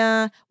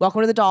suburbia.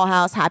 Welcome to the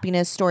Dollhouse.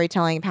 Happiness,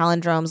 storytelling,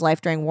 palindromes, life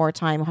during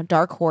wartime,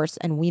 Dark Horse,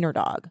 and Wiener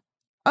Dog.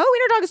 Oh,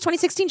 Wiener Dog is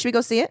 2016. Should we go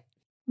see it?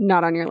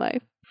 Not on your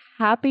life.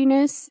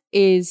 Happiness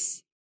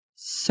is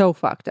so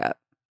fucked up.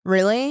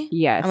 Really?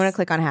 Yes. I'm going to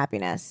click on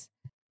Happiness.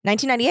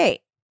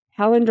 1998.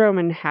 Palindrome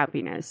and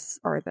Happiness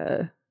are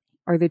the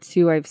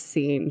two I've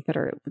seen that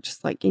are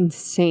just like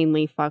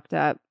insanely fucked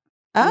up.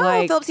 Oh,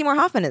 like, Philip Seymour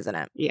Hoffman, isn't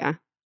it? Yeah.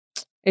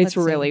 It's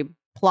really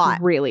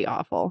really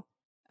awful.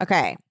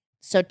 Okay.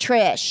 So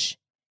Trish,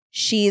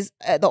 she's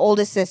the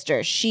oldest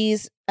sister.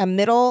 She's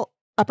a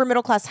upper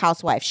middle class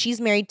housewife. She's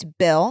married to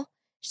Bill.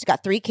 She's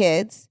got 3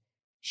 kids.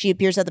 She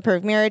appears at The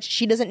Perfect Marriage.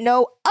 She doesn't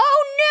know,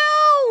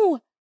 oh no,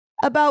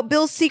 about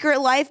Bill's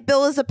secret life.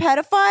 Bill is a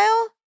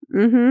pedophile?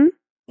 Mm-hmm.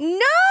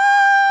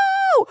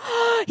 No!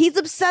 He's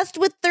obsessed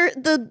with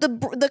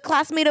the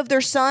classmate of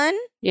their son?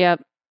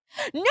 Yep.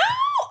 No!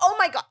 Oh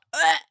my God.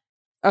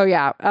 Oh,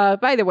 yeah.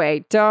 By the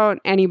way, don't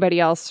anybody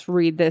else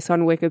read this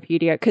on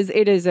Wikipedia because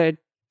it is a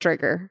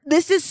trigger.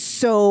 This is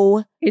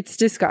so... It's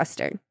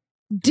disgusting.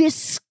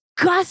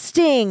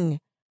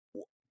 Disgusting.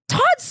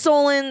 Todd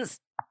Solondz,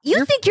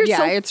 you think you're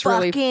so it's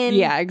fucking... Really,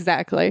 yeah,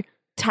 exactly.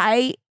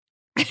 Tight.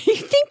 You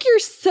think you're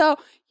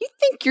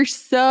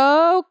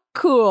so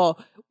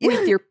cool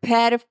with your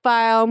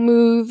pedophile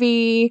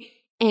movie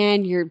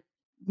and your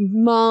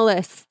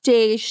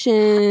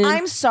molestation.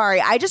 I'm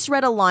sorry. I just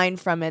read a line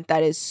from it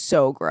that is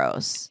so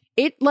gross.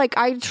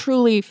 I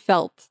truly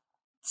felt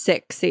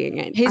sick seeing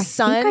it. His I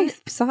son- think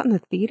I saw it in the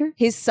theater.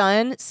 His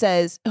son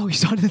says, "Oh, you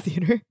saw it in the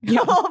theater? Yeah.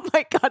 Oh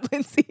my God,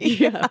 Lindsay!"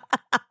 Yeah.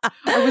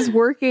 I was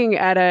working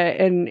at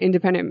an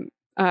independent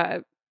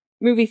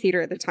movie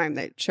theater at the time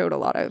that showed a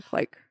lot of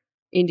like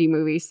indie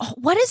movies. Oh,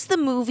 what is the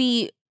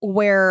movie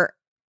where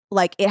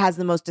like it has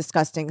the most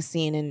disgusting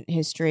scene in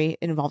history?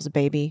 It involves a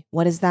baby.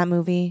 What is that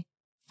movie?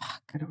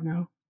 Fuck, I don't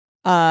know.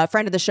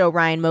 Friend of the show,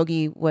 Ryan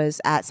Mogi,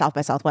 was at South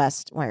by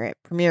Southwest where it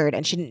premiered,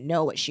 and she didn't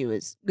know what she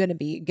was going to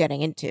be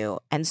getting into,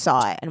 and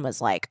saw it and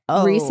was like,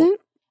 "Oh, Recent?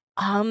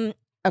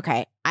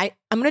 Okay, I'm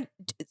gonna.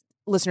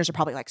 Listeners are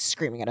probably like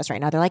screaming at us right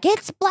now. They're like,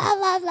 "It's blah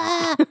blah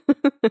blah."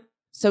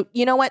 So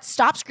you know what?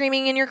 Stop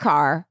screaming in your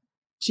car.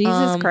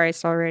 Jesus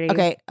Christ already.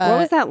 Okay, what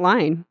was that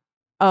line?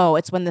 Oh,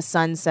 it's when the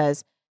son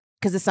says,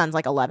 because the son's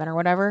like 11 or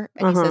whatever,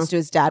 and he says to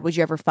his dad, "Would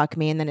you ever fuck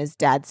me?" And then his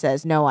dad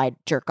says, "No, I'd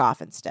jerk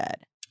off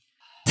instead."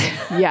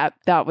 Yeah,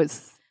 that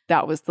was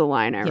the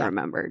line I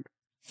remembered.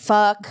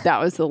 Fuck.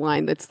 That was the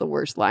line that's the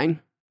worst line.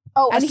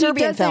 Oh, And a he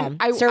Serbian doesn't- film.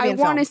 I Serbian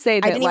want to film. say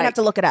that I didn't even have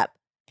to look it up.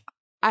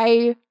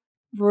 I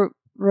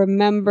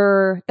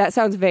remember that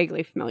sounds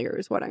vaguely familiar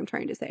is what I'm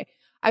trying to say.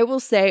 I will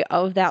say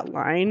of that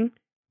line,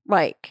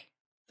 like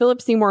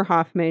Philip Seymour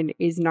Hoffman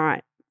is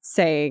not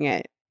saying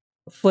it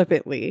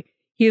flippantly.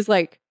 He's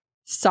like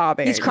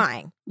sobbing. He's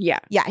crying. Yeah.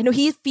 Yeah, I know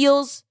he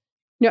feels.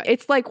 No,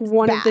 it's like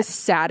one of the bad.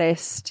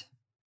 saddest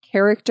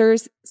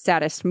characters,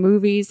 saddest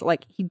movies.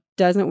 Like he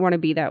doesn't want to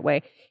be that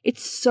way.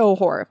 It's so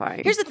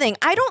horrifying. Here's the thing.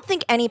 I don't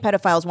think any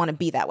pedophiles want to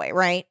be that way,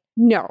 right?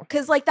 No.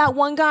 Because like that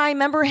one guy,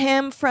 remember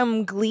him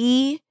from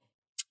Glee?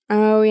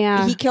 Oh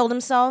yeah. He killed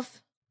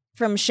himself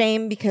from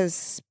shame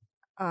because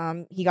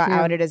he got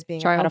Yeah. outed as being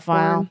Child a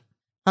pedophile. porn.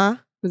 Huh?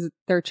 Was it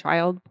their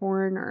child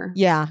porn or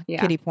Yeah,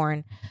 Yeah. kitty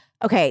porn.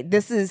 Okay,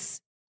 this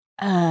is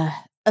a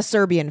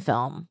Serbian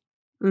film.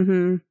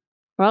 Mm-hmm.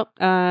 Well,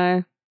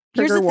 Here's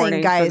trigger the thing,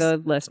 warning guys. for the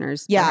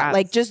listeners. Yeah, perhaps.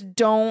 like just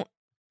don't.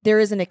 There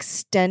is an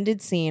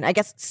extended scene. I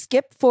guess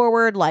skip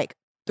forward like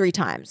 3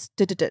 times.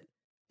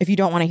 If you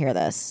don't want to hear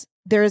this,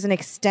 there is an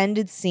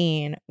extended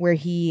scene where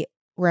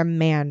a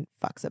man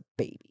fucks a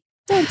baby.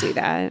 don't do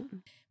that.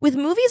 With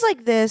movies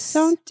like this,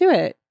 Don't do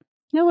it.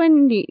 No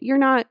one. You're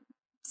not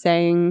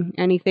saying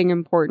anything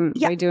important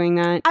Yeah. by doing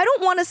that. I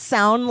don't want to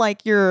sound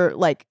like you're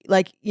like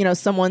you know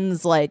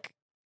someone's like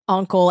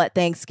uncle at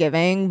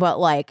Thanksgiving, but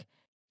like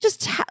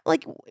just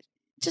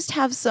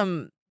have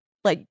some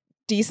like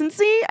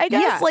decency, I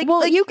guess. Like, well,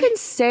 like you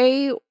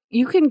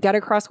can get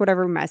across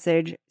whatever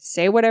message,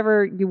 say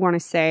whatever you want to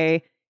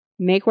say,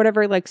 make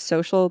whatever like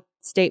social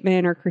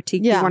statement or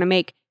critique you Yeah. want to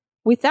make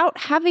without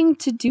having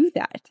to do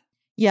that.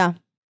 yeah,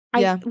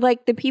 Yeah. I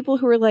like the people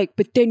who are like,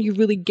 but then you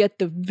really get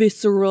the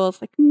visceral.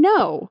 It's like,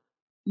 no,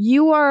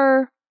 you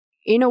are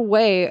in a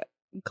way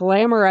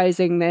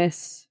glamorizing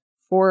this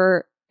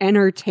for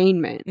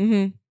entertainment.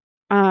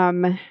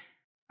 mm-hmm.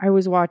 I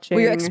was watching.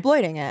 Well, you're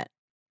exploiting it.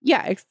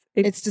 yeah,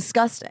 It's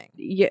disgusting.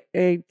 yeah,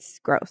 it's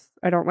gross.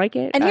 I don't like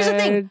it. And here's the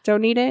thing.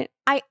 Don't need it.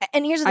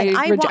 Here's the thing.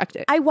 I reject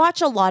it. I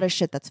watch a lot of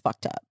shit that's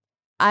fucked up.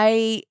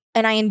 I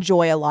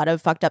enjoy a lot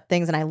of fucked up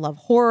things, and I love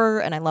horror,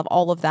 and I love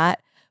all of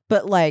that.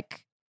 But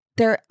like,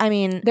 there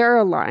There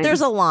are lines.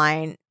 there's a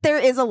line. There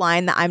is a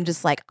line that I'm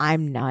just like,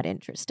 I'm not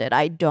interested.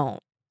 I don't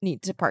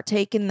need to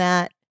partake in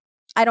that.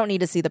 I don't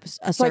need to see a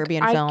Like,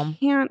 Serbian film.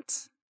 I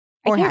can't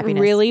Or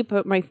happiness. really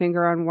put my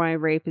finger on why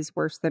rape is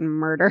worse than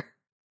murder.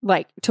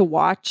 Like to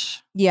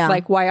watch. Yeah.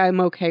 Like why I'm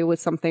okay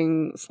with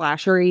something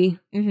slashery,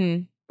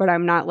 mm-hmm. but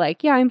I'm not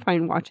like, yeah, I'm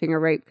fine watching a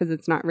rape because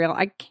it's not real.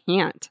 I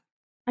can't.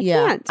 I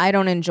can't. I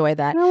don't enjoy I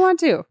that. don't want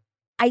to.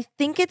 I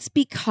think it's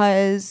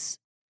because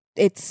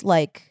it's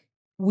like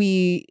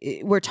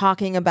we're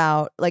talking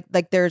about like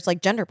there's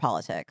like gender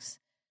politics,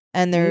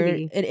 and there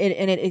Maybe.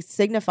 it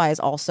signifies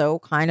also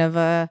kind of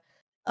a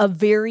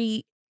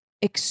very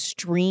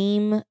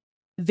extreme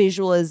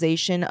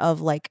visualization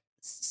of like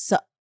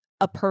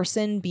a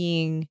person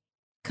being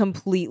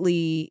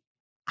completely.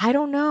 I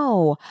don't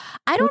know.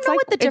 I don't It's know like-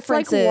 what the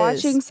difference it's like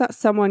is. watching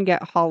someone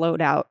get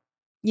hollowed out.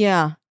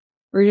 Yeah.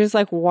 Or just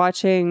like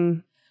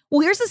watching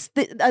Well, here's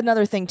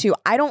another thing too.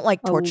 I don't like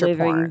a torture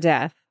living porn.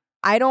 death.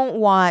 I don't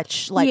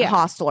watch like Yeah.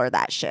 Hostel or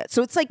that shit.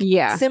 So it's like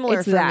Yeah, similar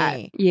it's for that.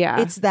 me. Yeah,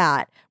 It's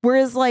that.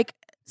 Whereas like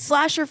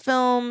slasher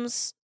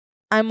films,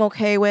 I'm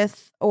okay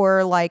with,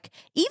 or like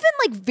even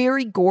like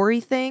very gory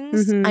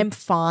things, Mhm. I'm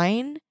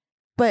fine.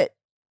 But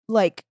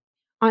like,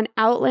 on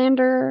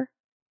Outlander,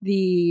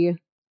 the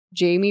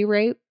Jamie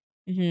rape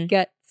mm-hmm,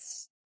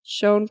 gets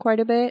shown quite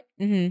a bit.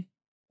 mm-hmm.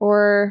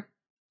 Or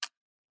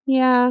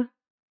yeah,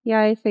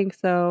 I think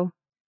so.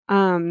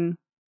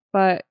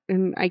 But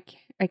and I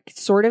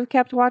sort of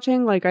kept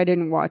watching. Like I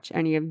didn't watch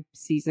any of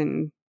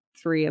season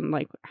 3 and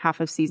like half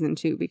of season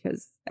 2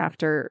 because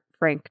after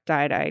Frank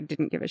died, I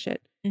didn't give a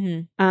shit.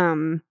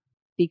 Mm-hmm.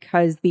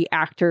 Because the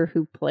actor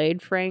who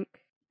played Frank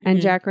and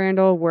Mhm. Jack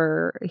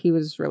Randall he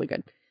was really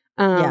good.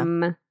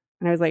 And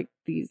I was like,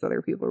 these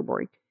other people are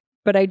boring.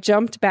 But I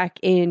jumped back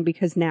in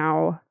because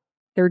now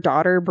their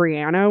daughter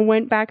Brianna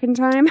went back in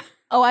time.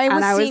 Oh, I And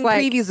was I was seeing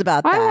like, previews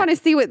about that. I want to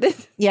see what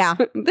this Yeah.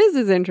 this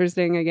is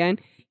interesting again,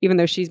 even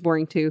though she's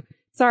boring too.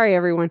 Sorry,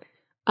 everyone.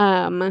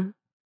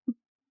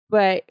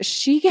 But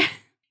she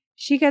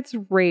gets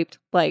raped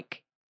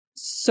like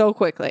so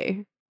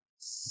quickly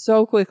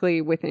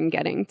within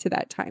getting to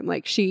that time.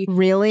 Like she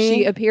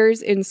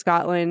appears in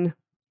Scotland,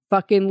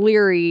 fucking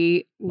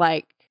Leary,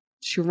 like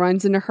she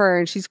runs into her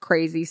and she's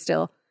crazy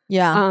still.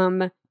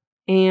 Yeah.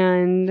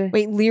 And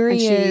wait,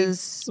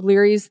 Leary's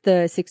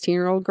the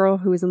 16-year-old girl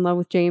who was in love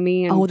with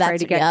Jamie and tried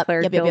to get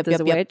Claire killed as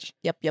a witch.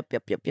 Yep.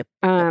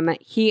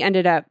 He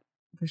ended up,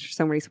 there's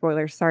so many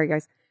spoilers, sorry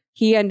guys.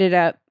 He ended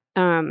up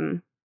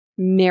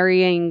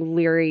marrying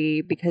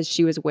Leary because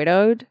she was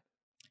widowed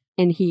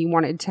and he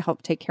wanted to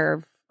help take care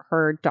of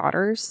her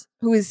daughters.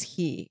 Who is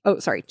he? Oh,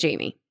 sorry,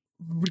 Jamie.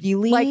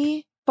 Really?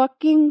 Like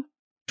fucking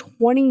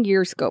 20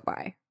 years go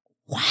by.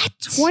 What?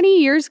 20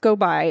 years go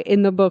by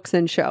in the books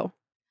and show.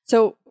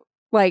 So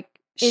like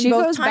in she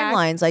both goes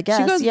timelines, back, I guess.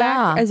 She goes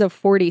back as a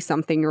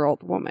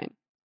 40-something-year-old woman.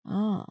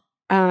 Oh.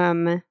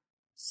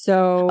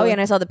 So oh yeah,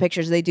 and I saw the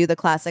pictures. They do the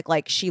classic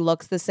like she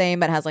looks the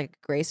same but has like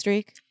a gray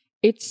streak.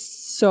 It's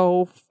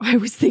so I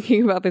was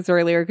thinking about this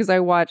earlier because I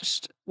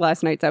watched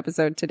last night's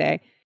episode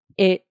today.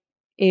 It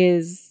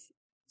is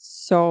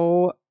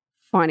so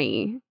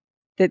funny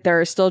that there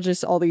are still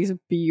just all these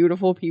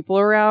beautiful people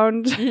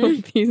around,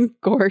 like these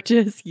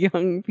gorgeous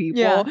young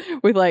people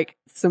with like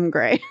some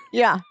gray.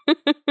 Yeah.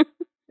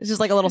 It's just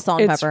like a little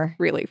salt and pepper. It's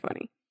really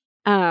funny.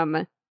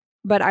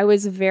 But I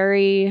was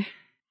very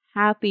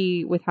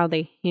happy with how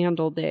they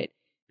handled it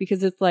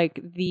because it's like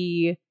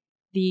the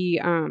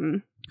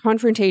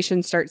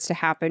confrontation starts to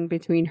happen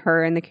between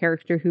her and the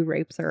character who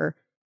rapes her,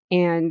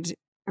 and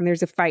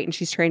there's a fight and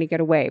she's trying to get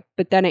away,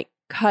 but then it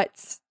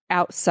cuts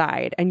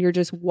outside and you're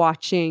just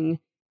watching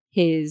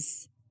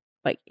his,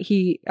 like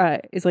he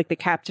is like the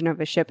captain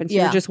of a ship, and so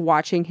you're just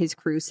watching his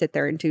crew sit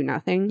there and do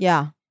nothing.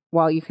 Yeah.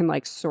 While you can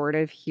like sort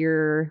of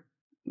hear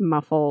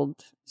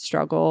muffled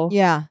struggle.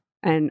 Yeah.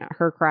 And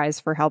her cries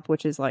for help,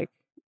 which is like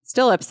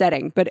still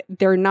upsetting, but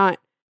they're not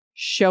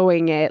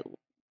showing it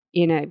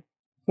in a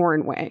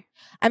porn way.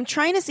 I'm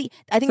trying to see.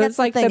 I think so that's it's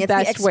like the thing. the it's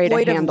best the way to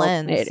exploitive handle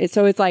lens. it.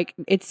 So it's like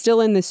it's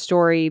still in the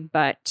story,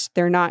 but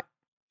they're not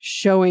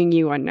showing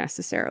you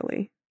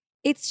unnecessarily.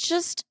 It's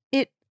just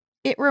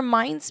it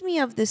reminds me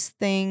of this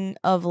thing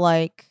of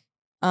like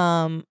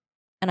and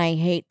I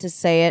hate to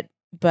say it,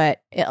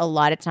 but a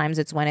lot of times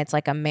it's when it's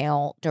like a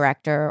male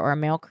director or a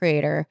male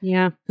creator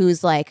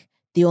who's like,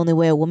 the only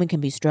way a woman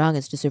can be strong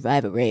is to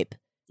survive a rape.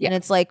 Yeah. And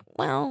it's like,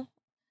 well,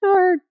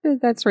 or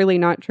that's really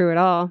not true at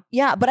all.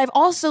 Yeah, but I've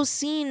also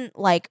seen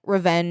like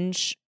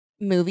revenge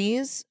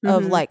movies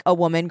of like a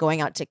woman going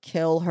out to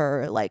kill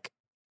her like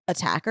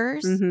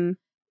attackers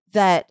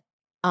that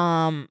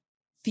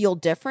feel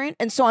different.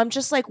 And so I'm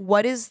just like,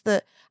 what is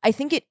the I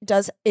think it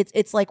does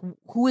it's like,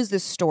 who is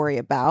this story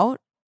about?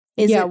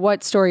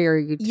 What story are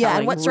you telling? Yeah,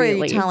 and what story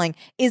are you telling?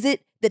 Is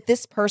it that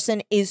this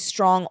person is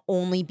strong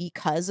only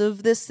because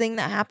of this thing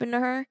that happened to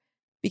her?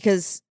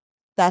 Because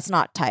that's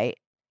not tight.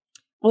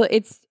 Well,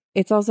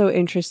 it's also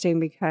interesting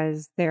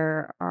because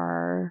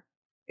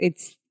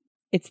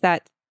it's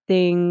that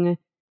thing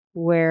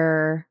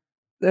where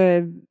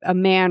a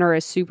man or a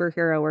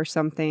superhero or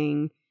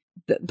something,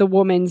 the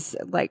woman's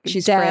like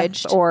she's death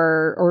fridged.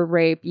 or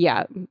rape,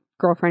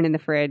 girlfriend in the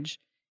fridge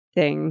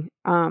thing.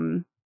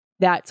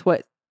 That's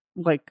what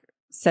like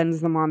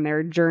sends them on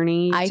their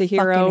journey to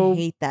hero. I fucking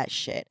hate that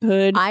shit.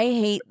 I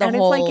hate the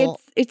whole. And it's like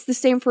it's the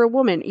same for a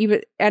woman,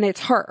 even, and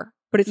it's her,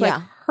 but it's like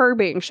her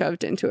being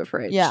shoved into a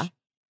fridge.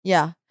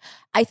 Yeah.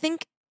 I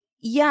think.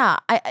 Yeah.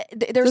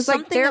 There's so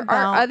something like there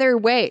about, are other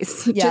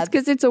ways. Just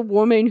because it's a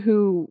woman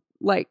who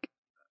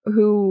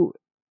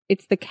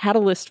it's the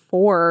catalyst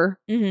for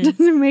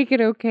doesn't make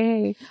it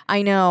okay.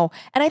 I know.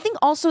 And I think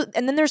also,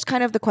 and then there's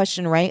kind of the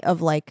question, right,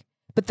 of like,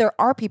 but there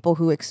are people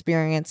who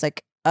experience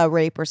like a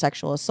rape or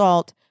sexual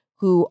assault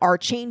who are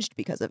changed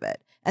because of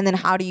it. And then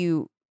how do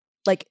you,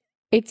 like...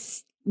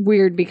 It's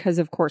weird because,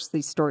 of course,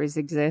 these stories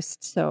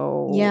exist.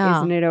 So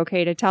isn't it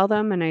okay to tell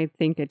them? And I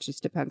think it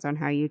just depends on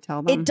how you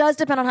tell them. It does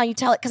depend on how you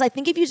tell it. Because I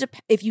think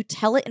if you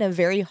tell it in a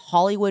very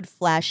Hollywood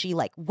flashy,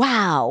 like,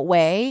 wow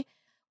way,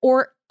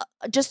 or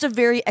just a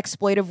very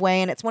exploitive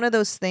way, and it's one of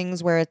those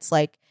things where it's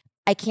like,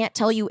 I can't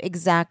tell you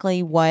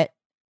exactly what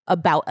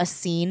about a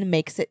scene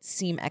makes it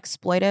seem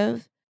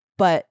exploitive,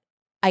 but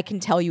I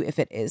can tell you if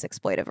it is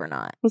exploitive or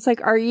not. It's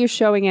like, are you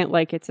showing it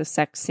like it's a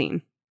sex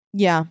scene?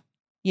 Yeah.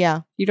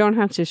 You don't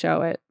have to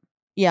show it.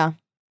 Yeah.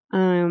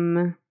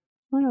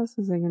 What else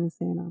was I going to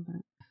say about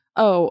that?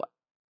 Oh,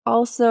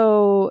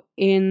 also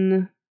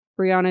in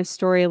Brianna's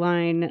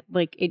storyline,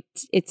 like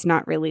it's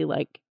not really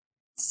like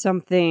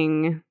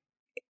something.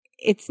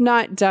 It's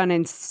not done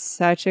in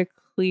such a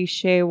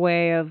cliche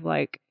way of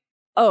like,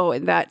 oh,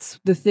 and that's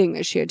the thing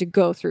that she had to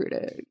go through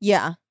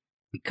to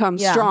become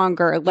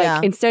stronger.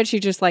 Like instead she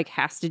just like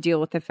has to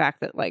deal with the fact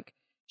that like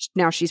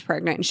now she's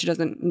pregnant and she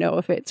doesn't know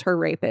if it's her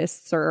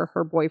rapists or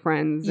her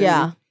boyfriends.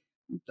 And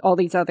all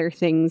these other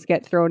things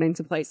get thrown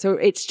into place. So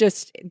it's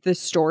just the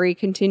story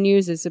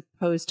continues as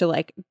opposed to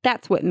like,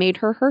 that's what made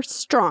her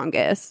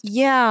strongest.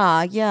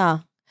 Yeah.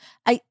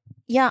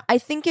 I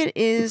think it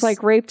is. It's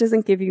like rape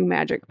doesn't give you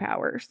magic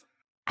powers.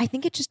 I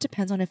think it just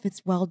depends on if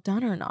it's well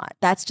done or not.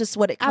 That's just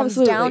what it comes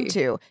Absolutely. down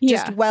to. Yeah.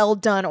 Just well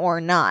done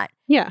or not.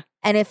 Yeah.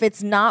 And if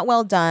it's not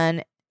well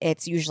done,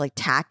 it's usually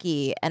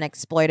tacky and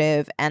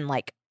exploitive and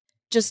like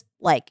just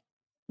like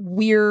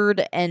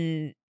weird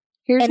and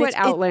Here's And what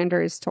it's- it-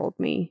 Outlander has told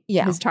me,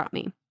 Yeah. has taught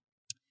me.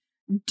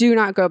 Do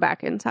not go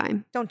back in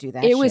time. don't do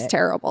that. It was shit.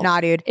 terrible. Nah,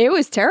 dude. It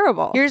was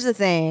terrible. Here's the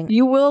thing.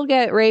 You will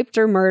get raped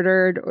or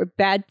murdered or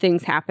bad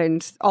things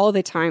happened all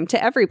the time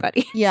to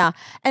everybody. Yeah.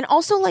 And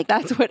also like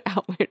That's what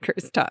Outlander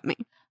has taught me.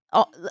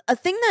 a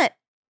thing that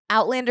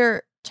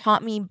Outlander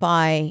taught me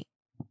by,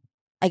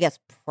 I guess,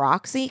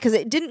 proxy, because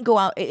it didn't go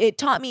out. It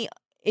taught me,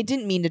 it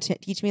didn't mean to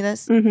teach me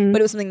this, Mm-hmm.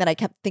 but it was something that I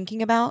kept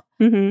thinking about.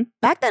 Mm-hmm.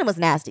 Back then it was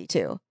nasty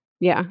too.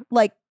 Yeah.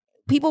 Like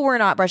people were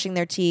not brushing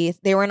their teeth.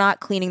 They were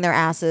not cleaning their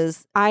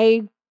asses.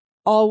 I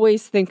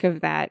always think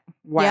of that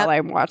while Yep.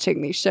 I'm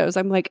watching these shows.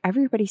 I'm like,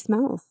 everybody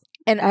smells.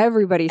 And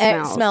Everybody it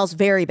smells. smells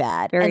very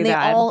bad. Very and they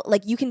bad. all,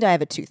 like, you can die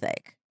of a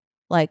toothache.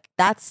 Like,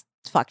 that's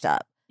fucked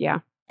up. Yeah.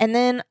 And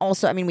then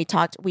also, I mean, we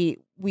talked, we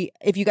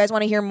if you guys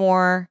want to hear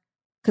more,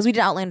 because we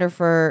did Outlander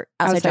for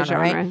Outside Genre,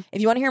 right?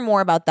 If you want to hear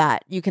more about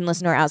that, you can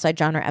listen to our Outside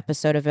Genre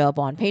episode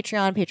available on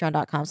Patreon,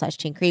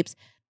 patreon.com/teencreeps.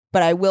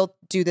 But I will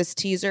do this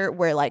teaser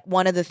where, like,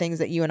 one of the things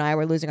that you and I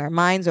were losing our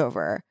minds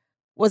over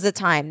was the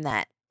time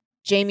that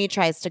Jamie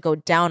tries to go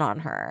down on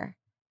her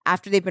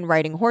after they've been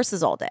riding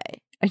horses all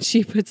day. And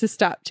she puts a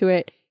stop to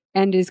it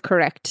and is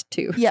correct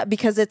too. Yeah,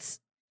 because it's,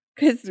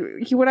 Because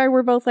you and I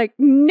were both like,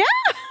 no.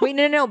 wait,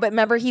 no. But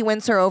remember, he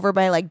wins her over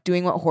by, like,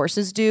 doing what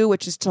horses do,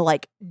 which is to,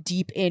 like,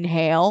 deep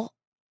inhale.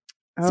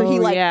 So he,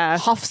 like,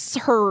 huffs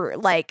her,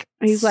 like.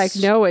 He's like,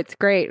 no, it's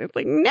great. It's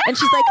like, no. And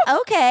she's like,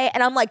 okay.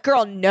 And I'm like,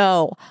 girl,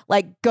 no.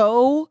 Like,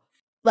 go,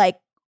 like,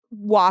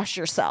 wash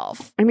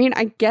yourself. I mean,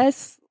 I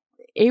guess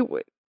it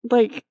would,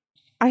 like,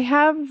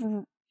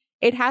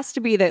 it has to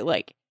be that,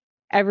 like,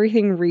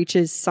 everything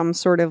reaches some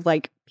sort of,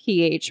 like,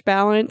 pH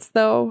balance,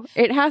 though.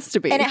 It has to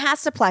be. And it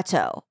has to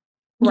plateau.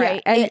 Yeah,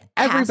 Right? and It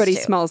has everybody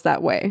to. smells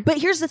that way. But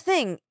here's the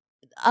thing.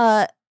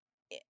 I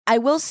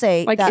will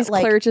say Like, that, is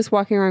Claire just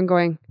walking around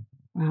going,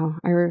 wow,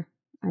 I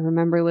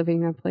remember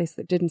living in a place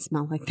that didn't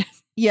smell like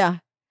this. yeah.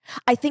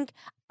 I think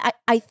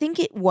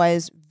it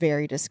was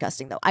very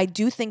disgusting, though. I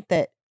do think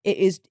that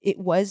it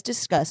was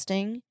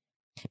disgusting.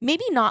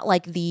 Maybe not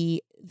like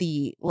the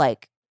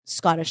like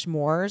Scottish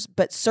moors,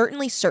 but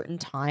certainly certain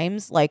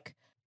times, like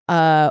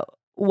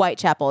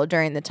Whitechapel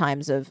during the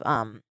times of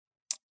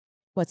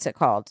what's it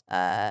called?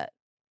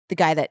 The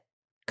guy that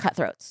cut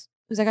throats.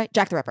 Who's that guy?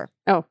 Jack the Ripper.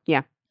 Oh,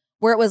 yeah.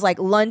 Where it was like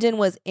London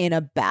was in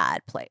a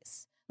bad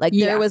place. Like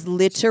Yeah. there was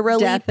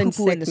literally Death and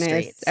poo-poo in the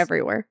sickness streets.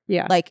 everywhere.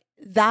 Yeah. Like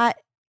that,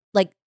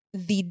 like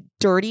the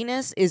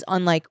dirtiness is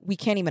unlike, we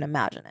can't even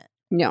imagine it.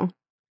 No.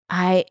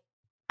 I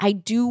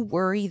do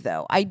worry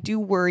though. I do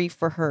worry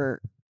for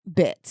her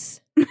bits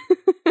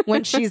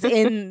when she's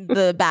in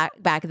the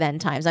back then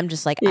times. I'm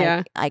just like,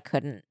 Yeah. I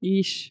couldn't.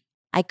 Yeesh.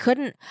 I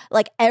couldn't,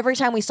 like, every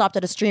time we stopped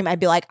at a stream, I'd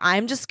be like,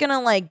 I'm just gonna,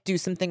 like, do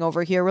something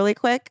over here really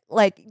quick.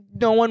 Like,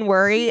 no one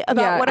worry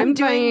about Yeah, what I'm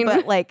doing, fine.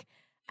 but, like,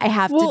 I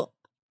have to. Well,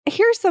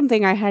 here's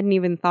something I hadn't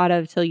even thought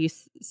of till you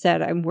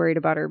said I'm worried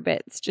about her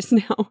bits just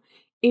now,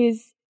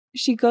 is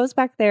she goes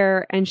back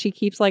there and she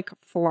keeps, like,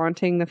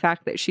 flaunting the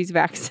fact that she's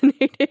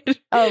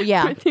vaccinated. Oh,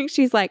 yeah. I think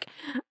she's like,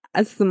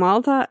 a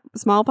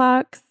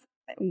smallpox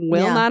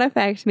will Yeah. not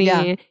affect me.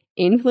 Yeah.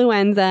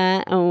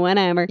 Influenza,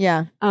 whatever.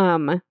 Yeah.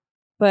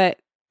 But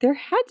there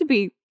had to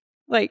be,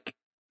 like,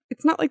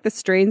 it's not like the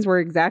strains were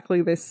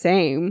exactly the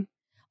same.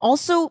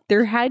 Also,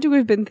 There had to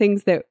have been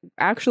things that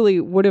actually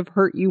would have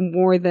hurt you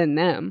more than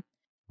them.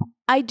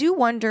 I do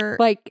wonder.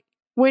 Like,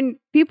 when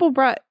people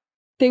brought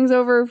things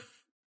over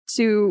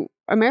to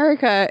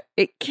America,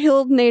 it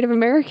killed Native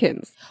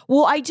Americans.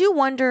 Well, I do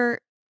wonder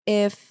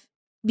if,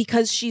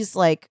 because she's,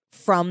 like,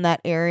 from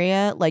that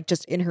area, like,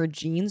 just in her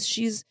genes,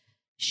 she's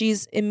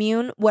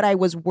immune. What I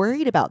was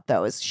worried about,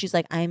 though, is she's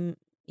like, I'm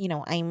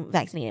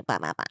vaccinated, blah,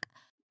 blah, blah.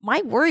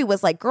 My worry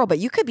was like, girl, but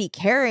you could be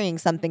carrying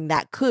something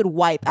that could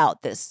wipe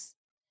out this.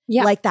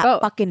 Yeah. Like that Oh.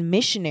 fucking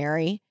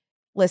missionary.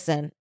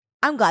 Listen,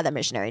 I'm glad that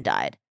missionary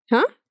died.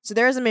 Huh? So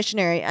there is a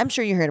missionary. I'm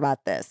sure you heard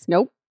about this.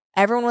 Nope.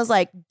 Everyone was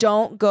like,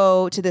 don't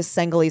go to this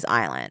Senegalese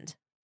island.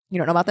 You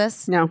don't know about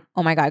this? No.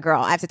 Oh my God,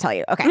 girl, I have to tell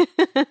you.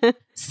 Okay.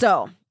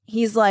 So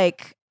he's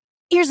like,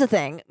 here's the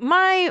thing.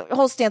 My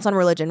whole stance on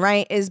religion,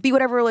 right, is be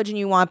whatever religion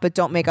you want, but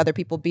don't make other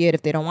people be it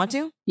if they don't want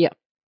to.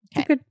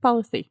 It's a good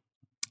policy.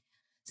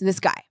 So this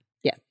guy,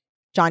 Yes.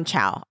 John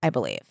Chow, I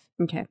believe,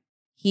 Okay.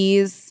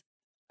 he's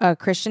a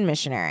Christian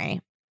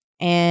missionary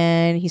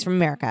and he's from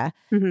America.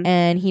 Mhm.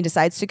 And he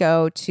decides to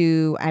go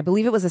to, I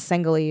believe it was a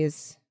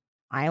Senegalese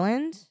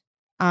island.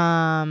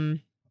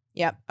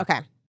 Yep. Okay.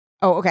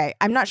 Oh, okay.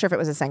 I'm not sure if it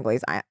was a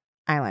Senegalese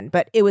island,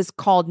 but it was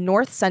called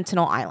North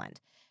Sentinel Island.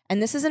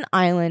 And this is an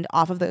island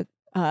off of the,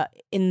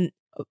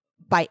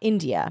 by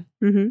India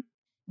Mm-hmm.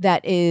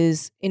 that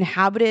is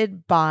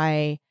inhabited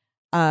by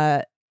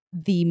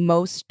the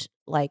most,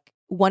 like,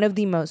 one of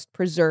the most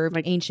preserved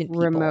Like, ancient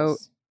remote.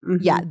 peoples.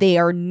 Mm-hmm. Yeah, they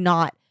are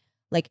not,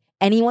 like,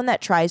 anyone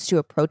that tries to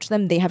approach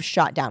them, they have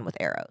shot down with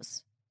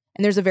arrows.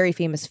 And there's a very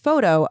famous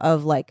photo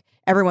of like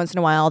every once in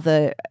a while,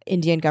 the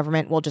Indian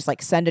government will just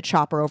like send a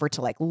chopper over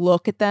to like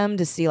look at them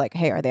to see like,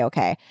 hey, are they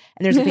okay?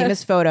 And there's a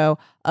famous photo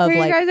of Are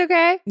like, you guys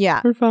okay?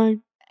 yeah, We're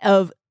fine.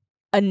 of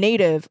a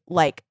native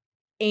like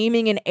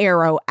aiming an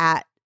arrow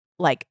at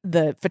like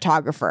the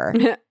photographer.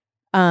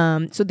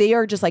 So they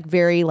are just like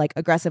very like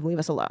aggressive, leave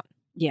us alone.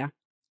 Yeah.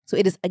 So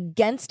it is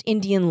against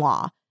Indian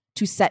law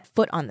to set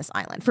foot on this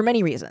island for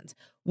many reasons.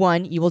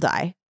 One, you will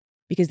die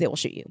because they will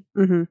shoot you.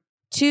 Mm-hmm.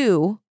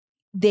 Two,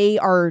 they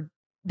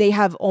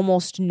have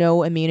almost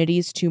no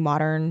immunities to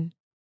modern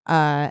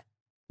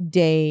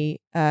day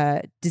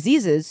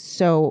diseases,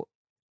 so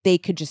they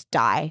could just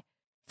die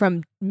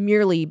from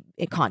merely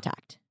in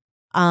contact.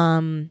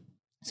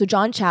 So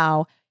John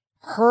Chow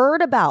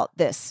heard about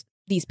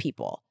these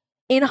people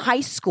in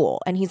high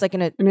school, and he's like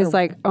And it's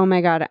like, oh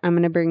my God, I'm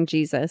going to bring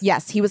Jesus.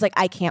 yes, he was like,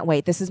 I can't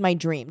wait. This is my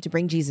dream to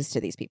bring Jesus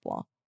to these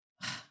people.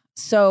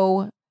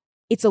 So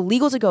it's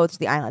illegal to go to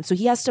the island. So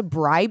he has to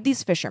bribe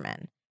these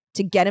fishermen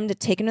to get him to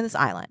take him to this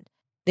island.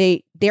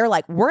 They're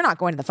like, we're not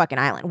going to the fucking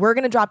island. We're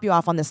going to drop you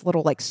off on this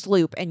little like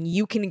sloop and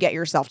you can get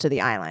yourself to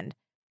the island.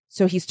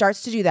 So he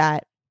starts to do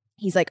that.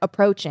 He's like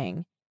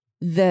approaching.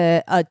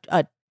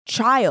 A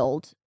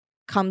child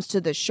comes to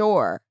the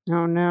shore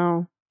Oh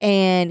no.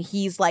 and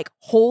he's like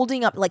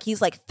holding up, like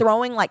he's like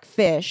throwing like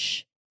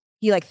fish.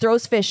 He like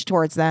throws fish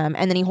towards them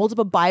and then he holds up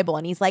a Bible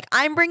and he's like,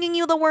 I'm bringing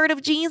you the word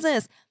of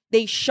Jesus.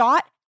 They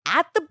shot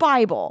at the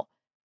Bible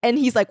and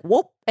he's like,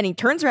 whoop. And he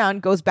turns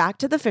around, goes back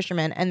to the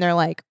fishermen and they're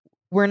like,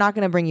 we're not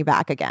going to bring you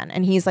back again.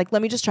 And he's like,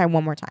 let me just try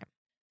one more time.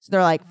 So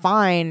they're like,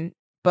 fine,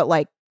 but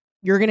like,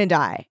 you're going to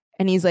die.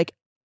 And he's like,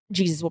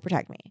 Jesus will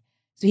protect me.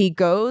 So he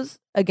goes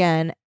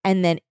again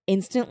and then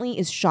instantly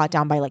is shot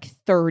down by like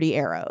 30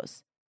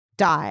 arrows,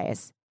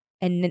 dies.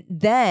 And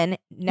then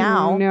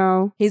now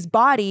No. his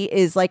body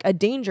is like a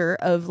danger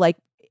of like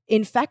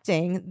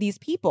infecting these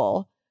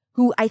people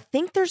who I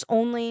think there's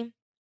only,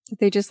 Did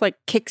they just like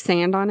kick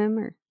sand on him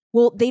or?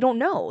 well, they don't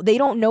know. They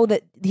don't know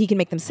that he can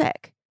make them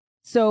sick.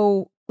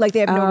 So like they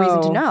have no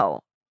reason to Oh. know.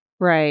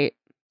 Right.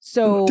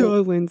 So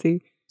Duh,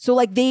 Lindsay. So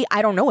like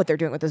I don't know what they're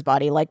doing with his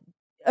body. Like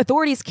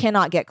authorities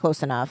cannot get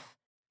close enough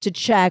to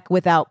check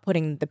without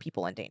putting the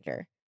people in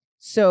danger.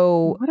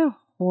 So What a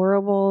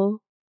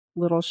horrible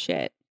little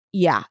shit.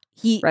 yeah,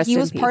 he Rest in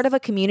was part peace. of a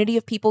community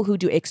of people who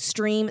do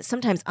extreme,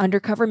 sometimes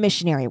undercover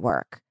missionary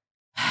work.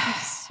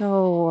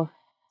 So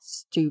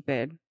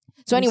stupid.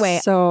 So anyway,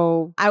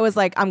 So I was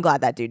like, I'm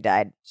glad that dude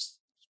died.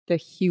 the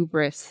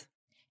hubris.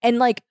 And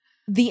like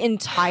the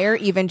entire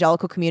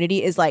evangelical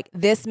community is like,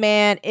 this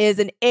man is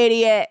an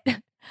idiot.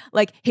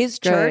 Like his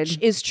church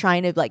Good. is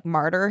trying to like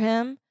martyr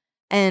him.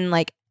 And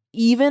like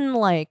even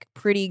like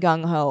pretty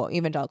gung-ho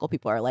evangelical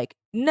people are like,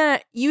 nah,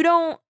 you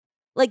don't,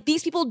 like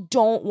these people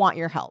don't want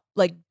your help.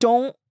 Like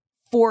don't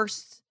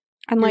force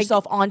And like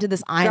yourself onto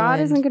this island. God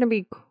isn't going to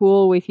be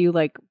cool with you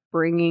like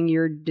bringing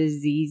your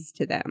disease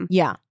to them.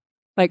 Yeah.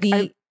 Like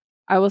The-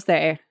 I will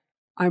say,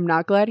 I'm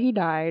not glad he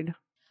died,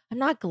 I'm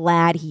not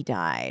glad he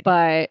died.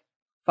 but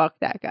fuck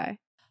that guy.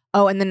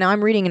 Oh, and then now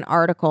I'm reading an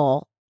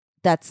article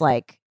that's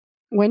like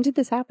When did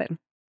this happen?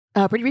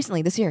 pretty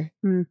recently this year.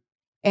 Hmm.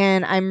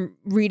 And I'm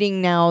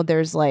reading now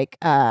there's like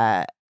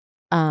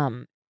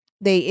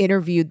they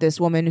interviewed this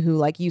woman who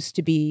like used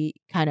to be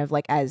kind of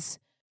like as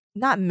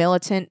not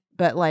militant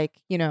but like,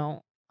 you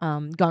know,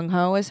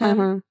 gung-ho as him.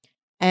 Uh-huh.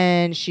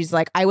 And she's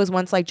like, I was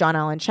once like John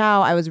Allen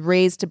Chow. I was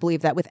raised to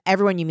believe that with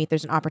everyone you meet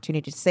there's an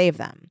opportunity to save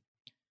them.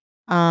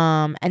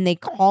 And they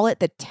call it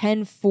the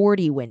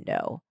 1040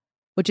 window,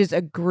 which is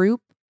a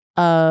group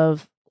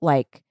of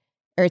like,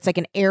 or it's like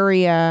an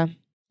area.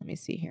 Let me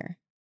see here.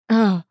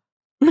 Oh,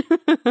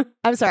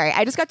 I'm sorry.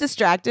 I just got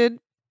distracted.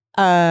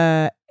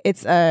 There's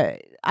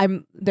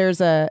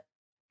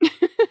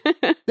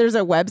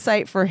a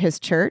website for his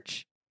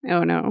church.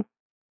 Oh no.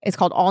 It's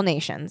called All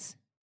Nations.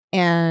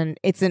 And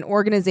it's an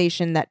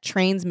organization that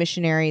trains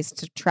missionaries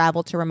to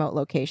travel to remote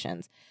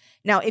locations.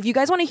 Now, if you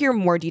guys want to hear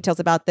more details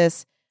about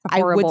this, A I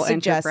would horrible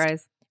suggest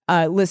enterprise.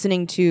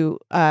 listening to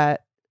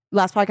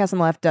Last Podcast on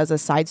the Left does a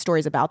side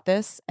stories about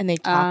this, and they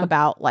talk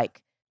about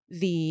like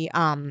the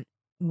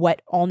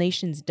what All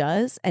Nations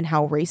does and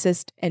how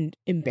racist and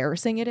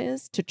embarrassing it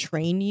is to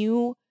train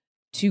you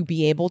to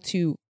be able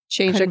to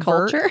Change a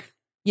convert- culture.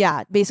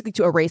 yeah, basically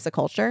to erase a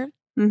culture.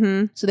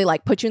 Mm-hmm. So they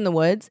like put you in the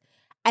woods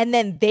and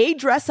then they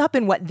dress up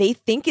in what they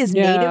think is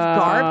native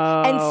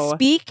garb and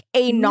speak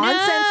a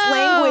nonsense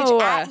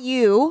language at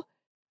you.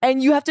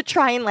 And you have to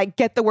try and like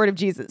get the word of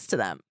Jesus to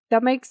them.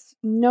 That makes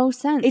no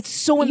sense. It's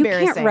so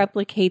embarrassing. You can't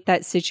replicate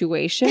that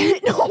situation.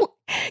 No,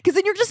 because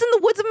then you're just in the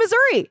woods of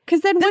Missouri.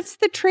 Because then what's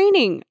the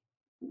training?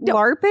 No.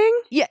 LARPing?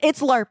 Yeah, it's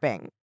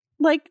LARPing.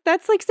 Like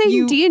that's like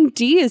saying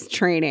D&D is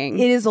training.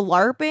 It is a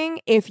LARPing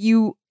if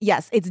you,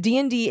 yes, it's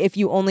D&D if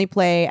you only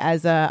play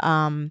as a,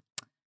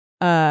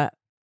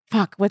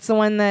 what's the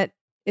one that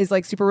is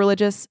like super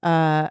religious?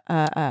 It's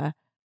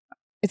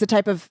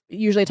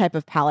usually a type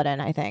of paladin,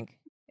 I think.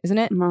 Isn't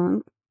it?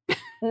 Monk.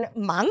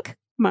 Monk?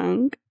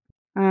 Monk.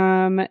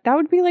 That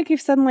would be like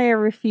if suddenly I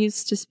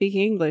refused to speak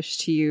English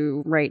to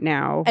you right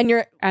now.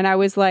 And I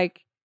was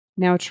like,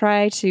 now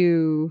try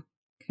to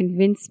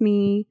convince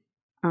me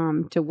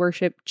to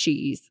worship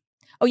cheese.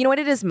 oh, you know what?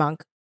 It is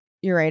monk.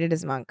 You're right. It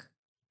is monk.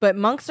 But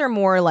monks are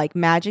more like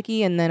magic-y.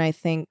 And then I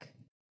think,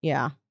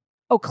 yeah.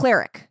 Oh,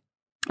 cleric.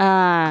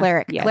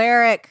 Cleric. Yes.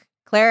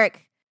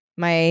 Cleric.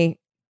 My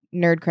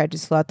nerd cred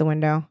just flew out the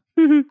window.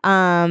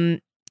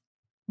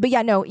 But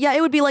yeah, no. Yeah,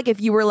 it would be like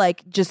if you were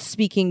like just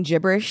speaking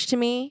gibberish to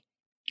me.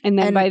 And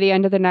then by the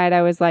end of the night,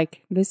 I was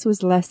like, this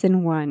was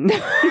lesson 1.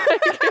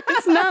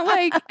 It's not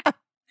like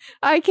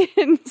I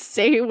can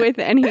say with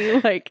any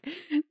like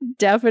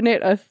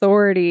definite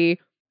authority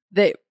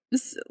that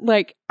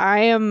like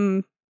I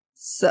am.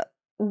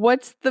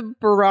 What's the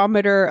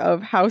barometer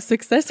of how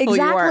successful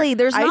you are? Exactly.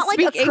 There's not like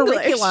a speak English.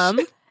 curriculum.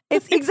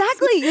 It's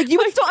exactly. Like, you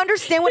would still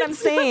understand what I'm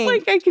It's not saying.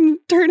 like I can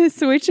turn a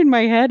switch in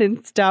my head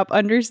and stop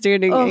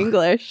understanding Ugh.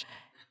 English.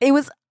 It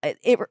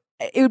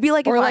would be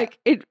like Or if like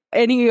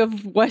any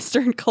of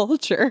Western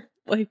culture.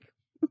 Like,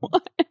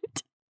 what?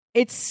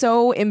 it's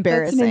so That's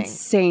embarrassing. an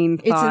insane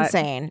thought.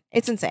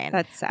 It's insane.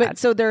 That's sad. But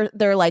so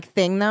their like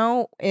thing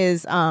though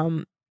is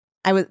the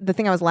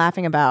thing I was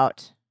laughing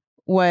about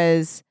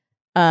was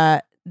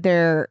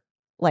their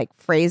like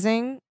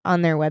phrasing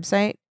on their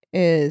website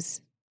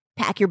is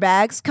pack your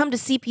bags, come to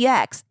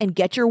CPX and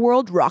get your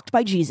world rocked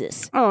by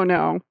Jesus. Oh,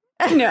 no.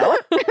 No.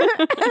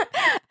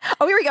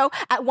 Oh, here we go.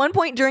 At one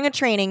point during a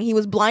training, he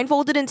was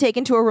blindfolded and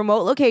taken to a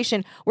remote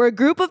location where a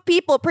group of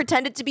people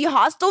pretended to be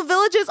hostile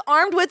villages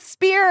armed with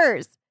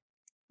spears.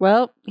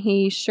 Well,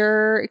 he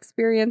sure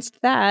experienced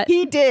that.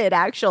 He did,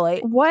 actually.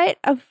 What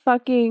a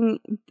fucking...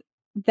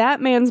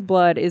 That man's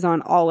blood is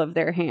on all of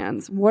their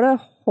hands. What a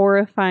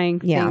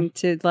horrifying thing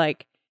to,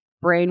 like,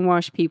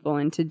 brainwash people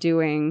into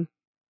doing.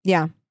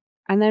 Yeah.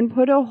 And then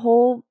put a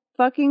whole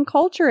fucking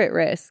culture at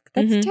risk.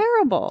 That's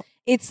terrible.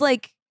 It's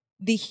like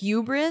the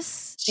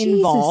hubris Jesus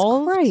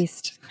involved.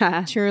 Christ.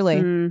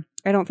 Truly.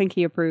 I don't think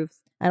he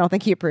approves. I don't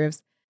think he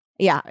approves.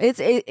 Yeah,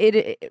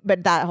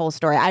 but that whole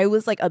story, I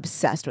was like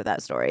obsessed with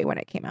that story when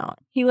it came out.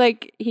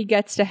 He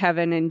gets to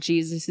heaven and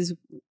Jesus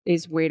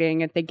is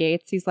waiting at the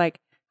gates. He's like,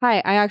 hi,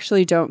 I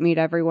actually don't meet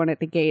everyone at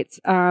the gates.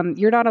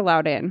 You're not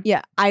allowed in.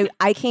 Yeah,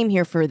 I came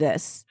here for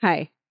this.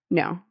 Hi.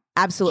 No.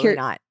 Absolutely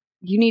not.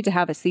 You need to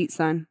have a seat,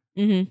 son.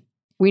 Mm-hmm.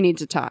 We need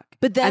to talk.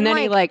 But then, and then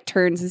like, he like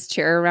turns his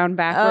chair around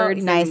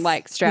backwards and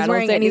like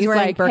straddles it. And he's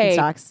wearing like,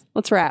 Birkenstocks. Hey,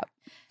 let's wrap.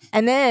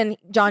 And then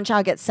John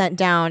Cho gets sent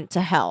down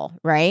to hell,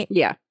 right?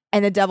 Yeah.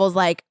 And the devil's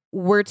like,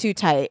 we're too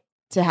tight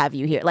to have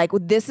you here. Like,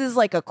 this is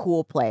like a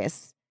cool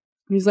place.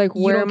 He's like,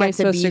 You where don't am I get to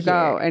supposed be to go?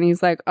 here. And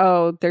he's like,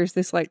 oh, there's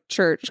this like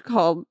church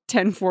called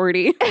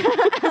 1040. And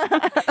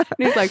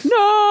he's like,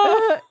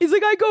 no. He's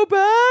like, I go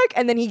back.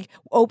 And then he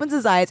opens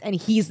his eyes and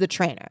he's the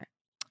trainer.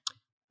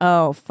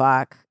 Oh,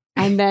 fuck.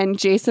 And then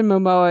Jason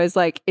Momoa is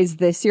like, is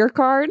this your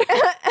card?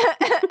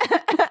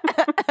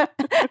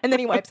 And then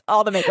he wipes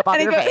all the makeup off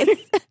your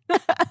face.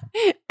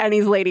 And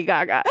he's Lady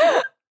Gaga.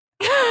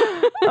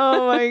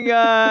 Oh my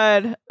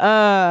God.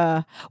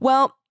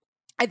 Well,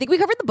 I think we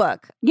covered the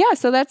book. Yeah,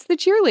 so that's the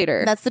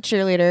cheerleader. That's the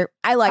cheerleader.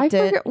 I liked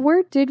it. Forget,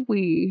 where did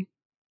we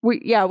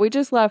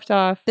just left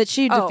off. That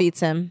she defeats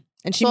him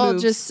and she so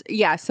moves.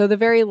 So the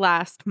very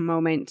last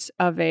moment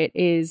of it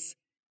is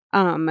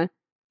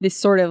this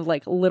sort of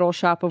like Little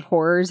Shop of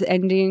Horrors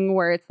ending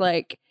where it's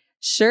like,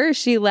 sure,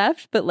 she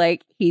left, but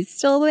like he's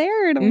still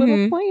there in a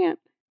little plant.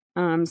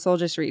 So I'll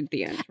just read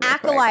the end.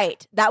 Acolyte.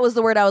 Quick. That was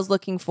the word I was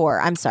looking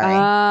for. I'm sorry.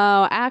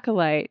 Oh,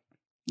 acolyte.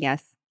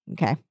 Yes.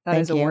 Okay.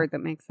 That is a word that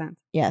makes sense.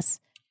 Yes.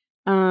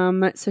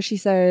 So she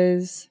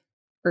says,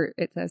 or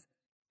it says,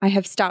 I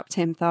have stopped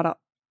him, thought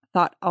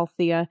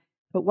Althea,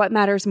 but what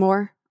matters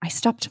more? I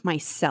stopped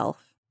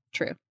myself.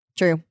 True.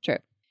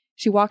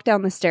 She walked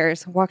down the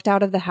stairs, walked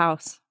out of the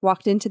house,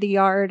 walked into the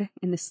yard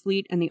in the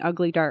sleet and the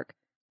ugly dark.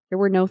 There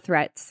were no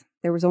threats.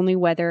 There was only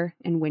weather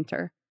and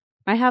winter.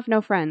 I have no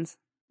friends.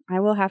 I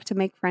will have to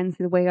make friends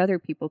the way other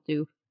people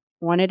do,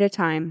 one at a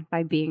time,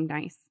 by being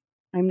nice.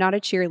 I'm not a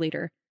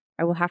cheerleader.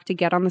 I will have to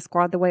get on the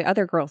squad the way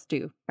other girls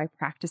do, by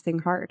practicing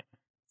hard.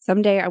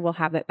 Someday I will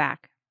have it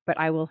back, but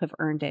I will have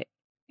earned it.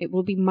 It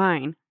will be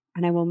mine,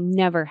 and I will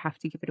never have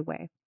to give it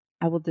away.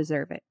 I will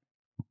deserve it.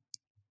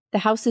 The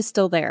house is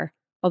still there,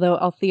 although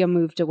Althea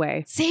moved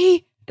away.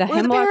 See? The Where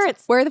are the Hemlocks.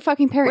 parents? Where are the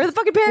fucking parents? Where are the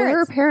fucking parents?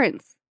 Where are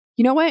parents?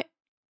 You know what?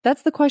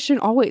 That's the question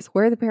always.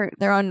 Where are the parents?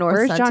 They're on North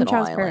Where's John Sentinel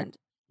Chow's Island. parents?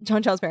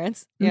 John Chow's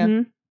parents? Yeah.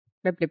 Mhm.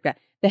 Blah, blah, blah.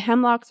 The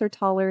Hemlocks are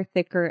taller,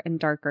 thicker, and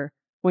darker.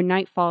 When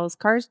night falls,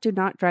 cars do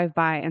not drive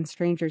by and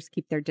strangers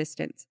keep their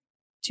distance.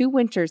 2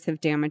 winters have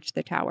damaged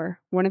the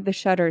tower. One of the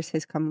shutters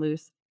has come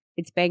loose.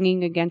 It's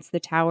banging against the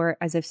tower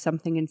as if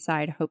something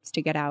inside hopes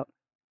to get out.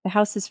 The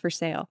house is for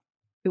sale.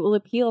 It will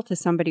appeal to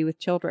somebody with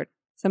children,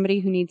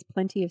 somebody who needs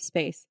plenty of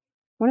space.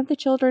 One of the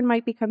children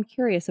might become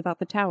curious about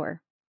the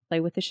tower, play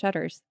with the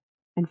shutters,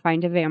 and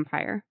find a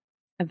vampire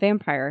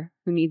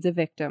who needs a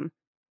victim,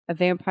 a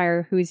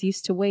vampire who is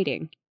used to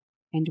waiting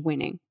and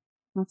winning.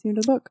 That's the end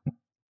of the book.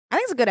 I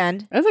think it's a good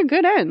end. That's a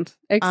good end.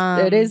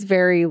 It is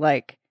very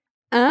like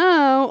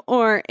Oh,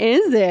 or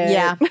is it?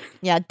 Yeah.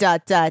 Yeah. ...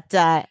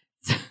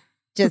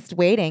 Just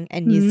waiting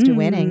and used to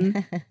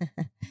winning.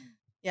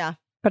 Yeah.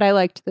 But I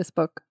liked this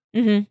book.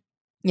 Mm-hmm.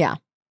 Yeah.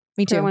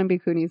 Me too. Caroline B.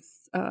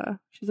 Cooney's,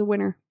 she's a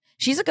winner.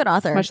 She's a good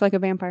author. Much like a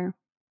vampire.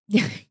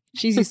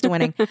 She's used to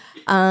winning.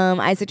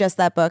 I suggest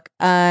that book.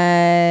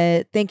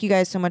 Thank you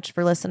guys so much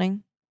for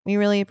listening. We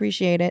really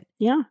appreciate it.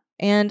 Yeah.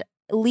 And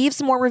leave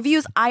some more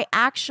reviews. I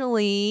have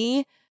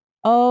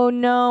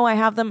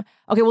them.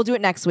 Okay, we'll do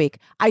it next week.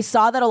 I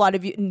saw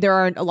that there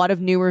are a lot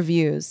of new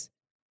reviews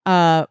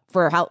for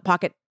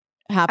Pocket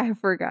I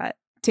forgot.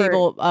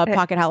 Table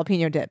Pocket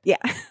Jalapeno Dip. Yeah.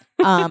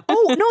 Oh,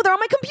 no, they're on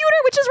my computer,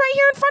 which is right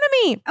here in front of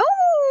me.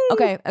 Oh.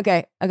 Okay.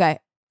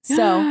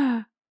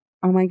 So,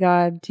 oh my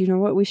God. Do you know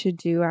what we should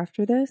do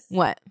after this?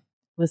 what?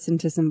 Listen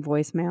to some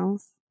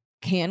voicemails.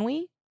 Can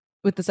we?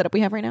 With the setup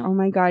we have right now? Oh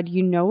my God.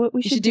 You know what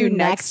we should do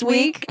next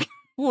week?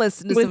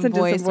 Listen to some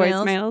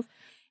voicemails.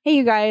 Hey,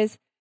 you guys.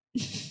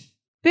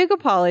 Big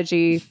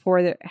apology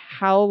for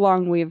how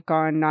long we've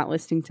gone not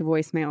listening to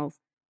voicemails.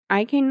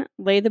 I can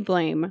lay the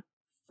blame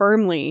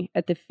firmly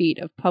at the feet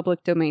of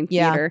Public Domain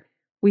Theater.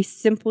 We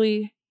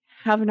simply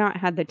have not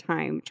had the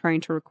time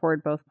trying to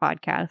record both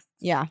podcasts.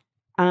 Yeah.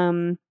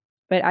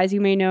 But as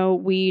you may know,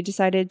 we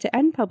decided to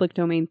end Public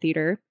Domain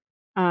Theater.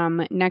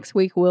 Next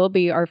week will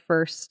be our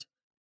first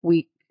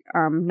week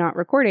not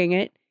recording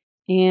it.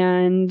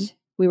 And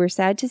we were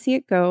sad to see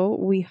it go.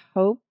 We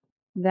hope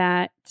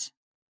that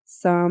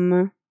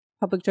some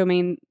Public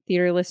Domain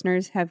Theater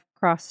listeners have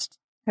crossed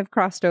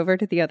over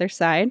to the other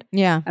side.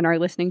 Yeah. And are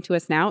listening to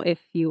us now. If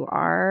you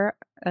are,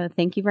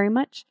 thank you very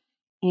much.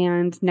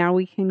 And now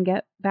we can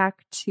get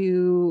back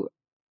to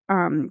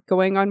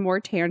going on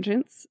more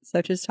tangents,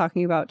 such as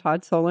talking about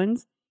Todd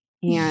Solondz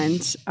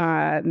and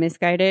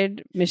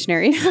misguided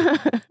missionaries.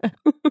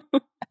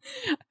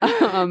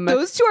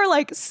 Those two are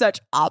like such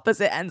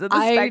opposite ends of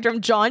the spectrum.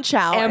 John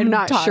Chow I'm and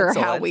not Todd sure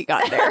Solondz. how we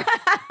got there.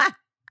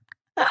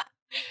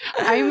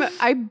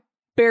 I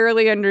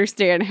barely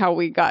understand how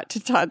we got to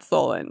Todd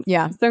Solondz.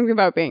 Yeah. Something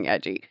about being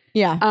edgy.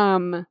 Yeah.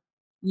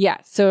 Yeah.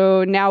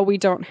 So now we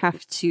don't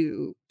have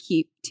to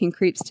keep Teen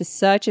Creeps to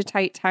such a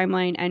tight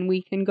timeline, and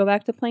we can go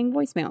back to playing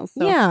voicemails.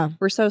 So yeah.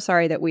 we're so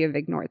sorry that we have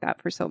ignored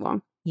that for so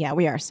long. Yeah,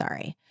 we are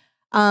sorry.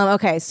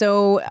 Okay,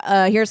 so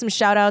here's some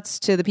shout outs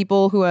to the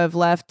people who have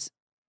left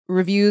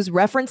reviews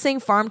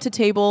referencing Farm to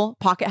Table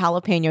Pocket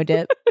Jalapeno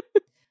Dip.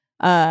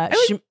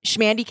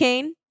 Schmandy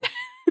Kane,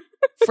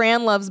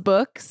 Fran Loves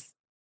Books,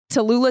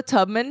 Tallulah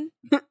Tubman,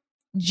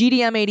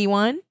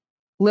 GDM81,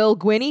 Lil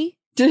Gwynny,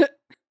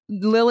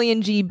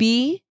 Lillian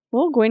GB.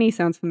 Lil Gwynny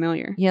sounds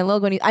familiar. Yeah,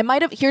 Lil Gwynny. I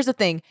might have, here's the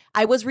thing.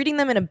 I was reading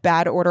them in a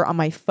bad order on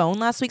my phone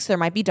last week, so there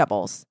might be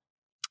doubles.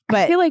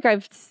 But I feel like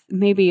I've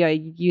maybe a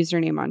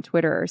username on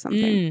Twitter or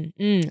something.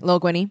 Lil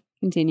Gwynny.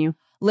 Continue.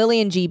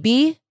 Lillian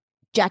GB,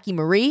 Jackie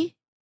Marie,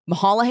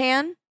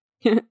 Mahalahan,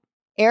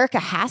 Erica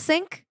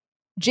Hassink,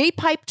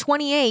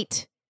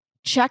 J-Pipe28,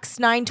 Chex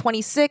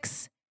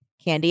 926,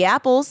 Candy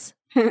Apples,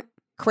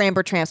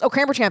 Cramber Tramps. Oh,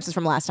 Cramber Tramps is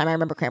from last time. I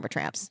remember Cramber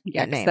Tramps.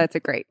 Yes, that name. that's a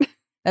great name.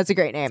 It's a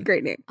great name.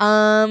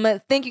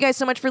 Thank you guys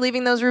so much for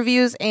leaving those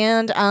reviews.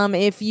 And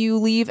if you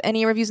leave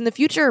any reviews in the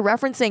future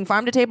referencing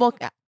Farm to Table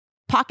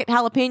Pocket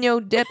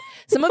Jalapeno Dip,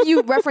 some of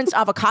you referenced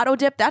avocado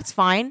dip. That's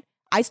fine.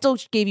 I still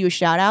gave you a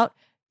shout out.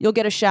 You'll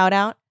get a shout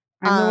out.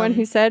 I'm the one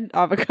who said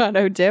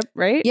avocado dip,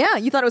 right? Yeah,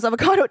 you thought it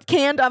was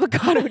canned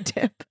avocado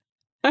dip.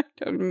 I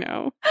don't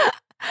know.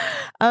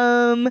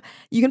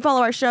 You can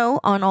follow our show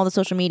on all the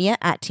social media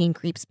at Teen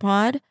Creeps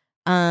Pod.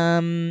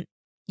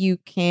 You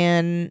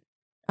can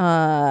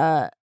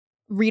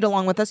read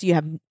along with us.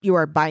 You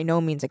are by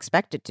no means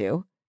expected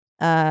to.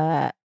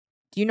 Do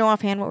you know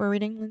offhand what we're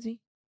reading, Lindsay?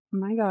 Oh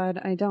my God,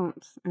 I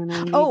don't. And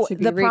I need to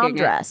be The Prom reading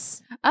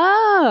Dress.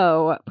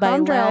 Oh, By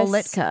Prom Lel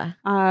Dress.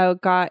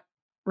 Litka. Got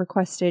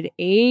requested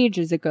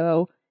ages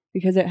ago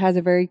because it has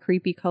a very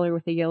creepy color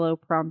with a yellow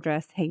prom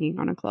dress hanging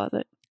on a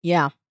closet.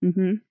 Yeah.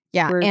 Mm-hmm.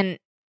 Yeah. And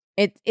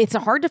it's a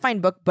hard to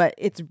find book, but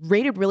it's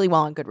rated really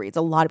well on Goodreads.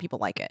 A lot of people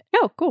like it.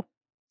 Oh, cool.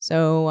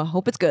 So I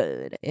hope it's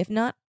good. If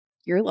not,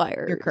 you're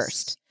liars. You're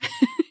cursed.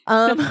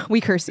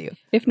 We curse you.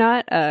 If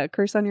not,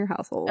 curse on your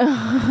household.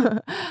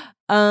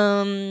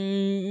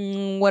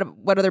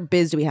 What other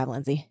biz do we have,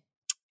 Lindsay?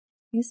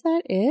 Is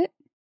that it?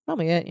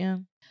 Probably it, yeah.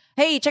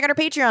 Hey, check out our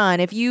Patreon.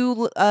 If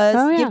you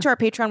give to our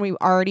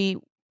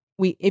Patreon,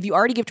 if you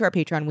already give to our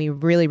Patreon, we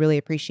really, really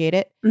appreciate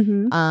it.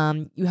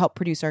 Mm-hmm. You help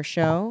produce our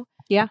show.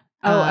 Yeah.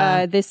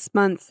 This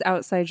month's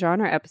Outside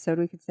Genre episode,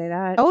 we could say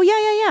that. Oh,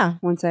 yeah.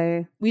 Once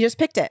we just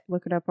picked it.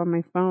 Look it up on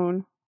my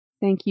phone.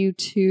 Thank you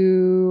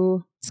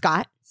to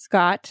Scott,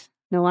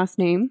 no last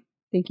name.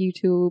 Thank you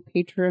to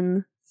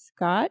patron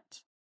Scott,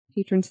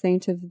 patron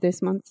saint of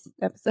this month's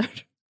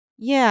episode.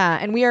 Yeah,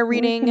 and we are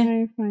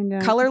reading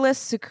Colorless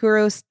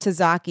Sakuro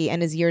Tazaki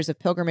and His Years of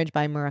Pilgrimage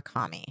by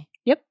Murakami.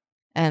 Yep.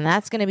 And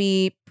that's going to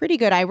be pretty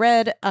good. I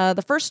read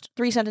the first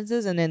 3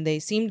 sentences and then they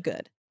seemed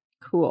good.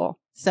 Cool.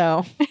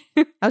 So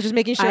I was just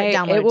making sure I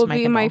downloaded it. It will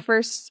be my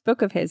first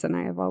book of his, and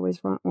I have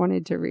always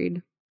wanted to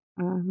read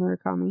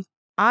Murakami.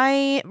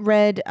 I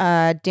read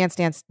Dance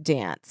Dance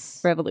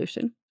Dance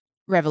Revolution.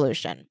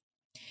 Revolution.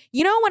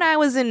 You know, when I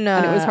was in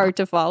And it was hard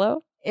to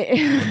follow. When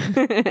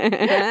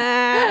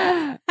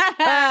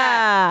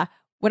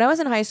I was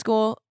in high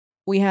school,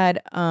 we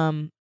had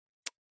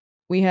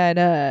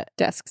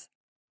Desks.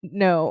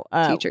 no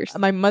Teachers.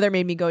 My mother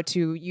made me go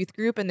to youth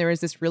group, and there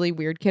was this really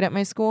weird kid at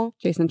my school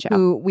Jason Chow.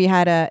 who we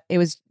had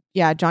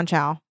John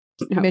Chow,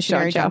 No,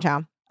 missionary John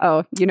Chow.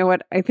 Oh, you know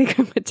what? I think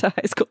I went to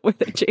high school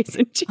with a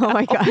Jason Chow. Oh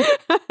my God.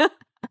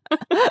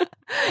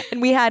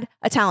 And we had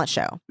a talent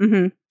show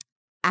Mm-hmm.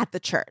 at the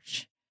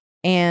church.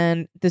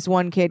 And this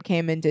one kid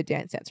came and did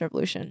Dance Dance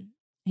Revolution.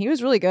 He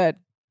was really good.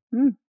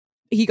 Mm.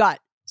 He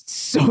got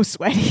so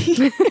sweaty.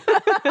 He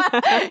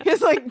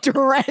was like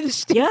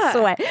drenched in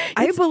sweat.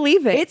 I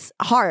believe it. It's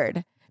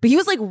hard. But he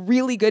was like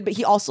really good. But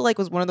he also like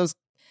was one of those,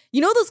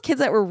 you know, those kids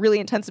that were really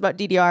intense about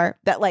DDR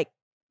that like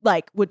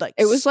would like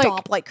It was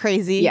stomp like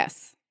crazy.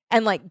 Yes.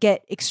 And like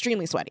get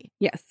extremely sweaty.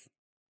 Yes.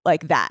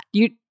 Like that.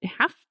 You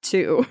have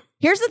to.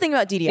 Here's the thing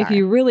about DDR. If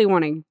you really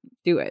want to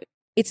do it.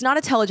 It's not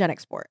a telegenic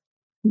sport.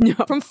 No.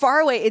 From far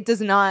away, it does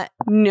not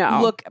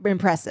look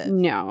impressive.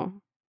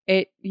 No.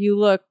 You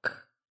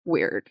look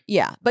weird.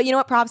 Yeah. But you know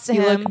what? Props to You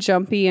him. look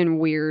jumpy and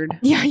weird.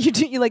 Yeah, you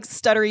do. You like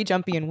stuttery,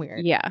 jumpy, and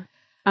weird. Yeah.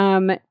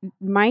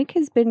 Mike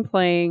has been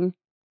playing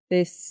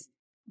this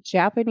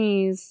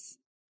Japanese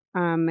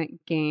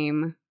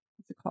game.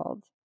 What's it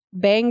called?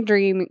 Bang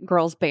Dream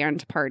Girls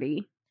Band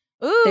Party.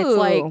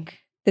 Ooh.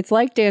 It's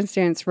like Dance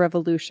Dance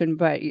Revolution,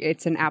 but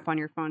it's an app on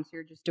your phone, so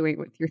you're just doing it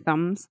with your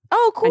thumbs.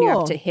 Oh, cool. And you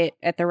have to hit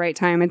at the right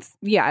time. It's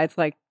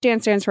like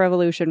Dance Dance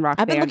Revolution, Rock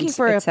I've Band, been looking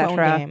for a phone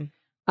game.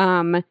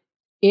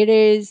 It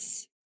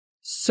is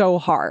so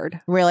hard.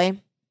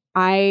 Really?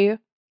 I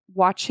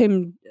watch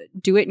him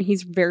do it, and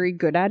he's very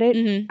good at it.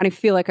 Mm-hmm. And I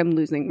feel like I'm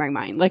losing my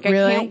mind. Like,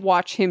 Really? I can't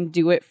watch him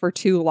do it for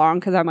too long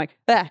because I'm like,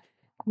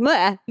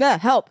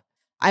 Help.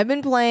 I've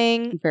been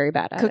playing I'm very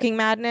bad at Cooking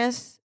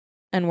Madness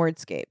and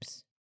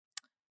Wordscapes.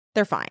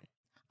 They're fine.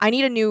 I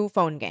need a new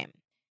phone game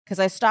because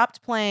I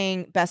stopped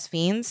playing Best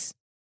Fiends.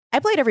 I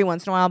played every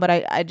once in a while, but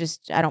I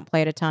don't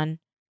play it a ton.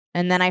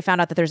 And then I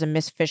found out that there's a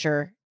Miss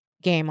Fisher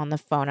game on the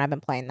phone. I've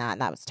been playing that,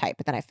 and that was tight,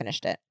 but then I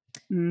finished it.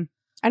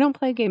 I don't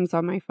play games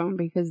on my phone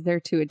because they're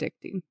too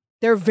addicting.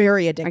 They're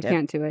very addictive. I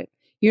can't do it.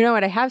 You know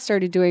what I have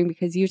started doing,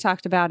 because you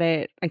talked about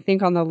it, I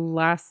think on the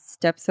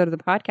last episode of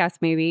the podcast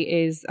maybe,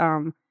 is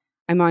I'm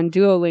on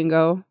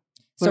Duolingo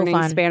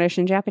learning Spanish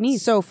and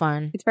Japanese. So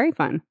fun. It's very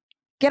fun.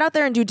 Get out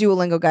there and do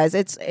Duolingo, guys.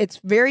 It's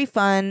very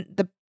fun.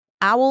 The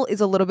owl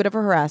is a little bit of a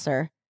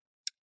harasser.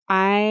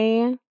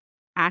 I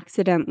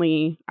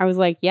was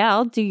like, yeah,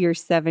 I'll do your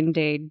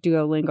 7-day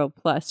Duolingo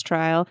Plus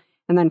trial,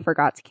 and then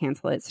forgot to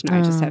cancel it. So now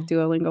I just have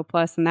Duolingo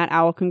Plus, and that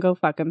owl can go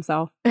fuck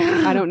himself.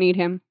 I don't need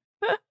him.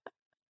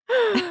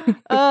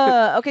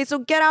 Okay, so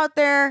get out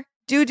there,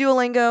 do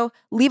Duolingo,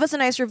 leave us a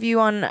nice review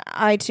on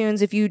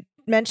iTunes. If you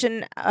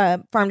mention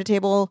Farm to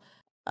Table,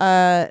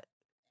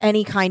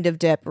 any kind of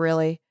dip,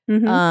 really.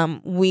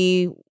 Mm-hmm.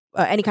 We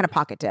any kind of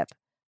pocket dip.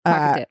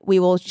 Pocket dip. We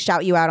will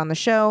shout you out on the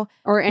show.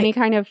 Or any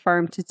kind of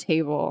farm to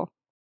table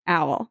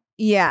owl.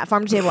 Yeah,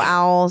 Farm to Table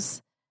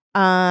owls.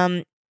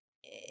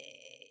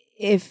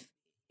 If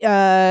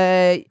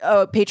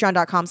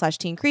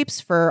patreon.com/Teen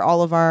Creeps for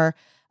all of our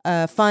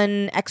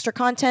fun extra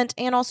content,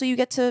 and also you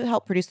get to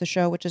help produce the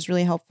show, which is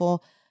really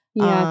helpful.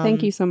 Yeah,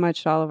 thank you so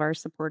much to all of our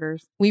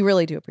supporters. We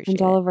really do appreciate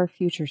it. And all of our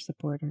future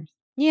supporters.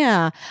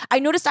 Yeah. I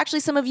noticed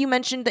actually some of you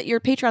mentioned that you're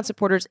Patreon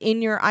supporters in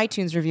your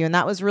iTunes review, and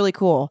that was really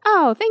cool.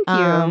 Oh, thank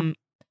you.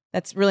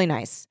 That's really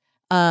nice.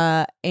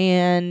 And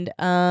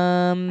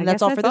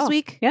that's all for this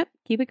week. Yep.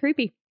 Keep it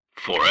creepy.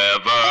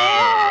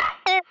 Forever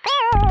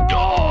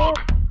Dog.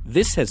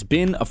 This has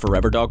been a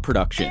Forever Dog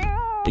production.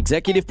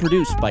 Executive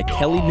produced by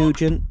Kelly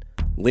Nugent,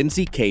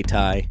 Lindsay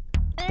Katai,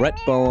 Brett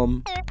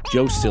Boehm,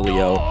 Joe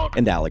Cilio,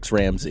 and Alex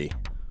Ramsey.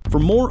 For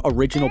more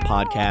original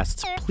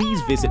podcasts,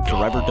 please visit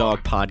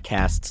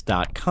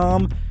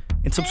foreverdogpodcasts.com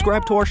and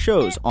subscribe to our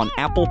shows on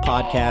Apple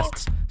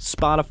Podcasts,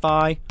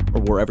 Spotify,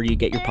 or wherever you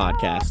get your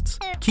podcasts.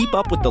 Keep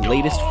up with the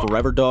latest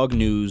Forever Dog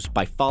news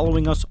by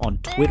following us on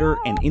Twitter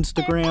and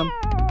Instagram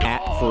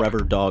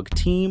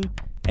 @ForeverDogTeam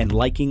and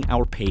liking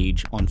our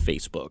page on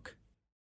Facebook.